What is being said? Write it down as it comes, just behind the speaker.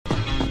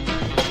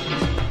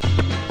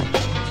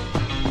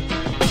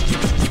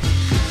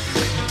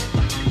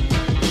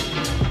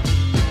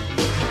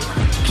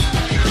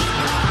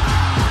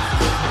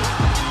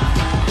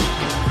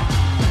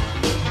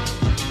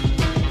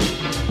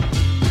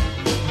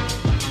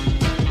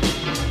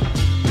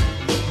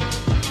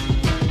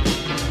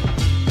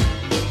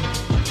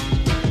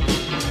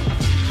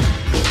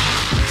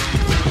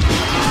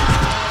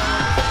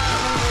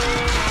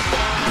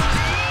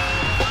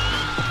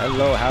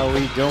How are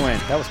we doing?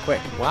 That was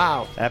quick.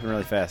 Wow. That happened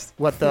really fast.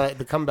 What,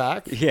 the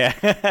comeback? Yeah.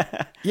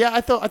 Yeah,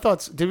 I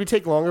thought. Did we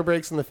take longer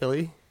breaks in the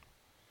Philly?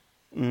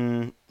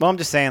 Well, I'm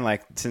just saying,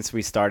 like, since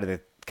we started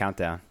the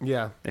countdown,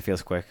 Yeah. it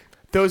feels quick.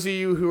 Those of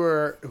you who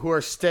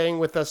are staying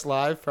with us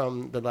live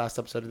from the last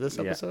episode of this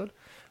episode,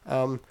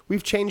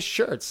 we've changed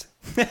shirts.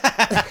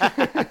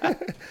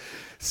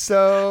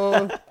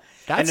 So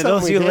that's And to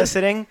those of you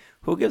listening,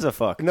 who gives a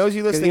fuck? And those of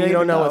you listening, you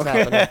don't know what's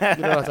happening. You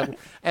don't know what's happening.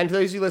 And to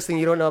those of you listening,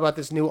 you don't know about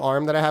this new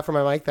arm that I have for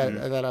my mic.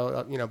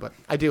 But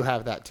I do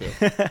have that too.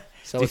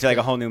 So Do you feel like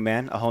a whole new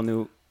man, a whole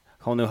new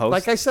host?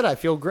 Like I said, I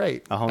feel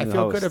great. A whole new I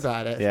feel host. good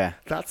about it. Yeah.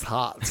 That's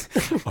hot.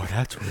 Oh,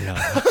 that's real.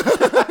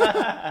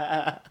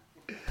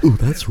 Ooh,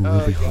 that's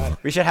really hot.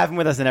 We should have him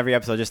with us in every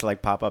episode just to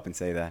like pop up and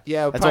say that.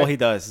 Yeah, that's all he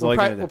does. We'll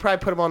probably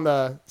put him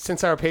on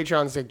since our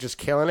Patreon's like just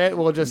killing it.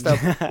 We'll just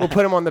we'll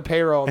put him on the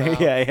payroll now.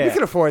 Yeah. We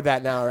can afford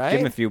that now, right? Give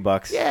him a few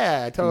bucks.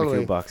 Yeah, totally. Give him a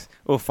few bucks.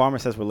 Oh, Farmer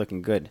says we're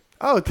looking good.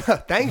 Oh,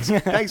 thanks,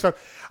 thanks.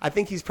 I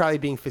think he's probably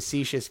being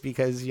facetious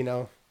because We're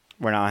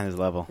not on his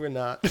level. we're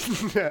not.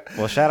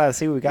 Well, shout out.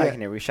 See what we got in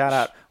here. We shout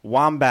out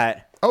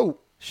Wombat. Oh,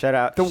 Shout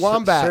out The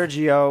Wombat.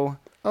 Sergio.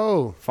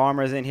 oh,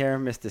 Farmer's in here.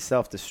 Mr.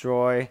 Self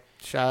Destroy.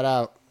 shout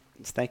out.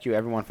 Thank you,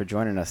 everyone, for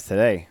joining us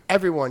today.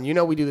 Everyone,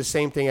 we do the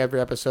same thing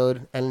every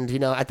episode. And,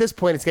 at this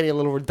point, it's getting a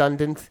little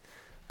redundant.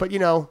 But,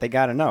 They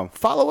got to know.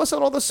 follow us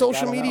on all the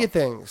social gotta media know.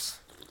 things.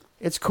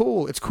 It's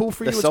cool. It's cool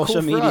for The you. It's social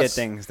cool for media us.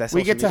 things. That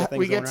We social get to media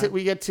things going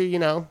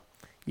around.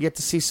 you get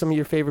to see some of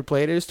your favorite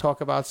bladers, talk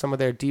about some of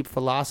their deep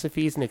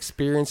philosophies and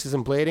experiences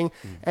in blading,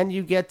 and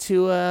you get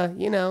to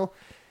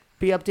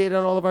be updated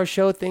on all of our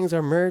show things,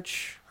 our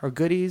merch, our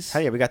goodies.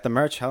 Hey, we got the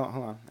merch. Hold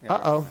on.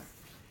 Uh-oh.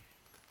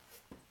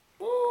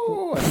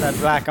 Ooh, it's that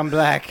black on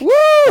black. Woo!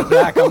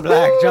 Black on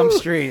black. Jump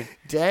Street.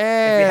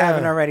 Damn. If you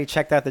haven't already,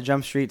 checked out the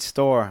Jump Street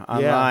store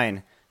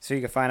online so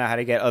you can find out how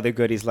to get other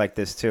goodies like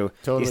this too.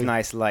 Totally. These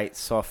nice, light,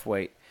 soft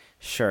weight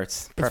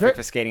shirts. It's Perfect very-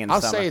 for skating in the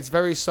I'll summer. say it's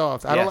very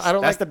soft. I Yes,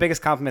 don't that's like the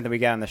biggest compliment that we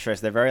get on the shirts.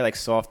 They're very like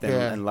soft and,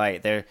 Yeah. and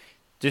light. We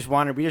just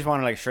wanted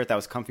like a shirt that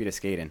was comfy to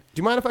skate in. Do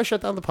you mind if I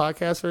shut down the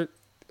podcast or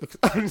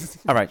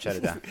All right, shut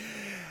it down.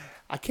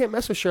 I can't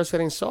mess with shirts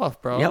that ain't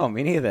soft, bro. Yo,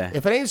 me neither.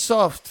 If it ain't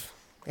soft,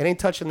 it ain't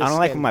touching the I don't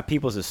like skin. when my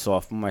people's is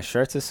soft. When my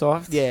shirts is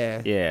soft.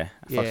 Yeah. Yeah.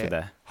 I fucks with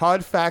that.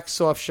 Hard facts,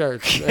 soft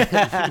shirts.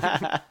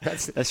 That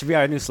should be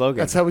our new slogan.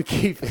 That's how we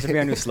keep That it. should be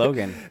our new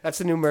slogan. That's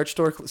the new merch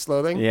store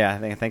slogan. Yeah,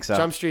 I think so.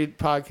 Jump Street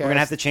Podcast. We're gonna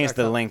have to change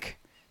the link.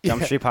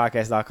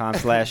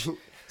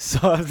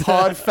 JumpStreetPodcast.com/soft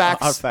Hard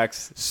facts. Hard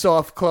facts.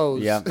 Soft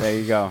clothes. Yeah, there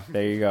you go.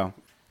 There you go.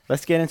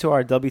 Let's get into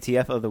our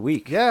WTF of the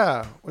week.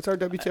 Yeah. What's our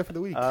WTF of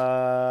the week?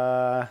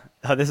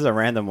 This is a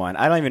random one.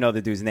 I don't even know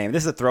the dude's name.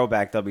 This is a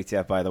throwback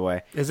WTF, by the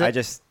way. Is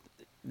it?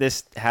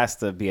 This has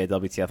to be a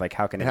WTF. Like,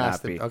 how can it has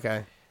not to be?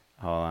 Okay.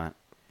 Hold on.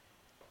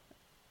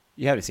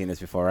 You haven't seen this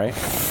before, right?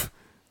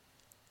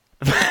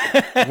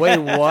 Wait,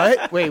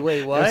 what? Wait, You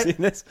ever what? seen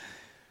this?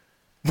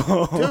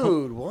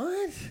 Dude,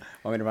 what?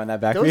 Want me to run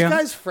that back Those for you?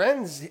 guys'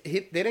 friends,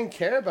 they didn't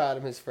care about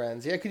him, his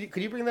friends. Yeah, could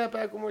you bring that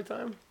back one more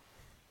time?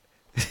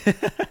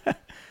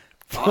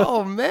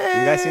 Oh, man.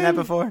 You guys seen that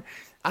before?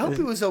 I hope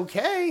it was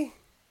okay.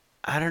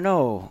 I don't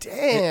know.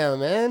 Damn,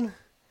 man.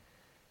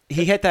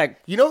 He hit that.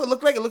 It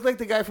looked like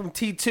the guy from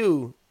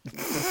T2,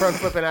 front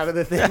flipping out of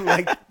the thing,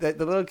 like the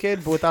little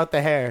kid, but without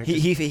the hair.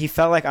 He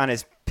felt like on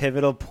his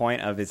pivotal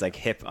point of his like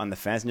hip on the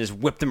fence and just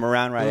whipped him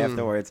around right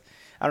afterwards.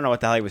 I don't know what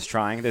the hell he was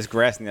trying. There's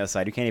grass on the other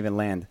side. You can't even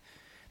land.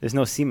 There's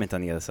no cement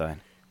on the other side.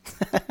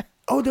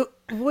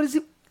 What is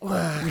it?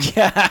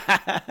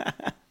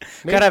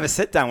 Gotta have a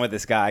sit down with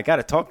this guy. I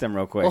gotta talk to him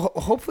real quick. Well,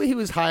 hopefully he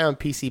was high on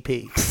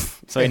PCP.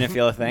 So he didn't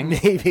feel a thing.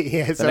 Maybe,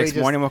 yeah. The So next he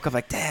just, morning, woke up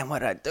like, damn, what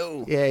did I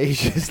do? yeah,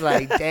 he's just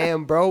like,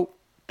 damn, bro,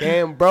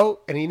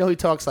 and he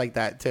talks like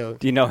that too.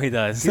 Do you know he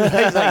does? He's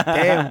like,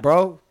 damn,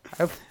 bro,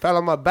 I fell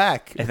on my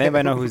back. If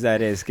anybody know who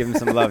that is, give him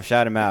some love.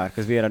 Shout him out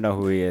because we don't know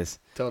who he is.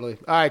 Totally.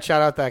 All right,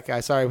 shout out that guy.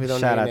 Sorry we don't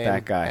Shout know out your name.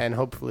 that guy. And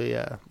hopefully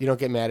you don't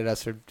get mad at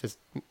us for just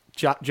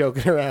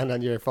joking around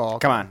on your fall.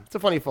 Come on. It's a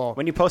funny fall.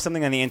 When you post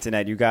something on the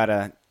internet, you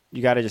gotta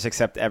just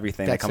accept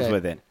everything That's that comes it.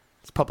 with it.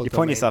 It's public You're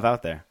putting domain. yourself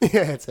out there.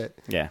 Yeah, that's it.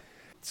 Yeah.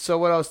 So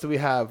what else do we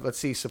have? Let's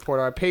see. Support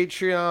our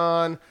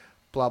Patreon.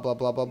 Blah, blah,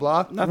 blah, blah,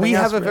 blah. Nothing we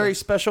else, have a really. very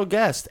special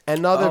guest.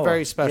 Another Oh,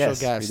 very special yes,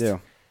 guest. we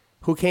do.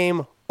 Who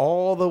came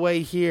all the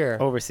way here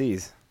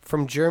Overseas.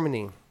 from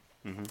Germany.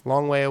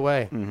 Long way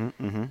away.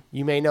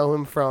 You may know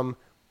him from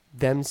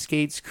Them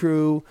Skates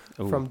Crew,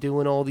 Ooh. from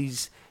doing all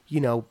these,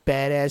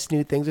 badass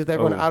new things with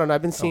everyone. Oh. I don't know.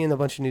 I've been seeing a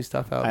bunch of new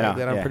stuff out I there know,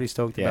 that I'm yeah. pretty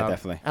stoked Yeah, about.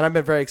 definitely. And I've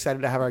been very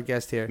excited to have our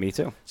guest here. Me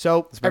too.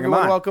 So, bring him everyone,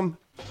 on. welcome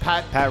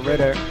Pat. Pat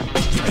Ritter.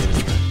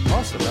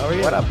 Awesome. How are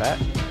you? What up, Pat?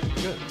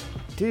 Good.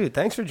 Dude,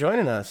 thanks for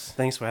joining us.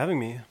 Thanks for having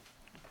me.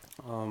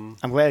 I'm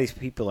glad these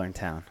people are in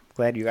town.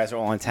 Glad you guys are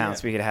all in town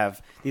so we could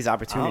have these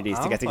opportunities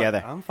to get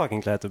together. I'm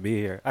fucking glad to be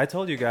here. I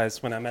told you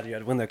guys when I met you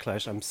at Winter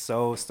Clash, I'm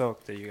so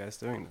stoked that you guys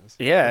doing this.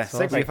 Yeah, That's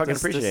sick. awesome. We fucking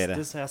appreciate it.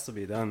 This has to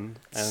be done.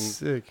 And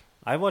Sick.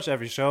 I watch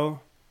every show.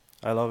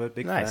 I love it.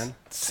 Big Nice. fan.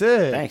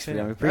 Sick. Thanks, Yeah.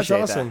 Freedom. We appreciate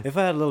That's awesome. If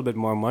I had a little bit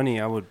more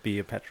money, I would be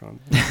a patron.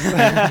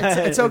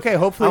 It's okay.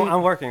 Hopefully,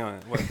 I'm working on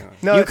it.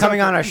 no, You it's coming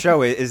okay. on our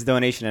show is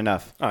donation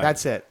enough. All right.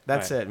 That's it.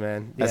 That's All right. it,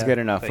 man. That's Yeah. good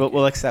enough. Thank you.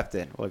 We'll accept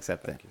it. We'll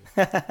accept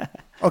it.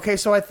 Okay,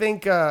 so I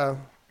think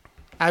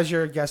as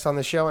your guest on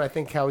the show, and I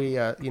think how we,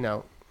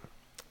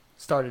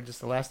 started just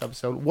the last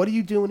episode. What are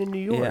you doing in New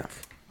York?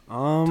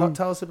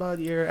 Tell us about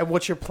and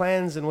what's your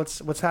plans and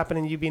what's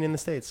happening. You being in the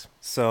States.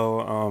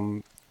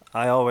 So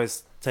I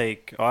always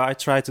I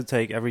try to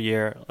take every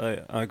year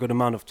a good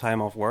amount of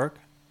time off work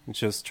and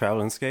just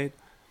travel and skate,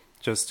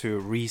 just to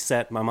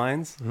reset my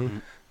minds. Mm-hmm.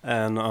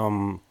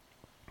 And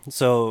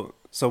so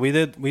we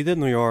did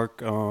New York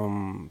 2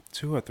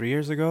 or 3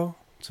 years ago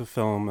to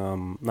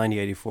film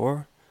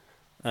 9084,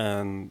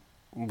 and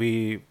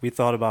we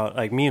thought about,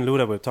 like, me and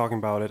Luda were talking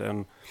about it,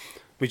 and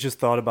we just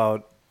thought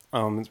about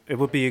it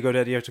would be a good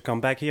idea to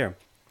come back here.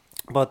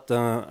 But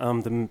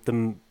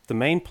the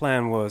main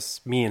plan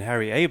was me and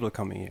Harry Abel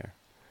coming here.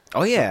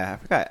 Oh yeah, I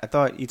forgot. I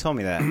thought you told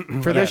me that.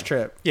 For this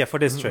trip. Yeah, for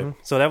this trip.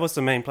 So that was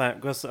the main plan,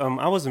 because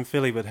I was in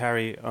Philly with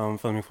Harry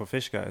filming for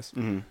Fish Guys,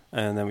 and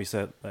then we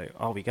said, like,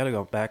 oh, we gotta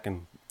go back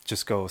and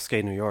just go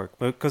skate New York,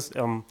 because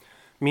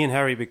me and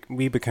Harry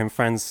we became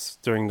friends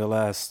during the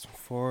last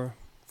four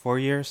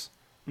years.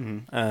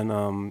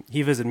 And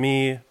he visited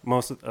me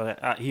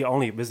he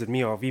only visited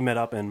me, or we met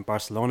up in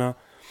Barcelona,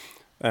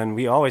 and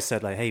we always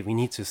said, like, hey, we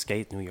need to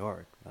skate New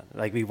York.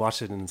 Like, we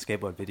watched it in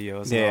skateboard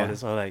videos and all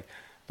this, or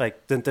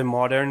like the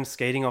modern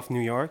skating of New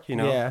York,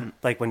 Yeah.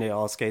 like when they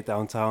all skate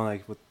downtown,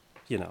 like with,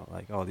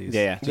 like all these.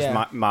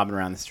 Just mobbing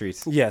around the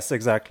streets. Yes,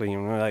 exactly.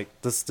 Like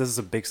this is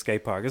a big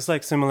skate park. It's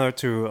like similar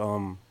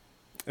to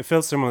it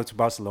feels similar to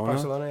Barcelona.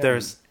 Yeah.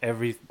 There's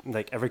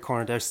every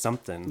corner there's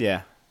something.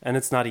 Yeah. And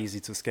it's not easy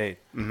to skate.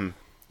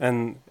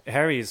 And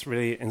Harry is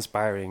really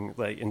inspiring,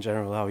 like, in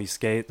general, how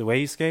the way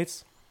he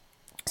skates.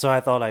 So I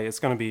thought, like, it's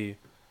gonna be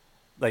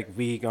like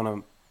we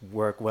gonna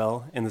work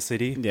well in the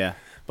city. Yeah.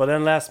 But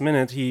then last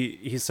minute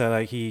he said,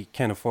 like, he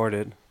can't afford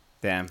it.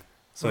 Damn.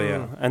 So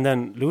yeah. And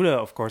then Luda,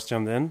 of course,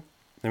 jumped in.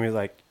 And we were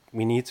like,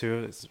 we need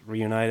to. It's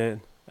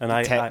reunited. And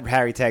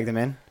Harry tagged him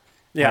in.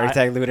 Yeah, Harry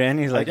tagged Luda in.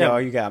 He's like, yeah. yo,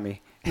 you got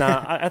me.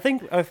 Nah, I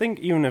think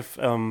even if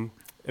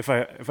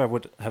I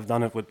would have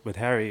done it with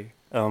Harry,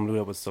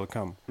 Luda would still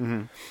come.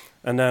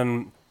 And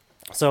then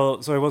so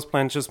it was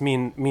planned just me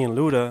and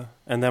Luda,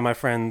 and then my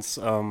friends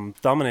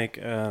Dominic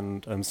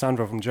and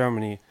Sandra from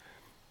Germany.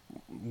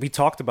 We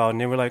talked about it,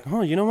 and they were like,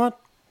 oh, you know what?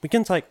 We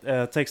can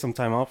take some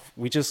time off.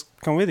 We just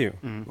come with you.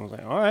 I was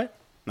like, all right,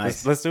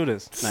 Nice. let's do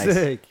this. Nice.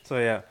 Sick. So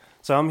yeah,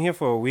 so I'm here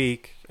for a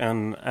week,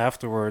 and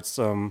afterwards,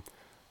 so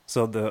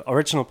the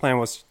original plan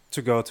was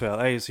to go to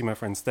LA, see my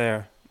friends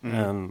there,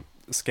 and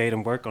skate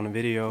and work on a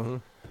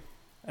video,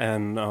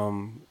 and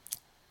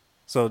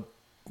so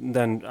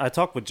then I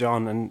talked with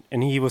John,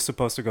 and he was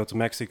supposed to go to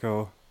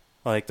Mexico.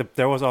 Like,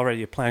 there was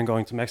already a plan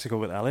going to Mexico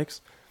with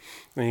Alex,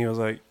 and he was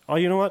like, oh,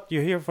 you know what?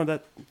 You're here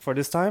for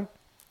this time?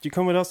 You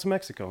come with us to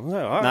Mexico. I was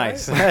like, all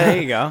Nice. right.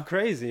 There you go.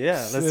 Crazy,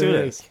 yeah. Let's do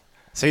this.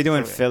 So you're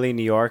doing So, yeah. Philly,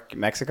 New York,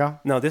 Mexico?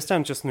 No, this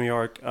time just New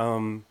York,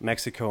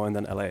 Mexico, and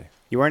then LA.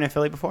 You weren't in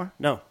Philly before?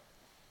 No,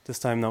 this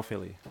time no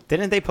Philly.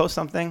 Didn't they post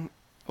something?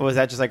 Or was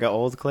that just like an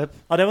old clip?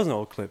 Oh, that was an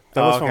old clip.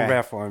 That Oh, was okay. from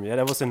Rare Form. Yeah,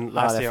 that was in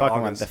last year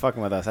August. They're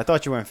fucking with us. I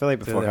thought you were in Philly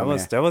before coming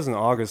here. That was in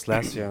August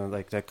last year.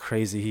 Like, that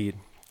crazy heat,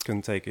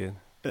 couldn't take it.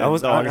 The I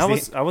was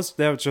August I was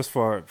there just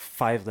for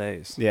 5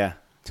 days. Yeah.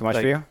 Too much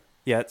Like, for you?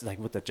 Yeah, it's like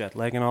with the jet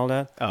lag and all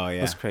that. Oh, It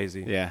yeah. was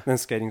crazy. Yeah. Then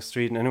skating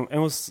street, and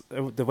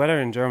the weather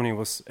in Germany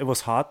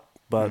was hot,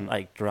 but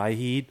like dry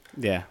heat.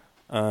 Yeah.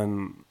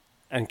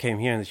 And came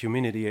here, and the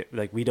humidity,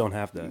 like, we don't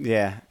have that.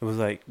 Yeah. It was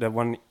like that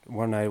one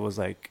night was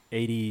like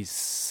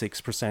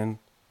 86%.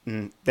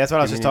 That's what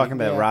I was just talking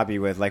about Yeah. Robbie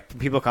with. Like,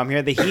 people come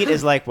here. The heat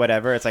is like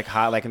whatever. It's like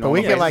hot, like a But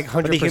we normal get like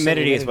place. But 100% the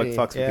humidity is what humidity.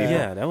 fucks with Yeah. people.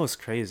 Yeah, that was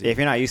crazy. If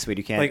you're not used to it,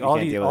 you can't. Like, you all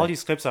can't these deal with all it.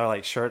 these clips are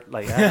like shirt,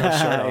 like, I had no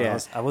shirt on. Yeah.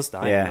 I was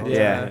dying. Yeah, I was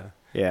yeah. dying.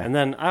 Yeah. And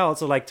then I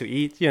also like to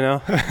eat,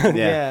 Yeah.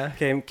 Yeah.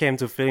 came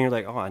to feeling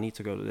like, oh, I need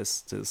to go to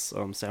this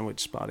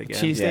sandwich spot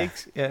again.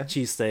 Cheesesteaks. Yeah.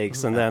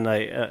 Cheesesteaks, and then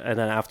and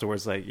then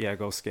afterwards, like, yeah,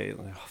 go skate.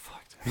 Like, oh,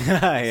 fuck, dude.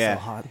 Yeah. So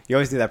hot. You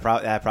always do that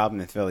problem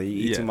in Philly. You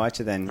eat Yeah. too much,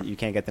 and then you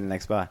can't get to the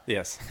next spot.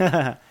 Yes.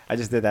 I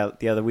just did that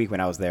the other week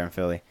when I was there in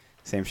Philly.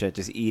 Same shit,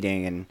 just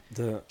eating and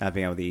The not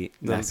being able to eat,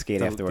 not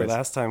skate afterwards. The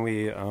last time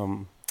we,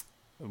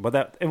 but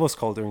that it was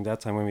cold during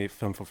that time when we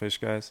filmed for Fish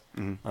Guys.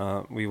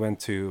 We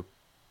went to,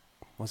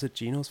 was it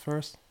Gino's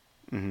first?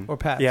 Or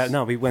Pat's. Yeah,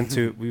 no, we went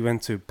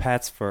to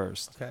Pat's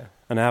first, Okay.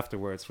 and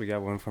afterwards we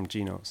got one from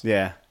Gino's.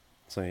 Yeah.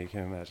 So you can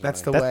imagine. That's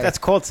like, the That, way. that's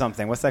called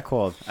something. What's that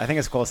called? I think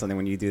it's called something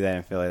when you do that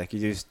in Philly. Like, you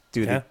just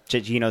do Yeah.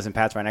 the Geno's and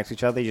Pat's right next to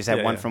each other. You just have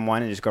Yeah, one yeah. from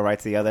one and just go right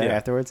to the other Yeah.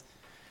 afterwards.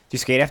 Do you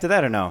skate after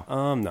that or no?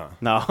 No.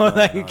 No,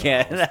 No, you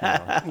can't. no.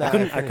 No, I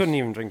couldn't finished.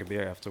 even drink a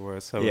beer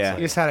afterwards. So Yeah.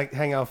 You just had to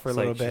hang out for a it's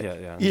little like,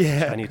 bit. Yeah.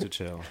 Yeah. I need to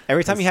chill.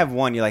 Every time you have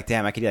one, you're like,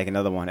 damn, I could eat like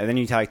another one. And then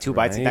you take like 2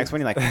 bites the Right. next one,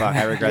 you're like, fuck,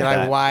 I regret You're that.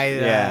 like, why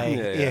did Yeah. I?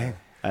 Yeah.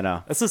 I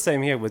know. It's the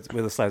same here with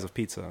a slice of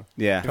pizza.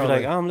 Yeah. If you're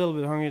like, oh, I'm a little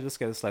bit hungry, just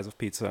get a slice of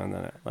pizza, and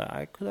then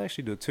I could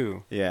actually do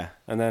 2. Yeah.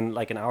 And then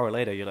like an hour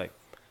later, you're like,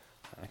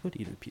 I could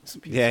eat a piece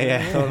of pizza.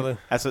 Yeah. Totally.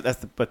 That's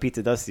what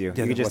pizza does to you.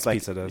 Yeah, You just what like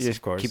pizza does, you just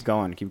of course. keep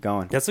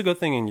going. That's a good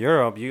thing in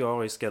Europe. You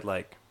always get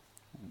like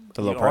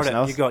The little you order-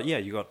 personals?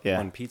 You got Yeah.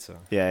 one pizza.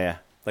 Yeah.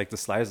 Like the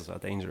slices are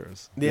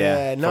dangerous. Yeah,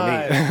 Yeah, no,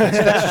 for me.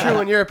 that's true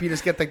in Europe. You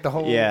just get like the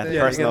whole. Yeah, thing. you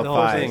personal get the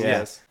whole pie, thing, yeah.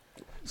 yes.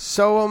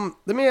 So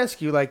let me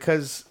ask you, like,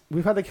 because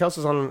we've had the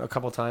Kelsos on a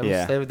couple times.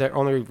 Yeah. They're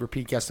only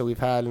repeat guests that we've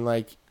had, and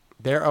like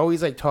they're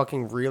always like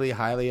talking really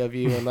highly of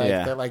you, and like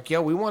Yeah. they're like,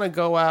 "Yo, we want to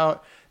go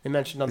out." They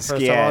mentioned on the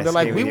first Yeah, time, they're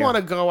like, ski "We with you." want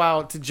to go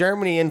out to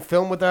Germany and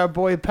film with our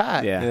boy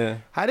Pat." Yeah. Yeah.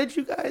 How did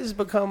you guys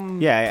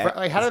become? Yeah.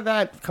 Like, how did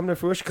that come to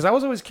fruition? Because I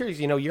was always curious.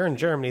 You know, you're in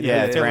Germany. Yeah, they're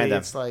in it's Italy. random.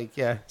 It's like,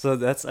 yeah. So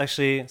that's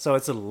actually it's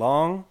a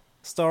long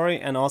story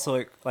and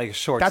also like a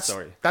short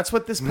story. That's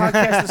what this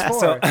podcast is for.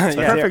 So, It's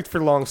yeah. perfect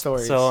for long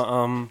stories.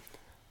 So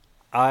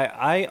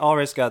I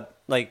always got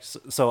like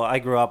so I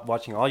grew up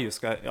watching all you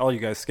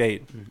guys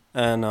skate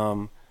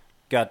and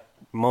got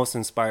most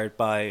inspired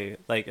by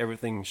like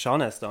everything Sean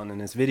has done in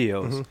his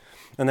videos.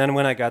 And then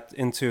when I got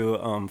into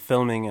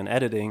filming and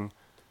editing,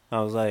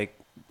 I was like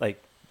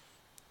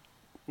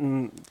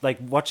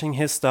watching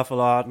his stuff a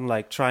lot and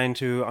like trying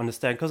to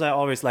understand because I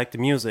always liked the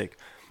music.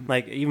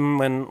 Like even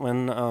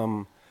when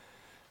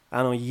I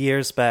don't know,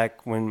 years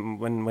back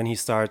when he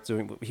started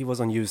doing, he was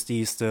on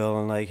USD still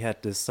and like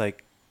had this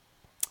like,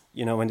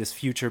 you know, when this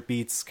future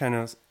beats kind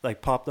of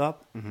like popped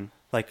up,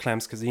 like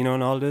Clam's Casino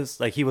and all this,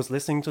 like he was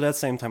listening to that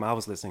same time I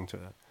was listening to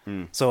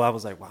that. So I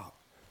was like, wow,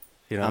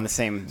 you know, On the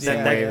same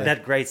Yeah. wave.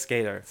 that great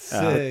skater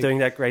Sick. doing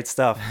that great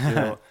stuff, you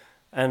know,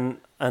 and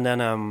then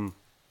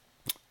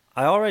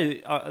I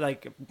already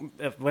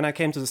when I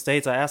came to the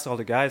States, I asked all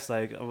the guys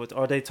like,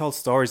 or they told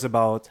stories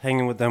about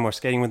hanging with them or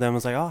skating with them. I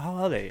was like, oh, how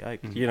are they?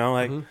 Like, you know,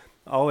 like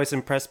always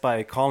impressed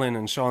by Colin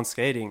and Sean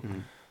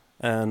skating,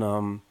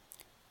 and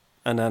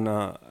then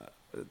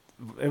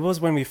it was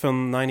when we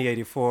filmed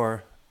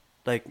 9084.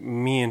 Like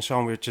me and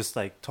Sean were just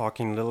like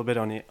talking a little bit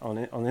on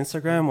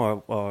Instagram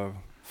or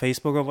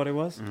Facebook or what it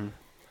was,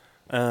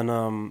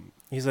 and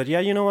he said, yeah,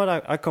 you know what,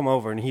 I come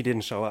over, and he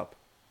didn't show up,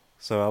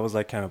 so I was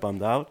like kind of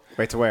bummed out.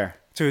 Wait, to where?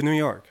 To New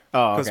York.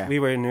 Oh, Because okay. we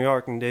were in New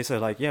York and they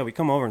said like, yeah, we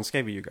come over and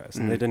skate with you guys.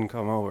 And they didn't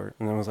come over.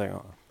 And I was like,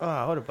 oh.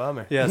 oh, what a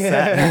bummer. Yeah,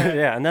 sad.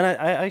 Yeah. And then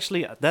I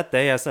actually, that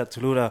day I said to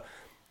Luda,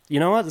 you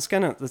know what,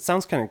 it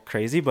sounds kind of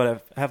crazy,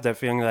 but I have that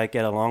feeling that I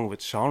get along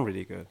with Sean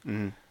really good.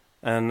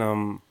 And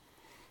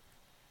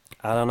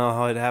I don't know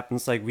how it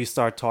happens. Like we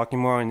start talking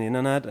more on the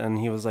internet and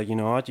he was like, you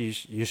know what,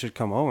 you should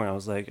come over. And I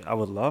was like, I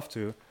would love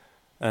to.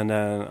 And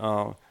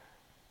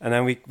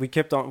then we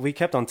kept on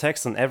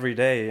texting every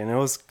day, and it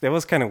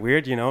was kind of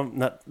weird, you know,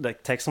 not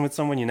like texting with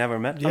someone you never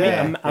met.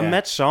 Yeah. I mean, I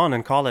met Sean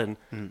and Colin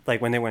like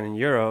when they went in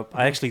Europe.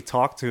 I actually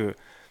talked to,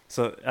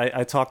 so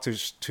I talked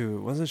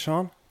to was it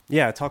Sean?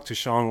 Yeah, I talked to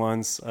Sean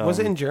once. Was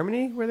it in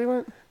Germany where they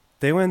went?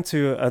 They went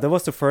to that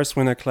was the first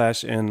Winter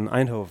Clash in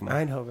Eindhoven.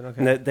 Eindhoven,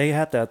 okay. And they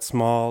had that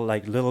small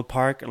like little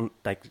park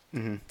like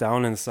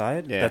down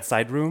inside Yeah. that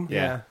side room.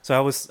 Yeah. So I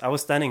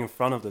was standing in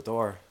front of the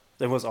door.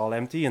 It was all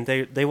empty, and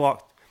they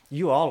walked.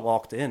 You all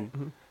walked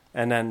in,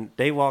 and then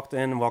they walked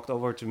in, walked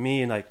over to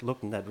me, and like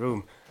looked in that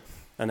room,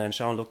 and then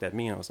Sean looked at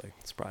me, and I was like,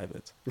 "It's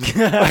private."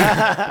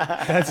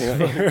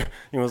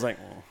 He was like,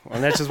 oh.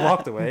 And I just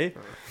walked away.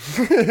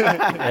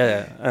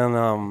 Yeah,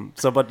 and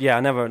so, but yeah, I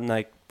never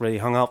like really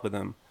hung out with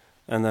them,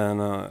 and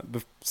then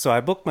so I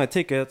booked my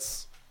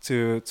tickets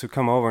to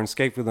come over and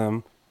skate with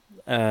them,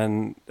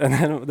 and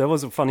then there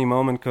was a funny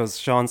moment because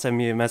Sean sent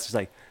me a message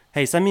like,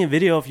 hey, send me a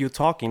video of you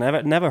talking.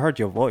 I've never heard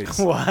your voice.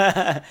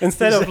 What?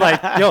 Instead of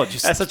like, yo,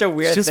 That's such a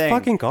weird just thing.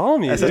 fucking call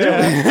me. That's dude.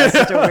 that's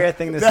such a weird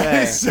thing to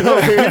say. So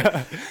weird.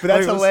 But that's It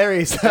was-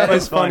 hilarious. That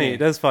was funny. funny.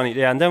 That's funny.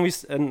 Yeah, and then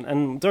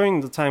and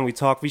during the time we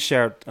talked, we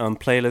shared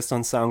playlists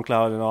on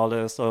SoundCloud and all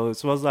this. So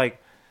it was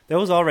like there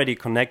was already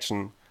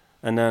connection.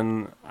 And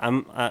then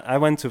I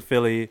went to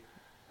Philly,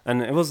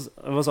 and it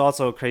was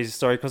also a crazy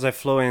story because I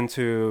flew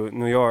into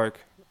New York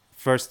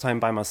first time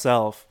by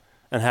myself.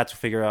 And had to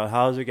figure out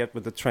how to get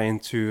with the train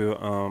to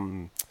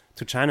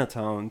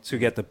Chinatown to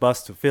get the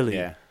bus to Philly.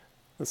 Yeah.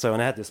 So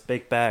and I had this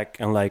big bag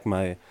and like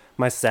my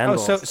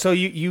sandals. so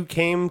you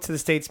came to the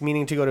States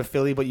meaning to go to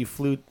Philly, but you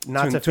flew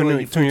not to Philly,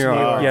 you to flew New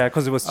York. Yeah,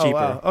 because it was cheaper. Oh,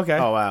 wow. Okay.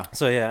 Oh wow.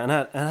 So yeah, and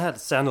I had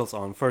sandals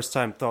on. First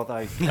time, thought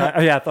I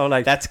thought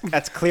like That's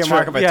clear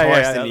mark of a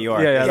tourist in New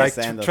York. Yeah, Yeah, like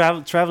sandals.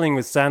 traveling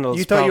with sandals.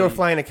 You thought you were probably-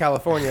 flying to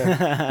California.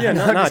 Yeah,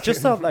 no,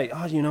 just thought like,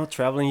 oh, you know,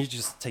 traveling, you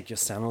just take your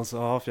sandals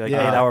off, like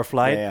Yeah. 8-hour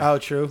flight. Yeah. Oh,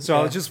 true. So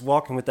I was just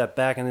walking with that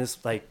bag and this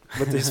like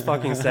with these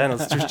fucking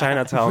sandals through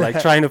Chinatown,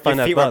 like trying to find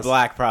Your that feet bus. were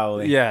black,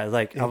 probably. Yeah,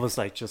 like I was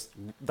like just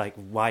like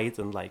white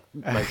and like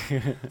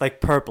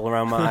purple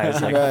around my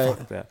eyes, like Right.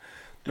 fuck that.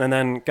 And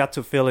then got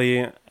to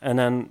Philly, and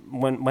then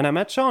when I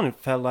met Sean, it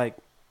felt like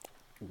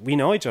we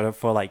know each other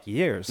for like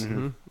years.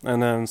 And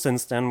then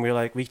since then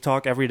we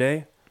talk every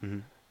day.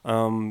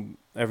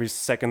 Every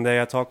second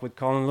day I talk with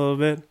Colin a little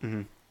bit,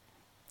 and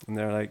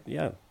they're like,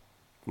 yeah.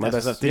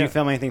 Did you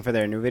film anything for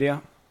their new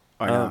video?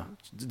 Or no?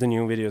 The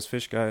new videos,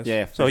 Fish Guys.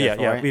 Yeah. So yeah.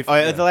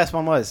 The last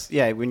one was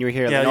when you were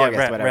here in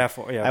August.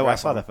 Whatever. I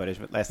saw the footage,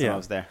 but last time I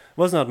was there,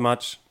 was not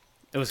much.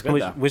 It was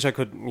good. Wish I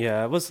could.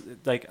 Yeah, it was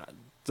like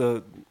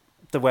the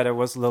weather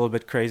was a little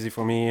bit crazy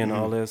for me and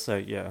all this.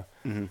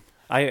 Mm-hmm.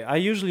 I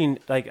usually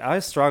I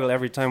struggle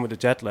every time with the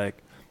jet lag.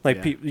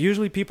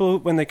 Usually people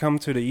when they come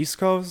to the East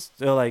Coast,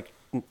 they're like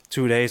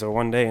 2 days or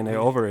 1 day and they're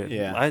over it.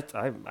 Yeah.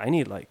 I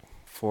need like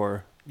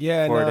 4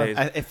 Yeah, 4 no. days.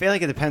 I feel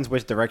like it depends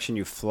which direction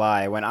you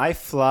fly. When I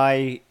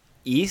fly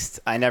east,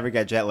 I never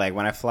get jet lag.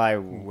 When I fly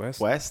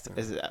west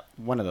is it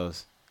one of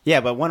those? Yeah,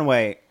 but one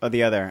way or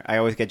the other, I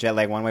always get jet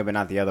lag one way, but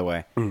not the other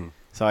way.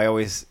 So I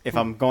always, if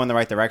I'm going the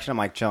right direction, I'm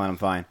like chilling, I'm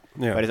fine.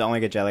 Yeah. But I only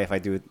get jet lag if I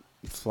do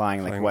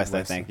flying like west,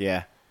 I think.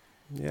 Yeah.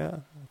 Yeah,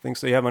 I think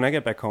so. Yeah, when I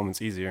get back home,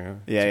 it's easier.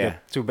 Yeah,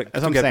 to That's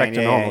get what I'm back saying.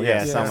 to normal.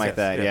 Yeah, something like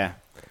that.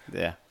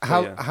 Yeah.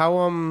 How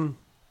long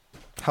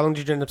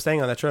did you end up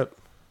staying on that trip?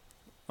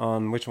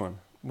 On which one?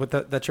 With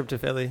that trip to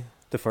Philly?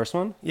 The first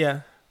one?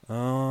 Yeah. There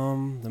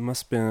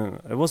must have been.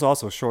 It was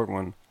also a short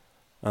one.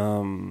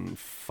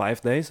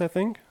 5 days, I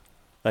think.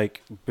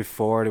 Like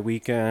before the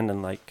weekend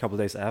and like a couple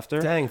days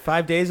after. Dang,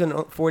 5 days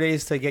and 4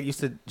 days to get used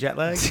to jet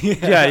lag.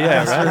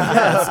 Yeah,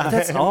 right.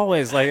 That's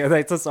always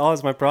that's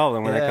always my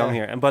problem when I come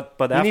here. And but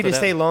you after need to that,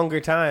 stay longer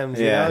times.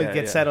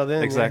 Get settled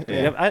in. Exactly.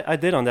 Yeah. Yeah, I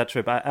did on that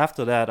trip.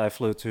 After that, I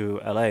flew to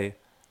LA,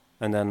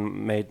 and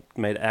then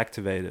made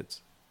Activated,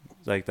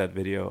 like that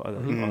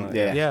video.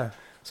 Yeah.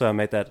 So I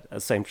made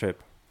that same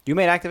trip. You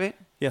made Activate?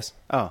 Yes.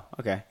 Oh,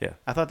 okay. Yeah.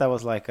 I thought that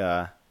was like,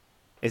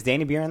 is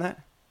Danny Beer in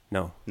that?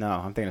 No. No,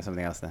 I'm thinking of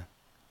something else then.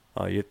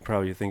 You're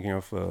probably thinking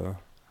of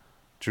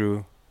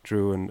Drew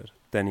and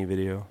Danny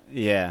video.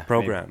 Yeah.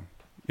 Program.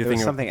 It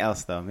was something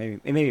else though.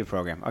 Maybe a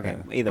program. Okay.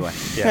 Yeah. Either way.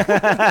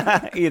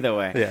 Yeah. Either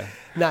way. Yeah.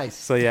 Nice.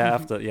 So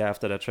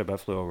after that trip, I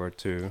flew over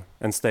to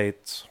and stayed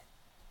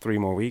 3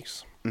 more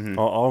weeks, or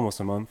almost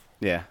a month.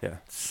 Yeah. Yeah.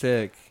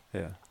 Sick.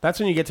 Yeah. That's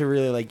when you get to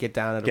really like get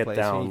down at a Get place.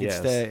 down, And you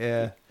can yes. stay.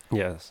 Yeah.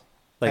 Yes.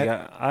 Like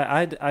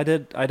I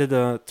did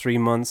a 3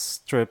 months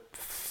trip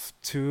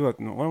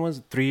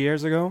 3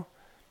 years ago,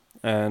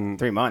 and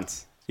 3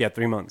 months. Yeah,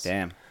 3 months.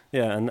 Damn.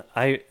 Yeah, and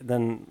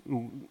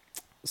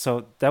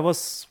so that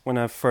was when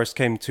I first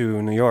came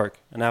to New York,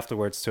 and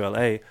afterwards to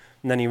LA.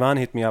 And then Ivan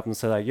hit me up and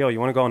said like, "Yo, you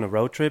want to go on a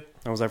road trip?"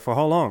 I was like, "For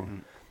how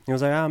long?" He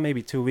was like,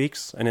 maybe 2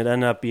 weeks, and it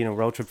ended up being a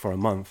road trip for a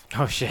month.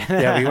 Oh shit.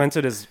 Yeah, we went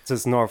to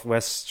this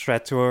Northwest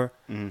Strat tour,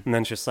 and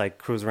then just like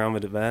cruise around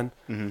with the van.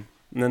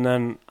 And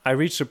then I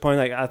reached a point,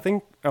 like I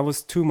think I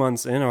was 2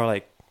 months in, or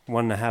like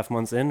 1.5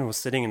 months in. I was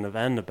sitting in the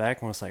van in the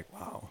back, and I was like,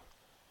 "Wow,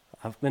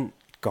 I've been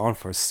gone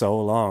for so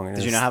long." And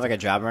Did you not have like a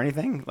job or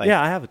anything? Like,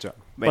 yeah, I have a job,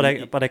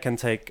 but I can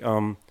take.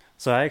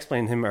 So I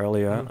explained him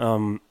earlier.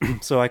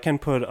 So I can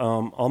put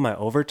all my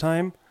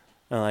overtime,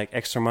 like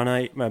extra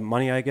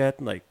money I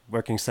get, like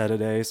working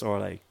Saturdays, or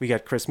like we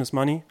get Christmas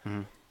money.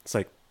 It's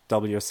like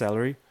double your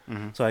salary.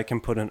 So I can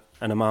put an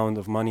amount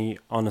of money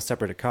on a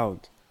separate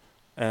account,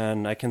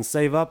 and I can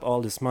save up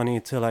all this money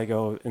till I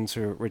go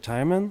into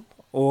retirement,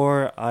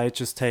 or I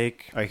just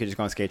take. Or you could just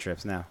go on skate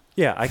trips now.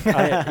 Yeah,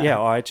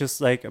 or I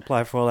just like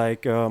apply for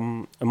like a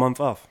month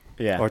off.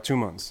 Yeah. Or 2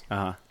 months.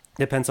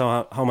 Depends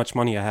on how much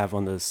money I have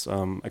on this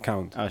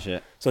account. Oh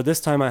shit. So this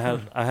time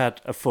I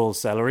had a full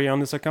salary on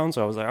this account,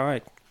 so I was like, all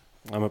right,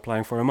 I'm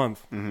applying for a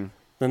month.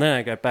 And then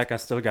I got back, I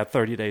still got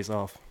 30 days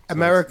off. So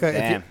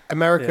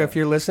If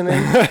you're listening,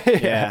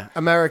 Yeah.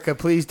 America,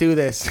 please do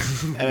this.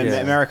 And in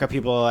America,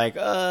 people are like,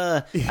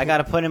 I got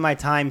to put in my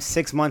time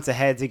 6 months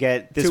ahead to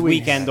get this 2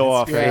 weeks. weekend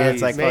off. Yeah,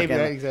 It's like maybe,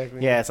 fucking,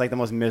 exactly. Yeah, it's like the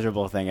most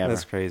miserable thing ever.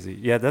 That's crazy.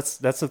 Yeah, that's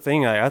the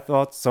thing. I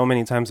thought so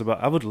many times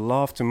about. I would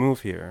love to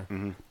move here,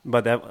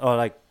 but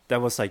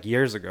that was like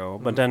years ago.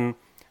 But then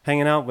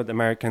hanging out with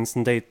Americans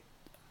and they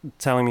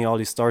telling me all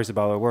these stories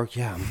about their work.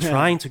 Yeah, I'm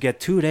trying to get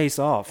 2 days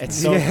off. It's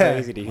so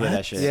crazy to hear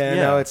that shit. Yeah,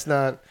 no, it's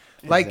not.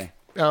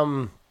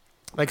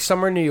 Like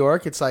summer in New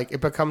York, it's like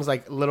it becomes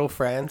like little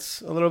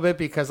France a little bit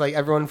because like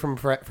everyone from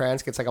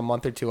France gets like a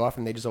month or two off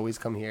and they just always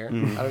come here.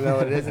 I don't know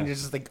what it is, and you're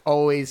just like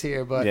always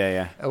here. But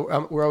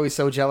we're always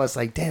so jealous.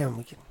 Like,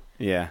 damn,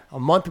 a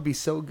month would be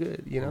so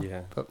good, you know?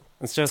 Yeah, but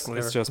it's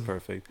just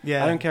perfect.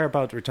 Yeah, I don't care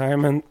about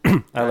retirement.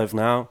 I live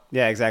now.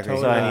 Yeah, exactly.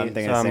 Totally. So I'm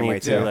thinking the same way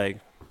too. Like,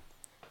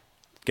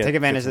 take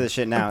advantage of the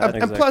shit now.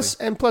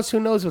 And plus, who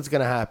knows what's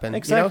gonna happen?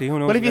 Exactly. You know? Who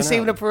knows what if you what's save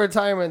gonna it up for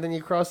retirement, then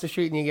you cross the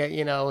street and you get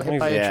hit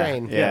by a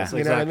train? Yeah.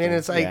 You know what I mean? Exactly.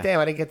 It's like, Yeah. damn,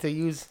 I didn't get to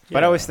use.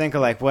 But I always think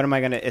of like, what am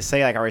I gonna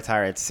say? Like, I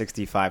retire at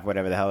 65,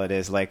 whatever the hell it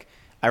is. Like,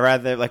 I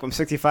rather like when I'm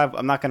 65,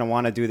 I'm not gonna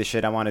want to do the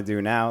shit I want to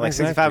do now. Like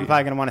 65, I'm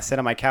probably gonna want to sit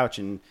on my couch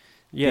and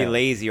be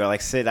lazy, or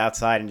like sit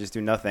outside and just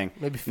do nothing.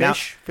 Maybe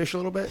fish a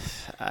little bit.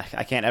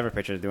 I can't ever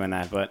picture doing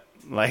that, but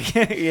like,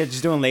 yeah,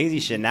 just doing lazy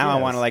shit. Now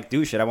I want to like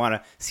do shit. I want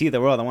to see the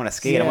world. I want to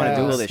skate. I want to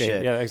do all this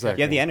shit. Yeah,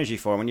 exactly. You have the energy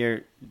for it when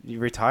you're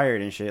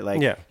retired and shit.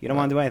 Like, you don't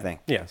want to do anything.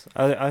 Yes,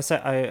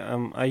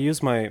 I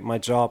use my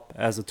job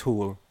as a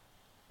tool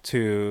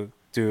to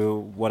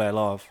do what I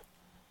love.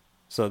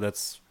 So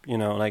that's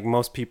like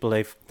most people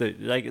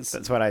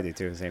that's what I do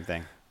too. Same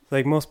thing.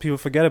 like most people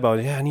forget about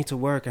it. Yeah, I need to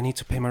work. I need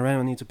to pay my rent.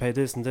 I need to pay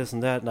this and this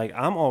and that. Like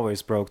I'm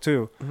always broke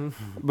too.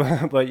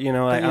 But you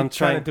know, like I'm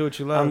trying to do what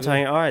you love. I'm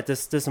trying. All right,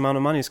 this amount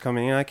of money is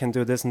coming in. I can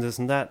do this and this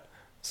and that.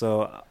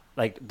 So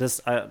like this,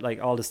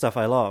 like all the stuff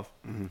I love.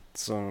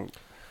 So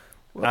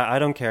I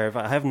don't care if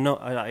I have no.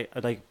 I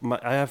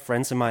have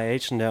friends in my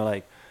age and they're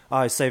like, oh,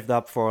 I saved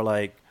up for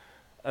like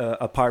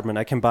apartment.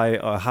 I can buy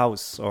a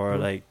house or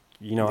like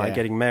I'm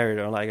getting married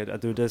or like I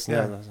do this and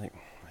that. And I was like.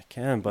 But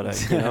I'm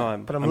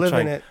living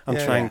trying, it. I'm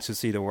trying to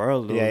see the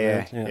world a little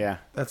bit. Yeah.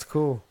 That's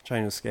cool.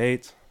 Trying to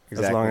skate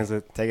exactly. as long as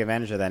it take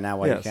advantage of that now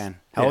while you can.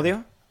 How old are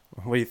you?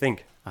 What do you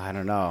think? I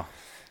don't know.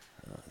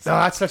 No,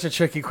 that's such a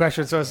tricky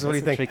question. So what do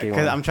you think?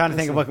 Because I'm trying to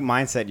think of what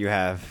mindset you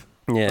have.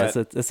 Yeah,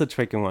 it's a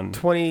tricky one.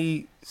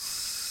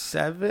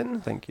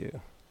 27. Thank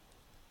you.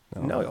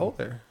 No,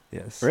 older.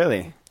 Yes.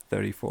 Really?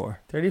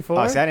 34. 34.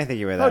 Oh, see, I didn't think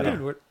you were that. Oh,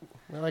 dude, we're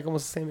like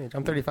almost the same age.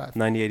 I'm 35.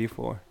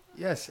 1984.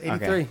 Yes,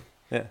 83. Okay.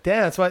 Yeah.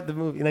 Damn, that's why the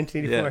movie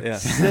 1984. Yeah.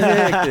 Sick.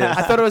 Yeah.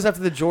 I thought it was after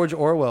the George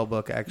Orwell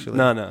book, actually.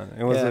 No.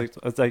 It was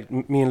it's like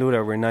me and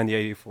Luda were in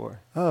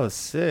 1984. Oh,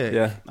 sick.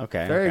 Yeah.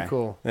 Okay. Very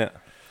cool. Yeah.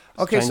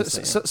 Okay,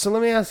 so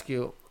let me ask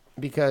you,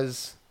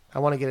 because I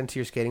want to get into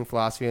your skating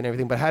philosophy and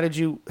everything, but how did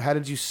you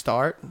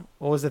start?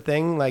 What was the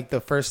thing, like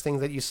the first thing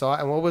that you saw,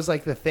 and what was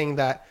like the thing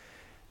that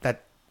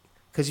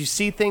because you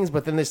see things,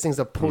 but then there's things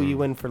that pull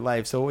you in for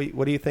life. So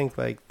what do you think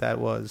like that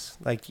was,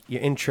 like your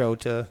intro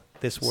to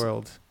this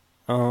world?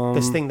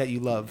 This thing that you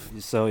love.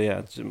 So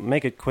yeah, to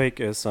make it quick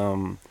is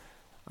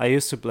I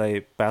used to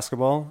play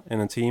basketball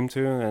in a team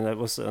too, and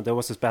there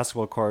was this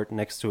basketball court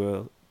next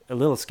to a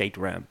little skate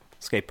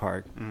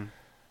park,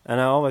 and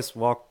I always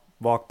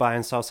walk by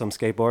and saw some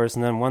skateboarders,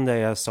 and then one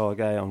day I saw a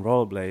guy on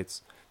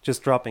rollerblades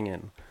just dropping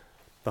in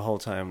the whole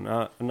time,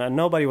 and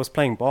nobody was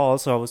playing ball,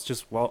 so I was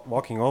just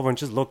walking over and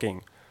just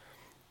looking,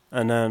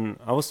 and then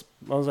I was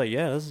like,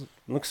 yeah, this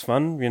looks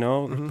fun,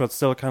 but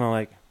still kind of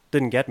like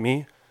didn't get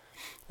me.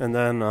 And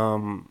then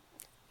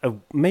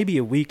maybe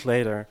a week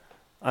later,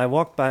 I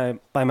walked by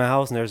my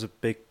house and there's a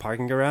big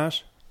parking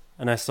garage,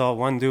 and I saw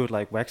one dude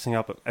like waxing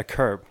up a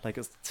curb, like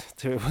it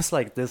was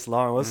like this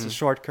long. It was a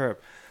short curb,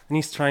 and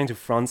he's trying to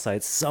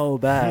frontside so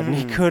bad, and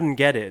he couldn't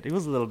get it. He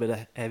was a little bit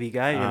a heavy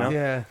guy,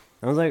 Yeah.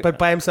 I was like, but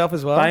by himself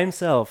as well. By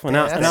himself. And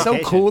that's so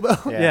cool, though.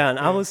 Yeah, and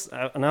I was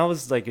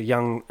like a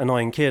young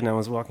annoying kid, and I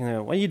was walking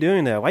there. What are you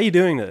doing there? Why are you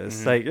doing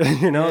this? Like,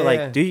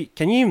 like,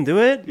 can you even do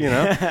it?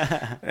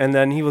 And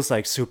then he was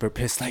like super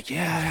pissed, like,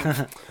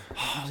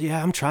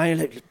 I'm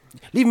trying.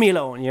 Leave me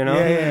alone,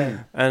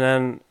 Yeah.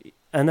 And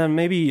then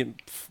maybe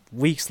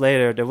weeks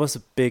later, there was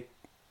a big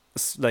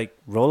like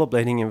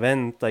rollerblading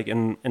event like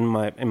in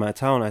my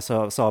town. I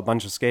saw a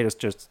bunch of skaters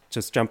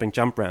just jumping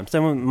jump ramps.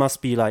 That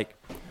must be like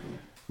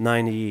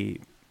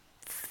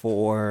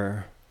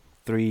 94,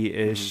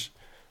 3-ish,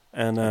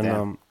 and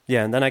then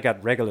and then I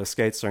got regular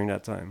skates during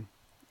that time,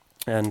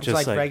 and it's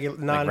just like regular,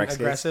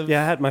 non-aggressive.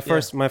 Yeah, I had my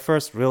first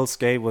real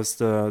skate was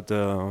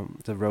the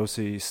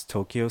Rosie's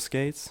Tokyo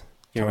skates.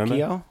 You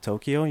remember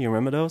Tokyo? You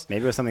remember those?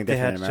 Maybe it was something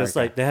different in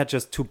America. They had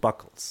just 2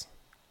 buckles.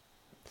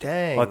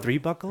 Dang. Or 3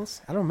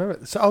 buckles? I don't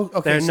remember. So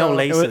okay, there are no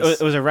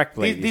laces. It was a rec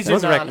blade. These are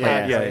rec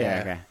blade. Yeah.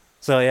 Okay.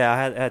 So yeah, I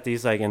had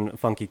these like in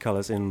funky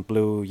colors, in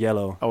blue,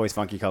 yellow. Always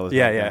funky colors.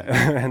 Yeah.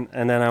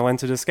 and then I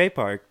went to the skate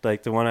park,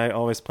 like the one I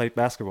always played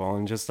basketball,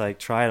 and just like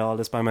tried all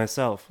this by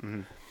myself.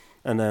 And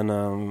then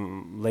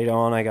later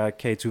on, I got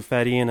K2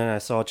 Fatty, and then I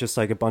saw just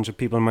like a bunch of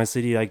people in my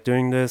city like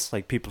doing this,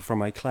 like people from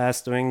my class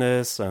doing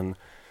this, and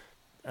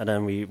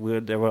then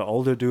there were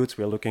older dudes.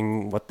 We were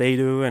looking what they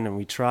do, and then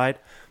we tried.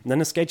 And then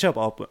the skate shop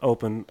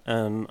opened,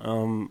 and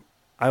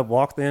I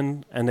walked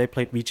in, and they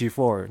played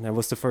VG4. And that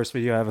was the first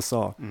video I ever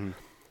saw.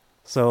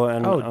 So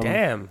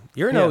damn,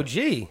 you're an OG.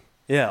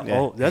 Yeah.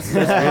 Oh, that's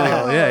really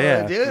old.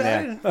 Yeah.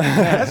 Dude,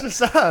 that's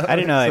what's up. I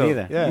didn't know that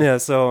either. Yeah.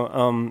 So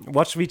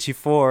watch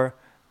VG4,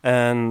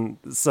 and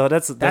so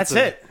that's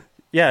it.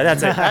 Yeah,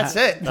 that's it. That's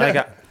it. I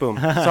got boom.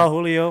 Saw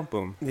Julio,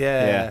 boom.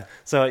 Yeah.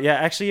 So yeah,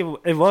 actually,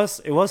 it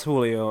was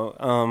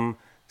Julio.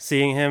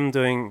 Seeing him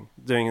doing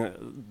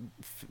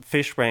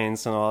fish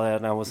brains and all that,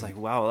 and I was like,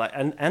 wow,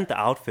 and the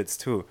outfits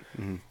too,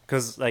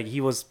 because like he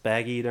was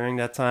baggy during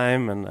that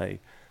time, and I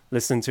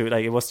listened to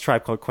it was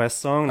Tribe Called Quest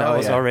song. And I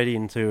was already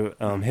into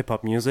hip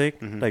hop music,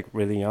 like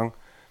really young,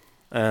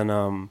 and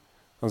I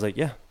was like,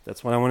 yeah,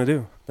 that's what I want to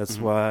do. That's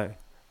why,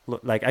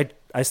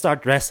 I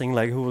start dressing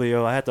like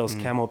Julio. I had those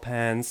camo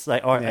pants,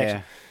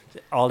 actually,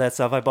 all that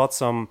stuff. I bought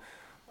some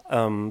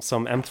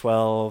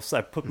M12s.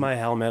 I put my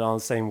helmet on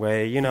the same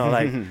way,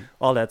 like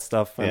all that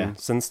stuff. And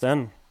since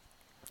then,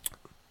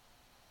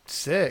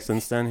 sick.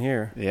 Since then,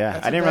 here.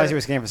 Yeah, I didn't realize you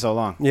were skating for so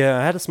long. Yeah,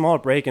 I had a small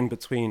break in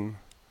between.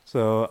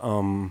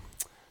 So,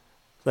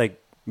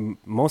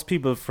 most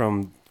people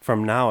from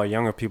now, or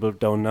younger people,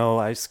 don't know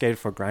I skated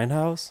for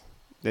Grindhouse.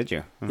 Did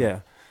you?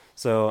 Yeah.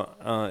 So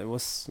it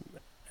was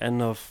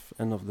end of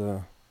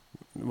the.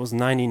 It was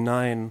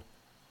 99.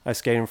 I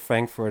skated in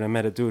Frankfurt. I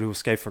met a dude who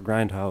skated for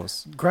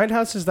Grindhouse.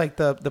 Grindhouse is like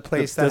the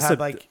place that had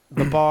like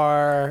the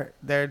bar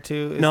there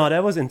too.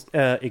 That was in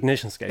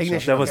Ignition Skate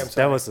Shop.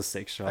 That was the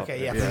sick shop.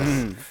 Okay,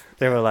 yeah.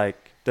 They were like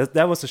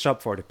that was the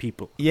shop for the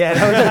people. Yeah,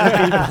 that was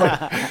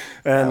the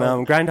people.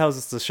 And Grindhouse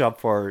is the shop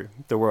for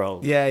the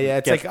world. Yeah,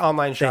 it's like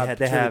online shop.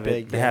 They have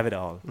it. They have it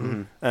all.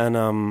 Mm-hmm.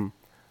 And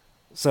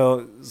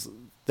so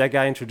that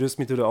guy introduced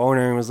me to the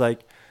owner and was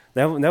like,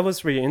 that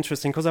was really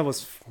interesting because I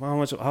was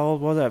how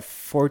old was I?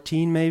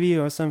 14 maybe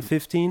or some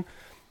 15,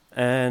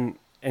 and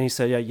he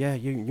said, yeah,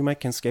 you might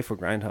can skate for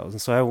Grindhouse.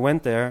 And so I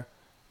went there,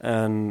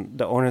 and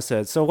the owner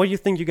said, so what do you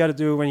think you got to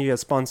do when you get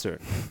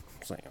sponsored? I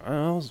was like, I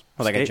don't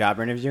know. Like a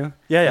job interview?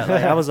 Yeah.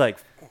 Like, I was like,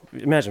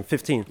 imagine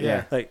 15.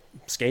 Yeah. Like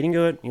skating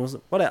good. He was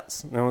like, what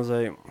else? And I was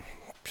like,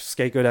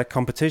 skate good at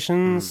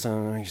competitions.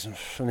 And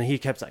he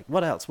kept like,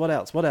 what else?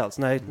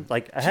 And I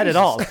had it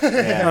all.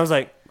 And I was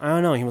like, I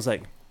don't know. He was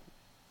like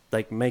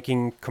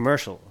making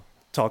commercial,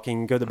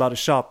 talking good about a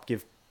shop,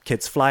 give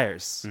kids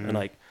flyers, and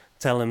like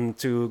tell them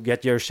to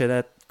get your shit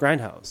at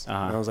Grindhouse. And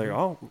I was like,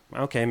 oh,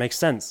 okay, makes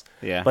sense.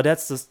 Yeah. But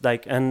that's just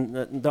like, and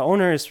the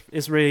owner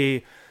is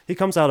really, he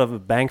comes out of a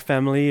bank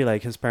family.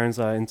 Like his parents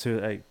are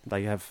into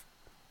like have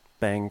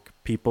bank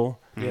people.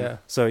 Yeah.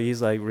 So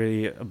he's like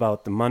really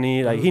about the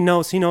money. Like he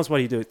knows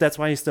what he does. That's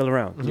why he's still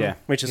around. Yeah.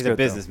 Which is he's good. A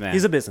businessman.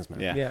 He's a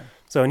businessman. Yeah.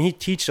 So and he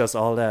teaches us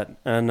all that.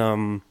 And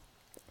then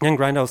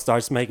Grindhouse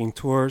starts making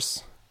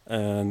tours.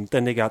 And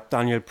then they got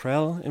Daniel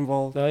Prell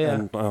involved. Oh,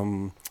 yeah.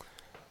 And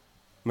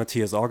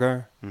Matthias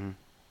Auger.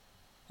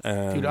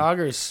 Dude,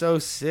 Auger is so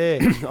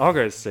sick.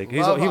 Auger is sick. He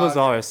was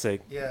always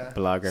sick. Yeah.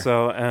 Blogger.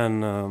 So,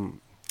 and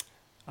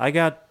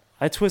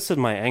I twisted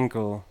my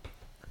ankle,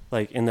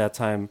 like, in that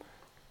time.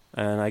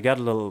 And I got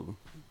a little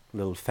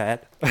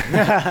fat.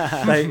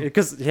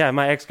 Because,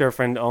 my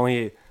ex-girlfriend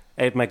only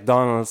ate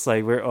McDonald's.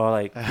 Like,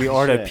 we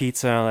ordered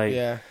pizza, like...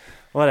 Yeah.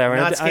 Whatever.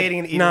 Not skating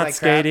and eating not like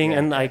skating crap.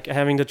 And like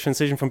having the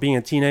transition from being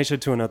a teenager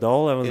to an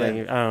adult. I was like, I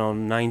don't know,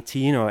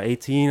 19 or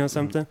 18 or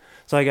something.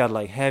 So I got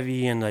like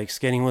heavy and like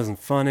skating wasn't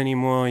fun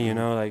anymore, you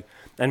know, like,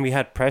 and we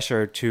had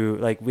pressure to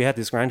like, we had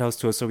this Grindhouse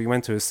tour. So we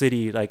went to a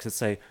city, like let's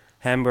say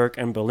Hamburg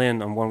and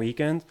Berlin on one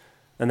weekend.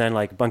 And then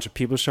like a bunch of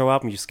people show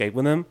up and you skate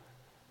with them.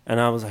 And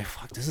I was like,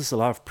 fuck, this is a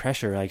lot of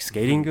pressure, like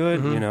skating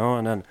good, you know,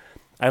 and then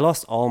I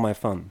lost all my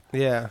fun.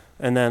 Yeah.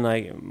 And then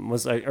like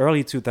was like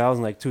early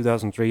 2000, like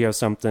 2003 or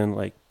something,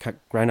 like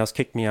Grindhouse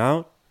kicked me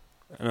out.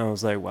 And I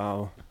was like,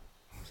 wow.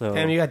 So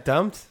Damn, you got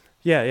dumped?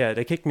 Yeah.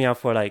 They kicked me out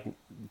for like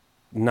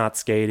not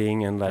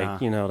skating and like,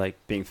 you know, like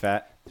being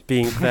fat,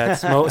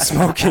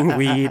 smoking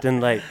weed and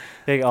like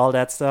all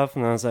that stuff.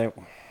 And I was like,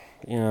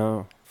 you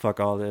know, fuck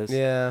all this.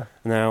 Yeah.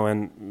 Now,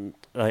 and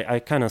like I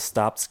kind of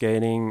stopped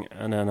skating,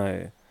 and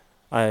then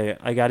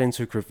I got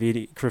into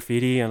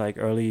graffiti in like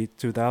early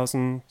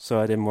 2000, so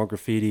I did more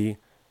graffiti,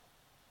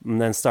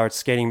 and then started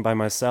skating by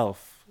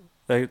myself.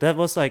 Like that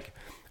was like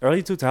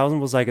early 2000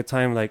 was like a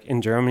time like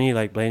in Germany,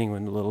 like blading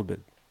went a little bit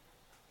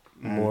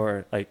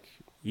more like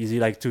easy,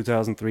 like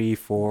 2003,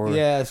 4.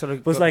 Yeah, sort of.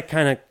 It was like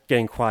kind of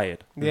getting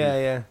quiet.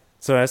 Yeah.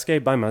 So I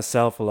skated by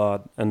myself a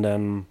lot, and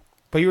then.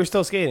 But you were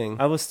still skating.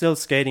 I was still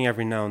skating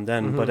every now and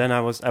then, but then I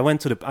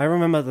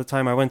remember at the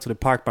time I went to the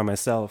park by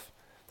myself.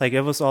 Like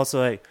it was also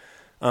like.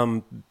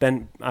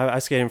 I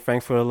skated in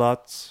Frankfurt a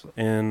lot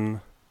that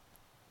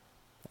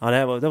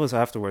was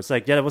afterwards.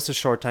 Like, that was a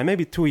short time,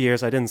 maybe 2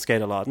 years I didn't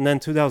skate a lot. And then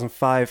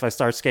 2005, I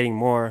started skating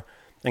more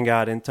and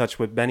got in touch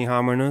with Benny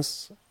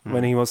Hammernuss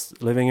when he was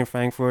living in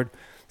Frankfurt.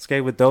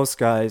 Skate with those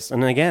guys.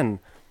 And again,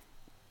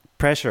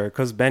 pressure,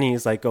 because Benny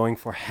is like going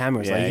for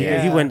hammers.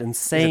 He went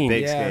insane. He's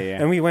a big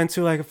skate, And we went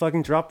to like a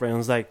fucking drop rail and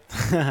was like,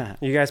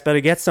 you guys better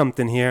get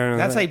something here. And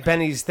that's like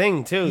Benny's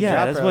thing too.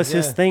 Yeah, that was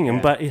his thing.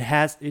 And but it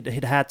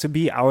had to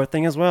be our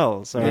thing as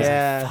well. So I was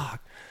like,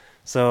 fuck.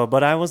 So,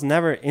 but I was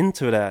never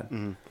into that.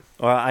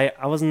 Or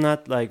I was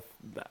not like,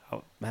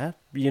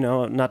 you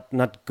know,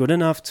 not good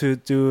enough to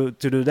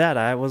do that.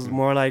 I was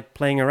more like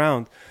playing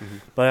around.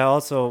 But I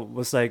also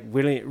was like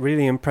really,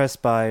 really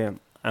impressed by,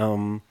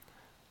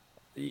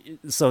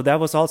 so that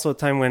was also a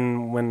time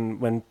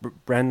when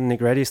Brandon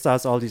Negretti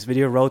starts all these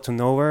video Road to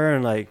Nowhere,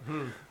 and like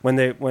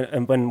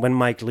when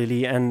Mike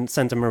Lilly and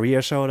Santa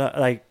Maria showed up,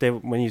 like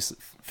when you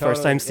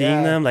first time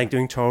seeing them, like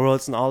doing toll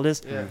roads and all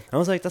this, I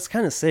was like, that's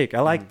kind of sick.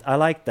 I like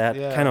that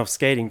kind of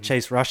skating,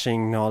 chase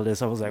rushing and all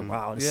this. I was like,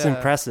 wow, this is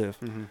impressive.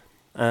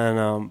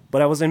 And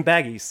but I was in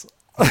baggies.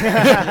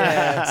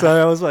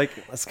 So I was like,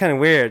 that's kind of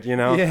weird, you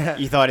know.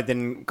 You thought it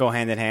didn't go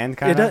hand in hand,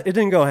 it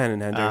didn't go hand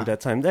in hand during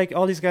that time. Like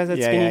all these guys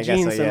had skinny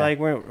jeans and like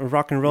were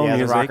rock and roll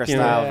music, the rocker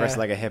style versus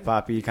like a hip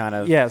hoppy kind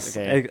of. Yes,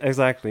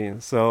 exactly.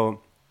 So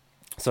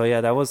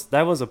yeah, that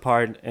was a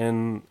part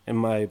in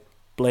my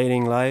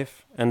blading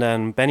life. And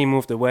then Benny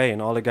moved away,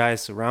 and all the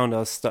guys around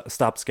us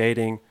stopped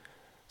skating.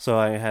 So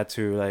I had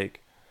to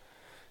like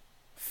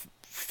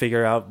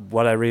figure out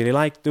what I really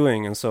liked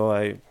doing, and so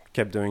I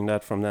kept doing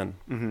that from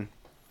then.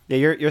 Yeah,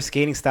 your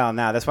skating style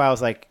now. That's why I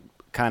was like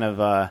kind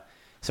of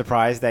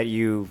surprised that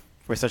you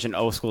were such an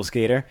old school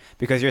skater,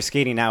 because your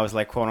skating now is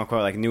like quote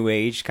unquote like new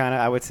age kind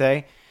of, I would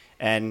say.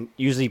 And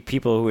usually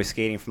people who are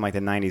skating from like the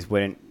 90s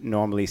wouldn't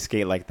normally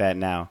skate like that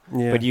now.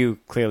 Yeah. But you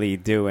clearly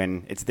do,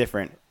 and it's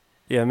different.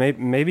 Yeah,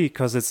 maybe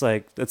because it's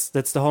like that's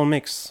the whole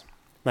mix.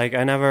 Like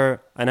I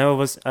never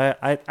was.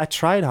 I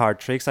tried hard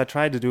tricks. I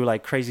tried to do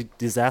like crazy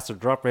disaster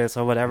drop rails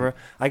or whatever.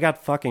 I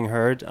got fucking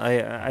hurt.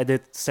 I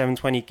did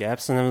 720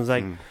 gaps, and I was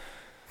like,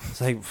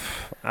 it's like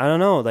I don't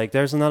know. Like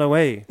there's another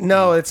way.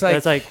 No, it's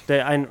like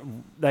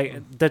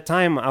the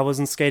time I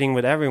wasn't skating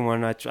with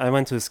everyone. I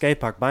went to a skate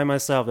park by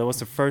myself. That was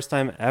the first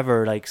time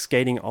ever like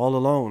skating all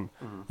alone,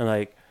 and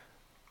like.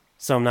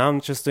 So now I'm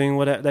just doing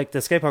whatever. Like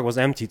the skate park was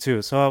empty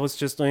too, so I was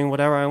just doing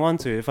whatever I want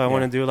to. If I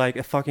want to do like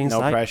a fucking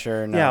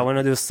pressure. No. Yeah, I want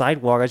to do a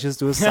sidewalk. I just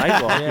do a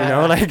sidewalk. You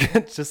know,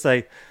 like just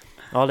like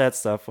all that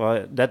stuff.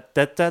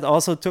 That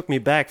also took me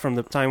back from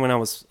the time when I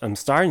was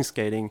starting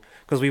skating,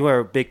 because we were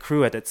a big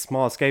crew at that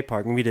small skate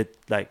park, and we did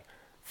like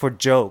for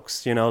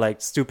jokes, you know,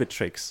 like stupid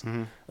tricks.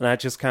 And I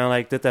just kind of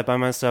like did that by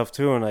myself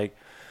too, and like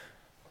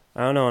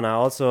I don't know. And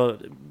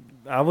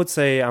I would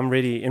say I'm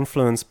really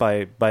influenced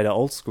by the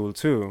old school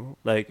too.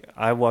 Like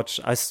I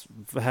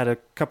had a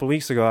couple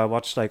weeks ago, I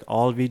watched like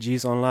all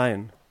VGs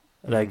online.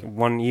 Like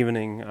one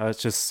evening, I was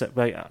just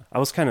like, I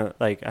was kind of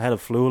like, I had a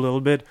flu a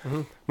little bit.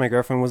 My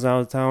girlfriend was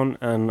out of town,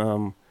 and I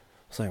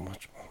was like,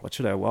 what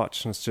should I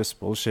watch? And it's just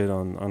bullshit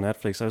on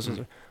Netflix. I was just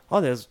like,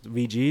 oh, there's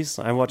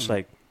VGs. I watched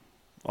like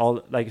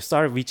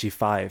started VG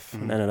 5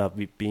 and ended up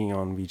being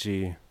on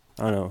VG.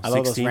 I don't know. I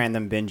love those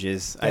random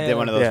binges. I did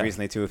one of those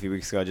recently too a few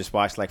weeks ago. I just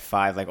watched like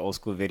 5 like old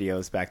school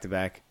videos back to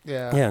back.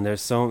 Yeah, and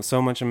there's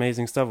so much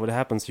amazing stuff. What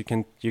happens? You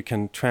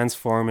can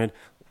transform it.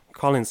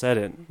 Colin said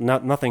it.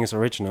 Nothing is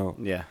original.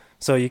 Yeah.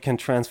 So you can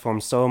transform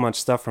so much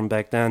stuff from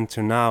back then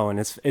to now, and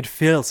it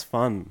feels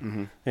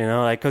fun. You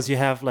know, like because you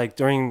have like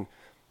during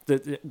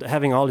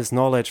having all this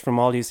knowledge from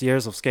all these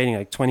years of skating,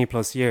 like 20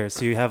 plus years.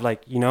 So you have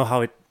like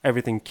how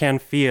everything can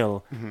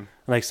feel.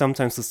 Like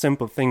sometimes the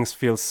simple things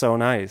feel so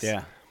nice.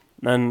 Yeah.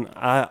 And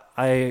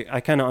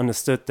I kind of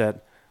understood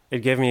that it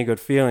gave me a good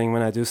feeling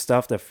when I do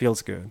stuff that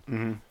feels good.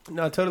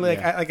 No, totally.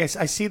 Yeah.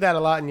 I see that a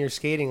lot in your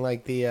skating.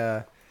 Like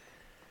there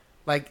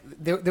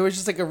was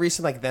just like a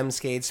recent like them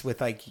skates with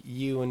like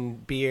you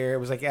and Beer. It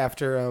was like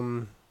after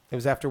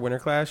Winter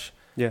Clash.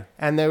 Yeah.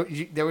 And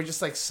there was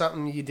just like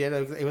something you did.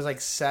 It was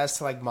like says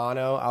to like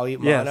mono. I'll eat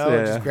mono.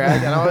 And just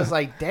grabbed, and I was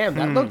like, damn,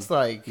 that looks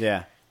like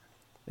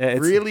it's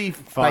really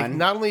fun. Like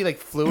not only like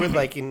fluid,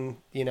 like in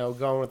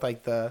going with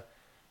like the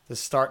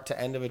start to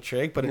end of a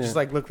trick, but it just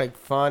like looked like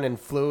fun and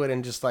fluid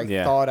and just like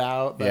thought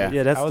out. Like,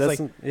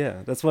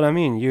 that's what I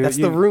mean. That's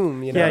the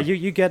room, you know.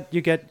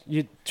 Yeah,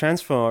 you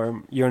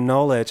transform your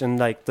knowledge and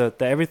like the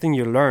everything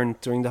you learned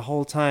during the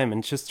whole time,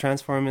 and just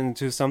transform it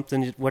into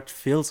something what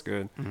feels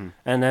good.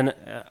 And then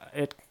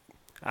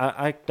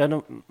I kind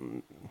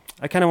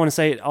of want to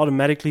say it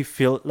automatically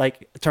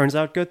it turns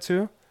out good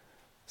too.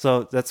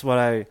 So that's what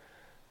I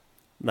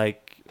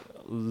like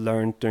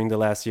learned during the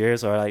last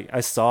years, or like I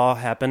saw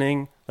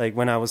happening. Like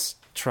when I was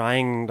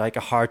trying like a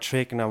hard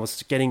trick and I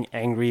was getting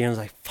angry and I was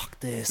like, fuck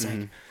this,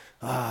 like,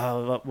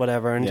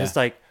 whatever. And just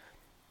like,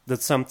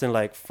 that's something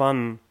like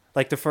fun.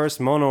 Like the first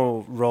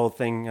mono roll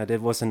thing I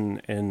did was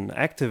in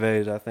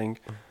Activate, I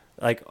think.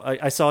 Like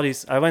I saw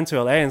these, I went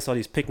to LA and saw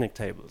these picnic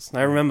tables. And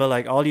I remember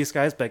like all these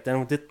guys back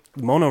then did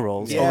mono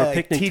rolls over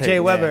picnic tables.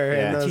 TJ Weber.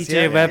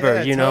 TJ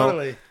Weber, you know.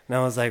 Totally. And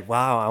I was like,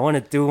 wow, I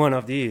want to do one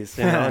of these,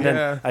 you know. And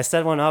then I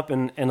set one up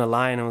in a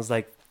line and was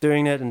like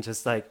doing it and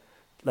just like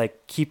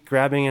keep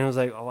grabbing, and I was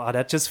like, oh wow,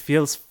 that just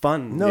feels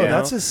fun. No,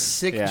 that's a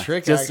sick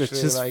trick. It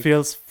just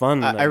feels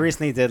fun. I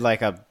recently did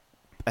like a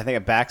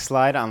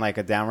backslide on like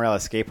a down rail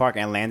at skate park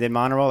and landed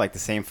monorail, like the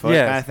same foot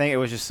kind of thing. It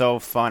was just so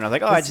fun. I was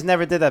like, I just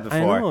never did that before.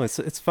 I know,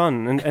 it's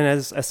fun, and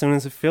as soon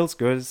as it feels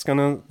good, it's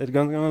gonna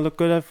look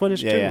good at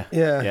footage too.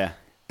 Yeah.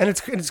 And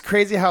it's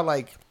crazy how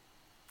like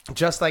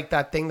just like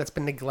that thing that's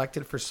been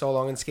neglected for so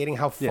long in skating,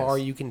 how far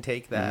you can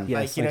take that.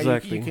 Yes, like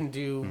exactly. you can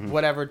do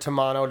whatever to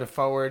mono to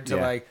forward to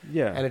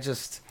and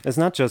it's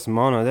not just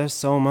mono. There's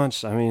so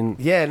much. I mean,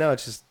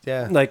 it's just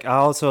Like I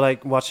also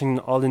like watching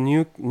all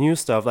the new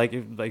stuff. Like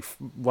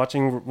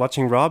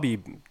watching Robbie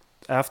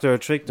after a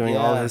trick doing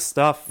all his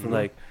stuff.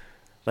 Like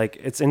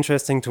it's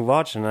interesting to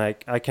watch, and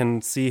like I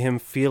can see him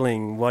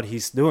feeling what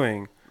he's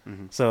doing.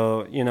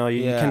 So you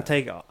can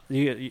take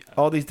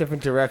all these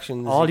different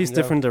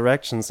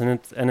directions,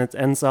 and it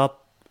ends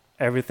up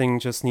everything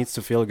just needs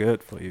to feel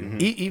good for you.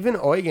 Even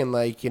Eugen,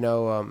 like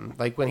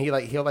like when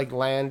he'll like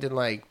land in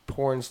like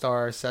porn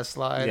star cess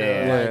slide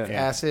or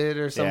acid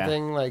or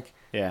something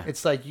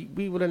it's like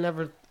we would have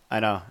never. I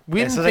know.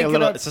 It's just like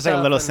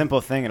a little simple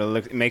thing.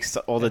 It makes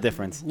all the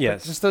difference.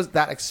 Yes, just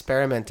that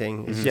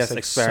experimenting is just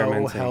like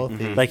so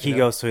healthy. Like he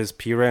goes to his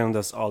P-rail and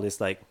does all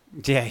this like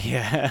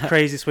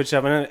crazy switch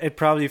up, and it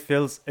probably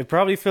feels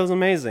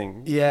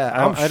amazing.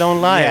 Yeah, I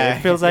don't lie.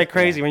 It feels like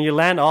crazy when you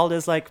land all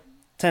this like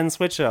 10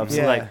 switch ups.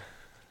 And, like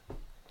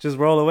just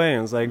roll away,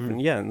 and it's like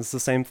it's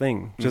the same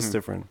thing, just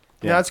different.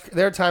 Yeah,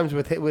 there are times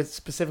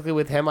specifically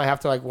with him, I have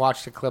to like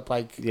watch the clip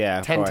like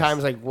 10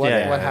 times. Like what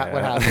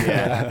happened?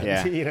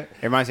 It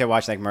reminds me of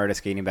watching like Murda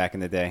skating back in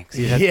the day. I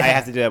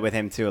have to do that with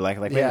him too. Like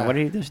what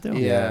did he just do?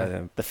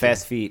 The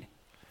fast feet.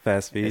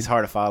 It's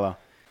hard to follow.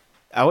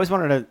 I always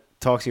wanted to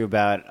talk to you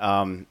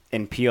about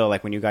in Peel,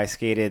 like when you guys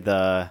skated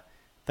the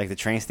like the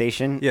train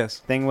station Yes.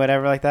 thing,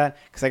 whatever, like that.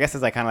 Because I guess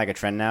it's like kind of like a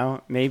trend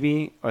now,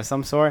 maybe, or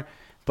some sort.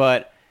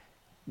 But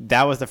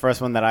that was the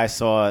first one that I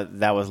saw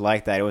that was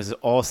like that. It was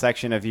all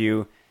section of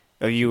you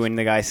and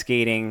the guy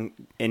skating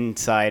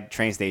inside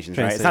train stations,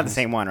 right? It's not the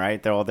same one,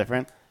 right? They're all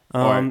different.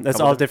 It's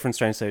all different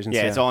train stations.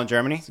 Yeah, it's all in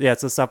Germany. Yeah,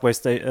 it's a subway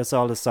It's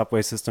all the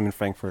subway system in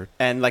Frankfurt.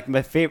 And like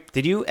my favorite,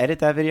 did you edit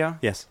that video?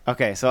 Yes.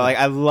 Okay, so like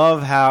I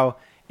love how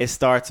it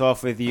starts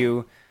off with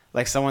you,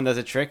 like someone does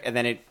a trick, and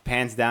then it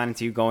pans down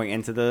into you going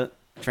into the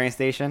train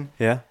station.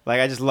 Yeah. Like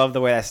I just love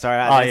the way that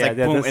started out. Oh, It's yeah, like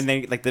yeah, boom, and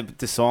then like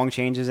the song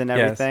changes and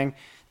everything. Yes.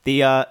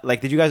 The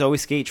like, did you guys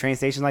always skate train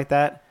stations like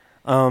that?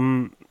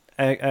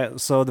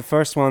 So the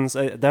first ones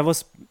that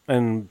was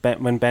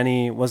when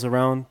Benny was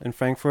around in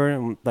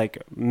Frankfurt,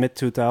 like mid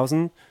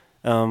 2000.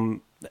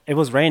 It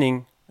was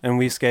raining, and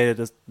we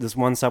skated. This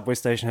one subway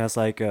station has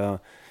like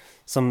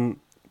some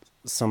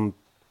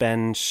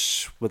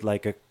bench with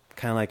like a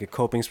kind of like a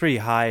coping. It's pretty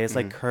high. It's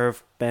like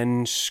curved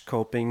bench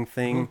coping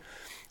thing.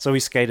 So we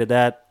skated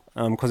that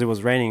because it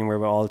was raining and we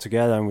were all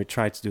together, and we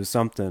tried to do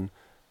something.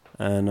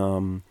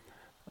 And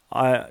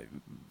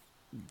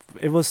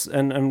it was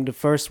and the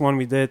first one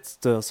we did,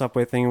 the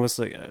subway thing, was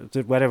like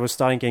the weather was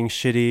starting getting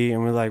shitty,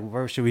 and we're like,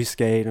 where should we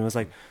skate? And it was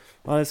like,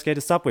 well, let's skate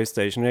a subway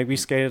station. Like, we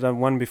skated on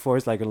one before.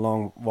 It's like a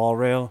long wall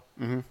rail,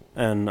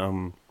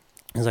 and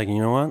it's like, you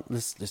know what?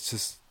 Let's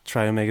just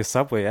try to make a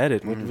subway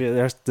edit.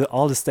 There's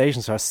all the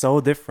stations are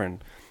so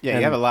different. Yeah,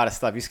 you have a lot of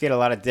stuff. You skate a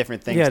lot of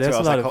different things. Yeah, too. there's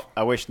a lot of.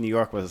 I wish New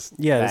York was.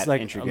 Yeah, that there's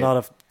like intricate. a lot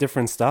of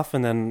different stuff,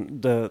 and then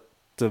the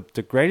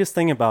greatest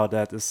thing about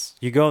that is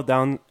you go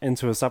down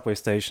into a subway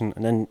station,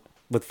 and then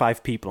with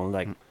 5 people, and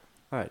like,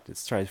 all right,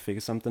 let's try to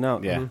figure something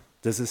out. Yeah.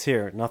 This is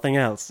here, nothing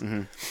else.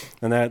 And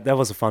that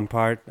was a fun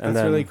part. And That's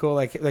then, really cool.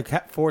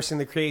 Like forcing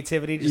the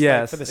creativity, just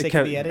like for the sake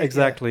of the edit.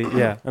 Exactly.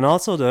 Yeah. And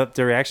also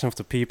the reaction of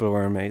the people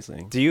were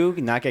amazing. Do you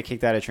not get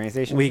kicked out of train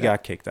stations? We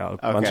got kicked out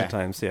a bunch of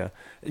times. Yeah.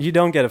 You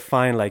don't get a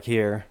fine like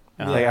here.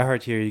 Like I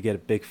heard here, you get a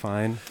big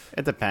fine.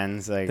 It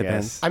depends, I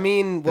guess. I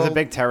mean, there's a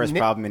big terrorist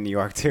problem in New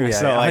York too. Yeah,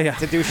 so like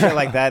to do shit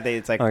like that,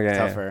 it's like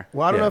tougher.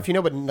 Well, I don't know if you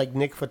know, but like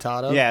Nick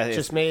Furtado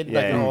just made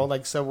like an old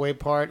like subway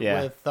part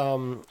with oh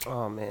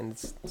man,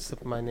 it's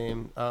slipping my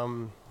name.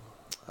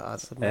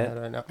 It's slipping my head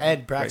right now.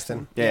 Ed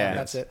Braxton. Yeah,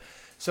 that's it.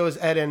 So is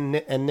Ed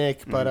and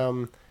Nick,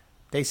 but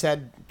they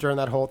said during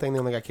that whole thing they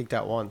only got kicked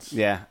out once.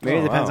 Yeah, maybe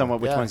it depends on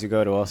which ones you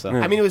go to. Also,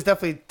 I mean, it was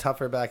definitely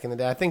tougher back in the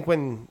day. I think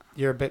when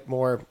you're a bit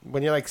more,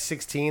 when you're like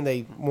 16,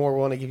 they more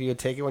want to give you a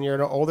ticket. When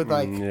you're older,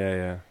 like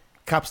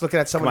cops looking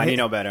at someone. Come on, you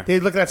know better.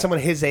 They're looking at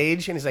someone his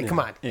age, and he's like, "Come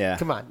on,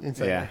 come on."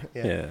 It's like,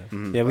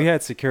 yeah. We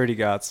had security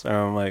guards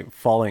like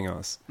following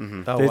us.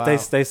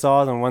 They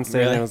saw us on one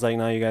station. And it was like,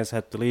 "No, you guys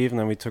had to leave," and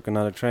then we took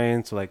another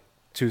train to like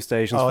 2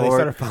 stations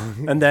forward,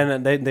 and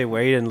then they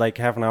waited, and like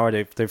half an hour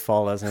they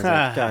followed us, and it's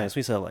like, guys,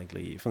 we said like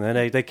leave, and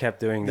then they kept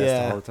doing this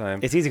the whole time.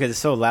 It's easy because it's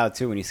so loud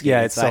too when you skate.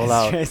 Yeah, it's so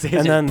loud. And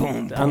then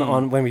boom, boom.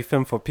 On when we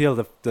filmed for Peel,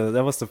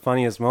 that was the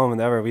funniest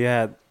moment ever.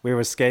 We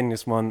were skating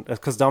this one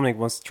because Dominic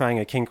was trying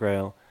a kink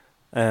rail,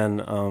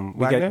 and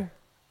Wagner?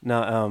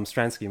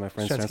 Stransky, my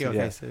friend Stransky.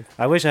 Okay,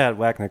 I wish I had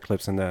Wagner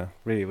clips in there.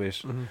 Really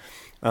wish.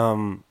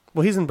 Well,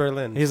 he's in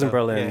Berlin. He's in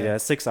Berlin.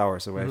 6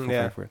 hours away from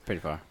Frankfurt.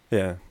 Pretty far.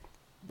 Yeah.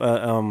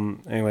 But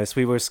anyways,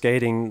 we were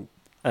skating,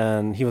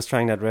 and he was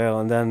trying that rail,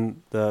 and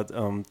then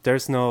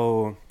there's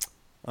no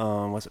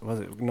was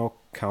it no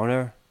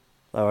counter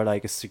or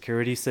like a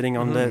security sitting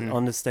on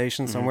the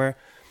station somewhere,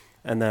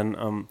 and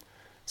then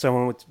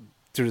someone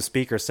through the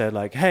speaker said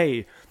like,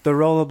 "Hey, the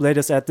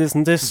rollerbladers at this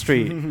and this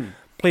street."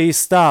 Please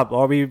stop,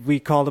 or we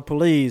call the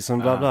police,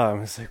 and blah blah. I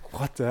was like,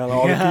 what the hell?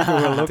 All the people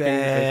were looking.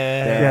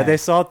 Yeah, they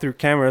saw through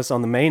cameras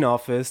on the main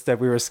office that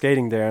we were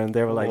skating there, and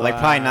they were like,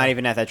 probably not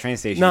even at that train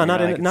station. No,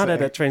 not at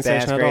that train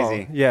station at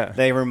all. Yeah,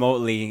 they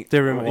remotely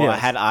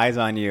had eyes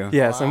on you.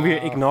 Yes, and we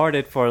ignored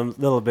it for a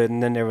little bit,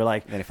 and then they were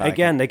like,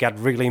 again, they got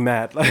really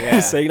mad,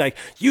 like saying like,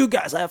 you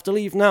guys have to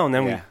leave now. And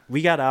then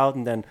we got out,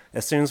 and then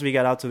as soon as we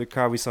got out to the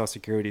car, we saw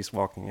securities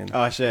walking in.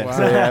 Oh shit! Wow.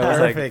 So it was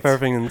like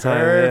perfect in time.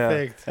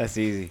 Perfect. Yeah. That's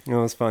easy. It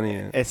was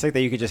funny. It's like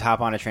that you could just hop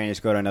on a train and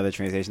just go to another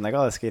train station. Like,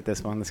 oh, let's skate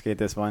this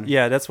one.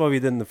 Yeah, that's what we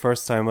did the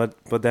first time.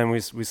 But then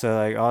we said,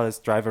 like, oh, let's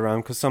drive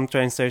around. Because some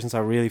train stations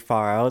are really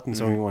far out. And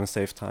so we want to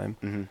save time.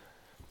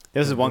 There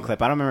was one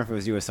clip. I don't remember if it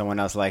was you or someone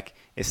else. Like,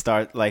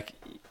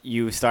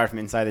 you start from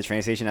inside the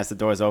train station. As the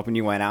doors open,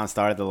 you went out and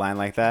started the line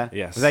like that.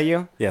 Yes. Was that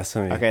you? Yes.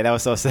 Me. Okay, that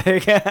was so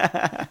sick.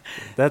 That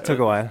took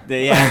a while.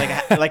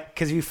 Yeah, like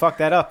because you fucked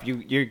that up,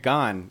 you're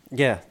gone.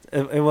 Yeah,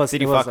 it was.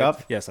 Did you fuck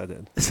up? Yes, I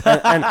did.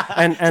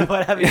 and so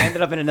what have you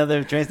ended up in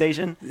another train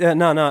station? Yeah,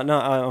 no.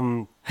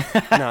 No.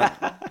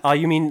 Oh,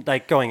 you mean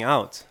like going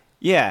out?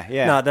 Yeah.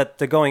 No,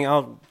 the going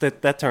out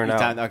that turned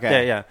out.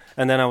 Okay. Yeah.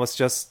 And then I was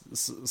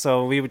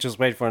so we would just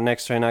wait for the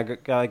next train.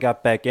 I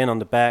got back in on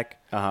the back.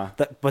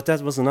 But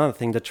that was another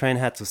thing. The train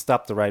had to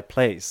stop the right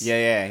place.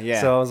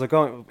 Yeah. So I was like,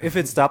 if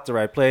it stopped the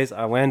right place,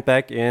 I went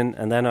back in,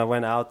 and then I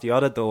went out the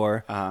other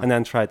door, and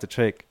then tried the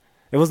trick.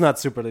 It was not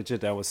super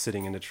legit. I was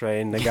sitting in the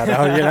train. They got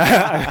out.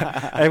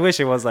 I wish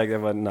it was like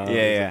that, but no.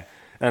 Yeah.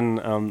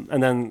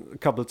 And then a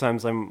couple of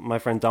times, my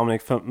friend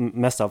Dominic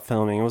messed up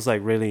filming. It was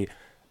like really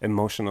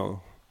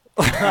emotional.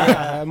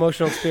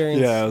 Emotional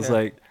experience. Yeah, it was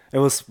like it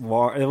was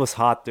warm. It was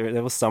hot there.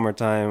 It was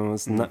summertime. It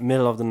was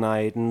middle of the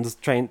night, and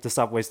the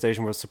subway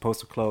station was supposed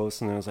to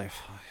close, and it was like.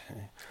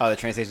 Oh, the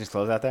train station's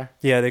closed out there?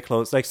 Yeah, they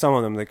closed. Like some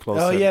of them, they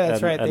closed. Oh, yeah,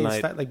 that's right. At They night.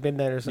 start like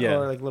midnight or something,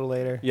 or like a little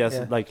later. Yes,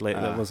 like late.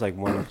 It was like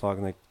 1 o'clock,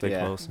 and they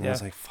closed. And I Yeah.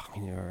 was like, "Fuck,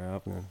 we need to hurry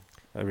up." And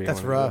I really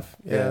That's wanted to go. rough.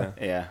 Yeah.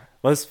 Yeah.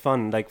 Well, it's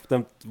fun. Like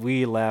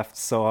we laughed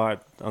so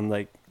hard on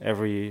like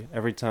every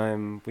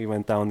time we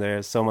went down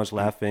there. So much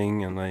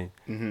laughing and like,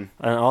 and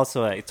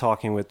also like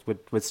talking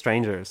with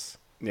strangers.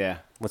 Yeah.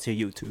 What's your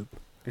YouTube?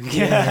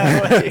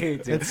 Yeah. What are you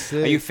doing? That's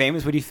sick. Are you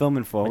famous? What are you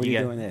filming for? What are you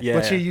doing this? Yeah.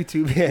 What's your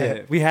YouTube?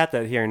 Yeah, we had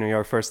that here in New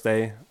York first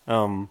day.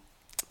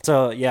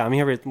 So yeah, I'm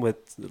here with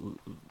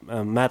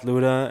Matt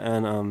Luda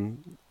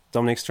and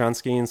Dominic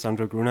Stransky and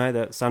Sandro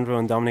Grunay. Sandro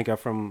and Dominic are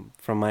from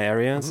my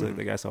area, so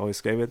the guys I always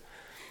skate with.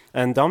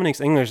 And Dominic's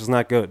English is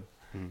not good,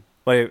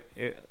 but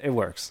it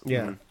works.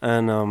 Yeah.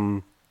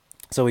 And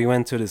so we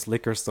went to this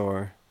liquor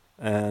store,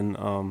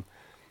 and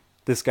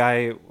this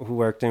guy who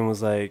worked in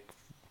was like,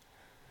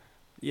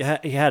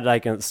 he had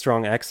like a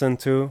strong accent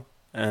too.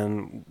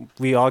 And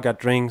we all got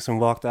drinks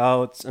and walked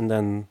out. And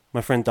then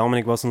my friend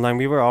Dominic was in line.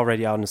 We were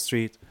already out in the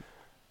street.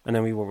 And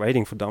then we were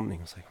waiting for Dominic.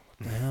 I was like,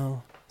 what the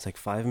hell? It's like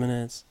 5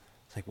 minutes.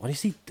 It's like, what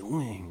is he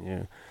doing?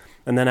 Yeah.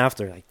 And then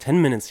after like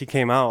 10 minutes, he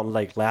came out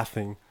like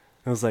laughing.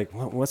 I was like,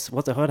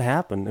 what the hell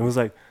happened? It was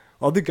like,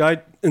 oh, the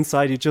guy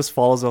inside, he just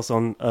follows us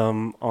on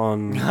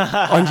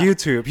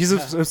YouTube. He's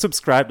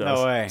subscribed to us.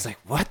 No way. I was like,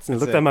 what? And I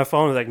looked at my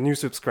phone, it was like, new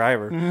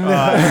subscriber.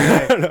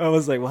 I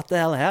was like, what the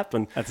hell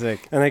happened? That's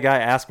sick. And the guy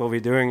asked what we're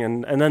doing.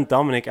 And then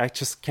Dominic, I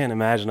just can't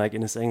imagine, like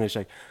in his English,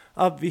 like,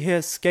 we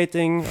here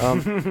skating,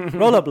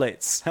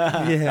 rollerblades,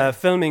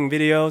 filming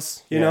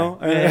videos, you know.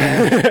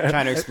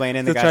 Trying to explain it.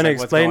 And the guy's trying to like,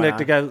 explain, what's like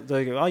the going guy,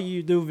 like, oh,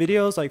 you do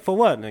videos, like for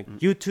what? Like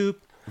YouTube.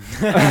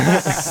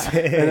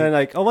 And then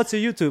like, oh, what's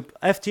your YouTube?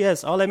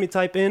 FTS. Oh, let me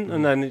type in,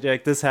 and then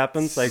like this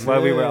happens, like while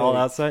we were all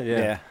outside.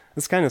 Yeah.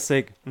 It's kind of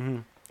sick.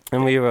 And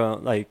we were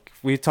like,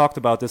 we talked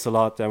about this a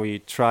lot, and we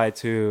try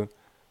to,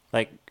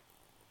 like,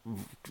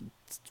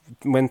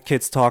 when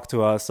kids talk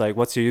to us, like,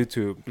 what's your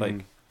YouTube?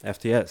 Like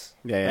FTS.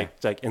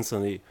 Like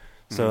instantly.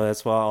 So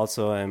that's why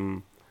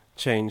also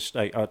changed.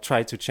 Like, I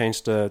tried to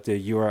change the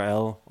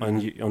URL on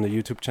the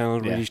YouTube channel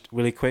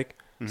really quick.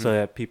 So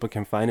that people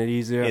can find it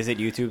easier. Is it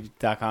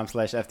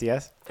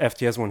youtube.com/FTS?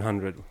 FTS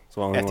 100.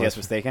 So FTS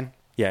was taken?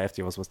 Yeah,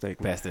 FTS was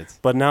taken. Bastards.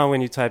 But now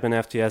when you type in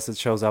FTS, it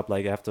shows up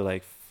like after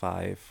like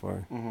 5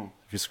 or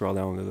if you scroll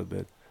down a little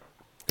bit.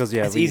 Because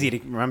it's easy to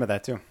remember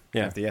that too.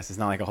 Yeah. FTS is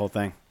not like a whole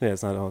thing. Yeah,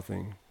 it's not a whole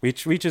thing.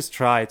 We just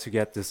try to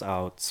get this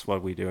out,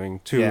 what we're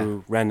doing,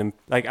 to random...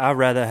 Like, I'd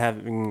rather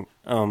having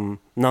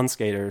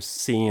non-skaters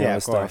seeing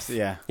our stuff.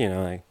 Yeah. You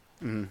know, like...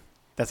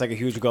 That's like a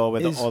huge goal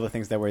with all the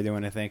things that we're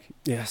doing, I think.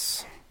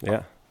 Yes.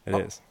 Yeah, it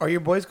is. Are your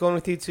boys going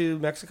with you to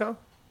Mexico?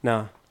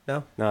 No.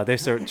 No,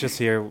 they're just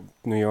here,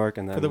 New York,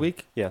 and then... For the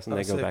week? Yes, and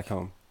they go sick. back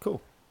home.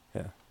 Cool.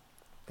 Yeah.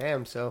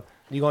 Damn, so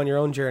you go on your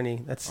own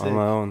journey. That's sick. On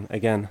my own,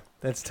 again.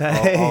 That's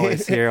tight.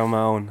 Always here on my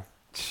own.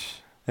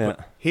 Yeah.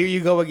 Here you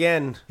go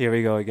again. Here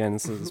we go again.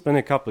 It's been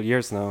a couple of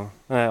years now.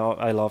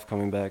 I love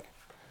coming back.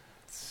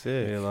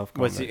 Sick. I love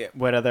coming back.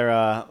 What other,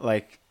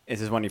 is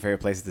this one of your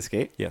favorite places to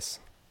skate? Yes.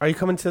 Are you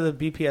coming to the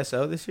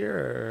BPSO this year,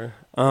 or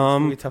it's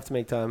gonna be tough to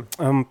make time?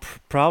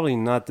 Probably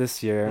not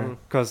this year,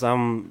 because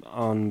I'm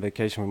on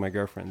vacation with my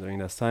girlfriend during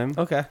this time.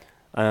 Okay.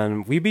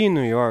 And we be in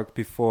New York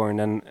before, and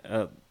then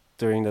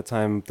during the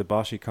time the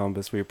Boshi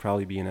Compass, we'll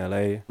probably be in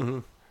LA,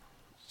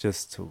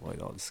 just to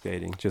avoid all the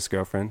skating. Just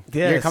girlfriend.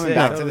 Yeah, you're coming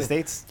back to the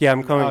States. Yeah,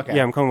 I'm coming. Okay.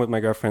 Yeah, I'm coming with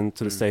my girlfriend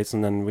to the States,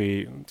 and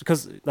then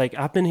because like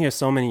I've been here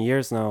so many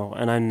years now,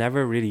 and I've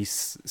never really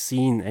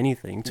seen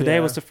anything. Today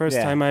was the first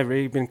time I've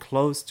really been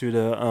close to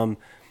the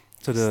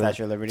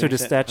Statue of Liberty, to the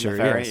statue.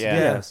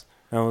 Yes.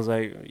 And I was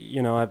like,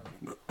 you know,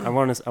 I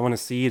want to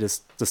see the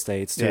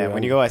States too. Yeah,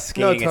 when you go out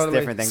skating, it's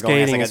different than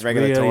going as like a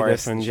regular really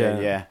tourist.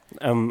 Different, yeah.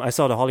 I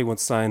saw the Hollywood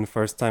sign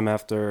first time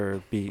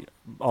after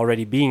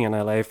already being in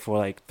LA for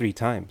like 3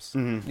 times.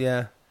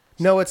 Yeah.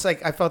 No, it's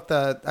like I felt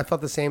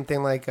the same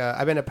thing. Like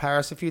I've been to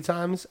Paris a few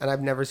times, and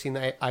I've never seen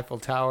the Eiffel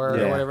Tower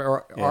or whatever,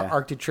 or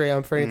Arc de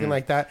Triomphe or anything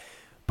like that.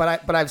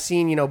 But I've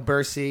seen, you know,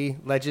 Bercy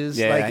ledges,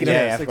 like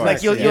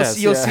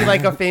you'll see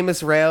like a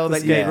famous rail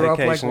that you grew up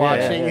like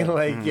watching, and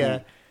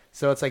like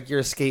so it's like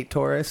you're a skate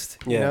tourist,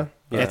 you know.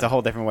 Yeah, it's a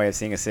whole different way of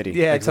seeing a city.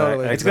 Yeah,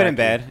 totally. It's good and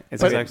bad.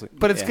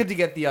 But it's good to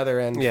get the other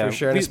end for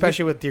sure, and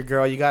especially with your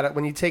girl. You got it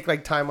when you take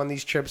like time on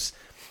these trips.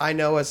 I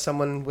know as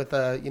someone with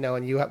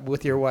and you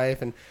with your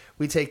wife, and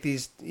we take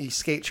these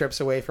skate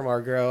trips away from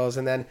our girls,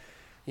 and then.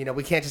 You know,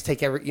 we can't just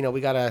take we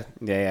gotta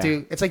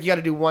do. It's like you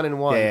gotta do one and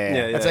one.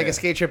 It's like a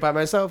skate trip by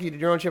myself. You did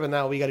your own trip, and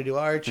now we gotta do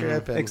our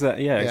trip. And,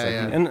 exactly. Yeah, exactly.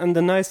 Yeah. And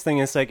the nice thing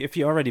is, like, if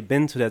you already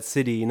been to that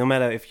city, no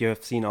matter if you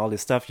have seen all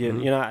this stuff, you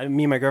know,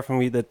 me and my girlfriend,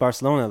 we did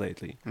Barcelona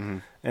lately,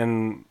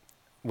 and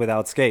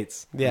without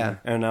skates. Yeah.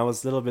 And I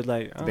was a little bit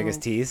like, The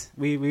biggest tease.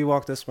 We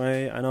walk this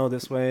way. I know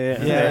this way.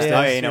 And Yeah, there's yeah.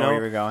 Oh, this, yeah, you know where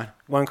you were going.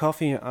 One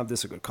coffee. Oh, this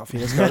is a good coffee.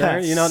 Let's go there.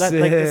 You know that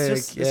like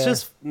Sick, it's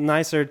just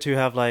nicer to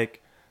have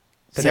like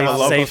To have a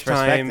local's safe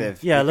time.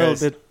 perspective. Yeah, a little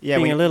because, bit. Yeah,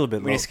 being when, a little bit.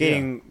 when you're local,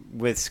 skating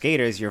with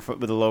skaters, you're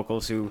with the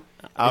locals who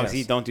obviously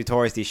Yes. don't do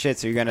touristy shit,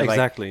 so you're gonna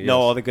Exactly, like know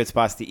yes. all the good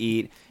spots to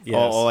eat, Yes,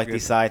 all like good.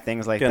 these side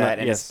things like Gonna- that.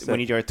 And yes, it's, when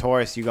you're a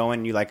tourist, you go in,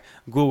 and you like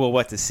Google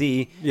what to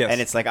see, Yes. and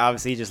it's like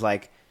obviously just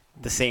like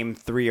the same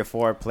 3 or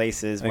 4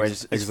 places where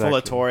it's full of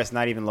Exactly. tourists,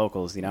 not even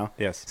locals, you know.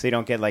 Yes. So you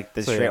don't get like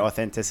the So, straight yeah.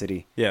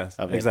 authenticity. Yes.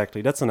 of it.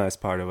 Exactly. That's a nice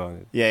part about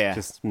it. Yeah, yeah.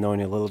 Just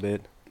knowing a little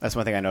bit. That's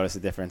one thing I noticed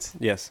the difference.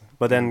 Yes.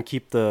 But then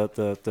keep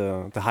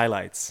the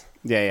highlights.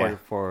 Yeah, yeah,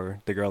 For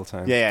the girl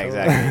time. yeah, yeah,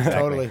 exactly.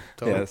 Totally.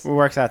 Yes. It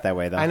works out that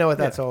way though. I know what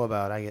that's all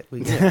about.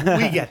 We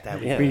get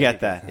that. Yeah. We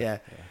get that. Yeah.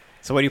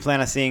 So what do you plan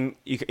on seeing?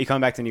 You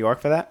coming back to New York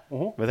for that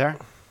with her?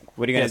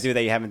 What are you gonna Yes. do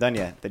that you haven't done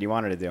yet that you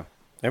wanted to do?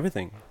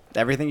 Everything.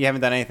 Everything? You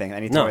haven't done anything?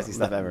 Any touristy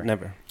stuff ever?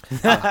 Never. You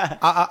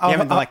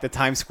haven't done like the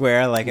Times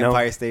Square, like No.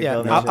 Empire State Yeah,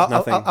 Building?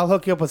 nothing. I'll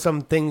hook you up with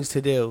some things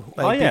to do.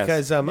 Like, yes.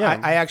 because Yeah.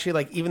 I actually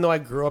like, even though I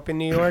grew up in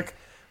New York,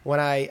 when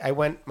I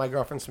went, my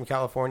girlfriend's from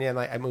California, and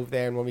I moved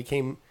there, and when we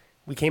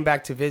came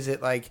back to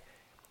visit, like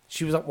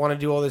she was want to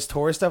do all this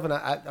tourist stuff, and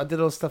I did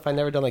all this stuff I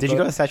never done. Like, Did you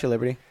go to Statue of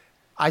Liberty?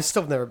 I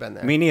still have never been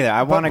there. Me neither.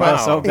 I want to go wow.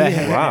 so bad.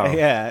 Yeah. Wow.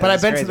 yeah. But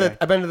it's crazy.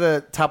 I've been to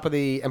the top of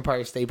the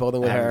Empire State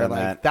Building with I haven't her,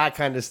 done like that.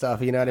 kind of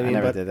stuff. You know what I mean?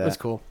 never But did It was that.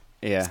 cool.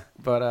 Yeah.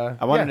 But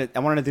I wanted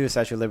to do the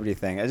Statue of Liberty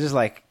thing. It's just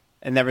like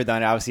I never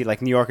done it. Obviously,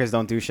 like New Yorkers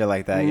don't do shit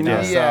like that, you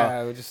know.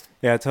 Yeah, we just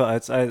Yeah,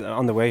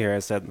 on the way here, I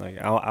said like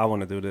I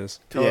want to do this.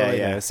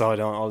 Totally. I saw it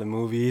on all the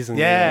movies. And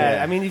yeah.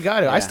 Yeah. I mean, you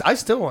got it. Yeah. I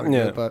still want to do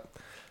Yeah. it, but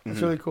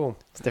it's really cool.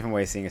 It's a different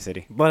way of seeing a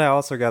city. But I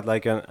also got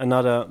like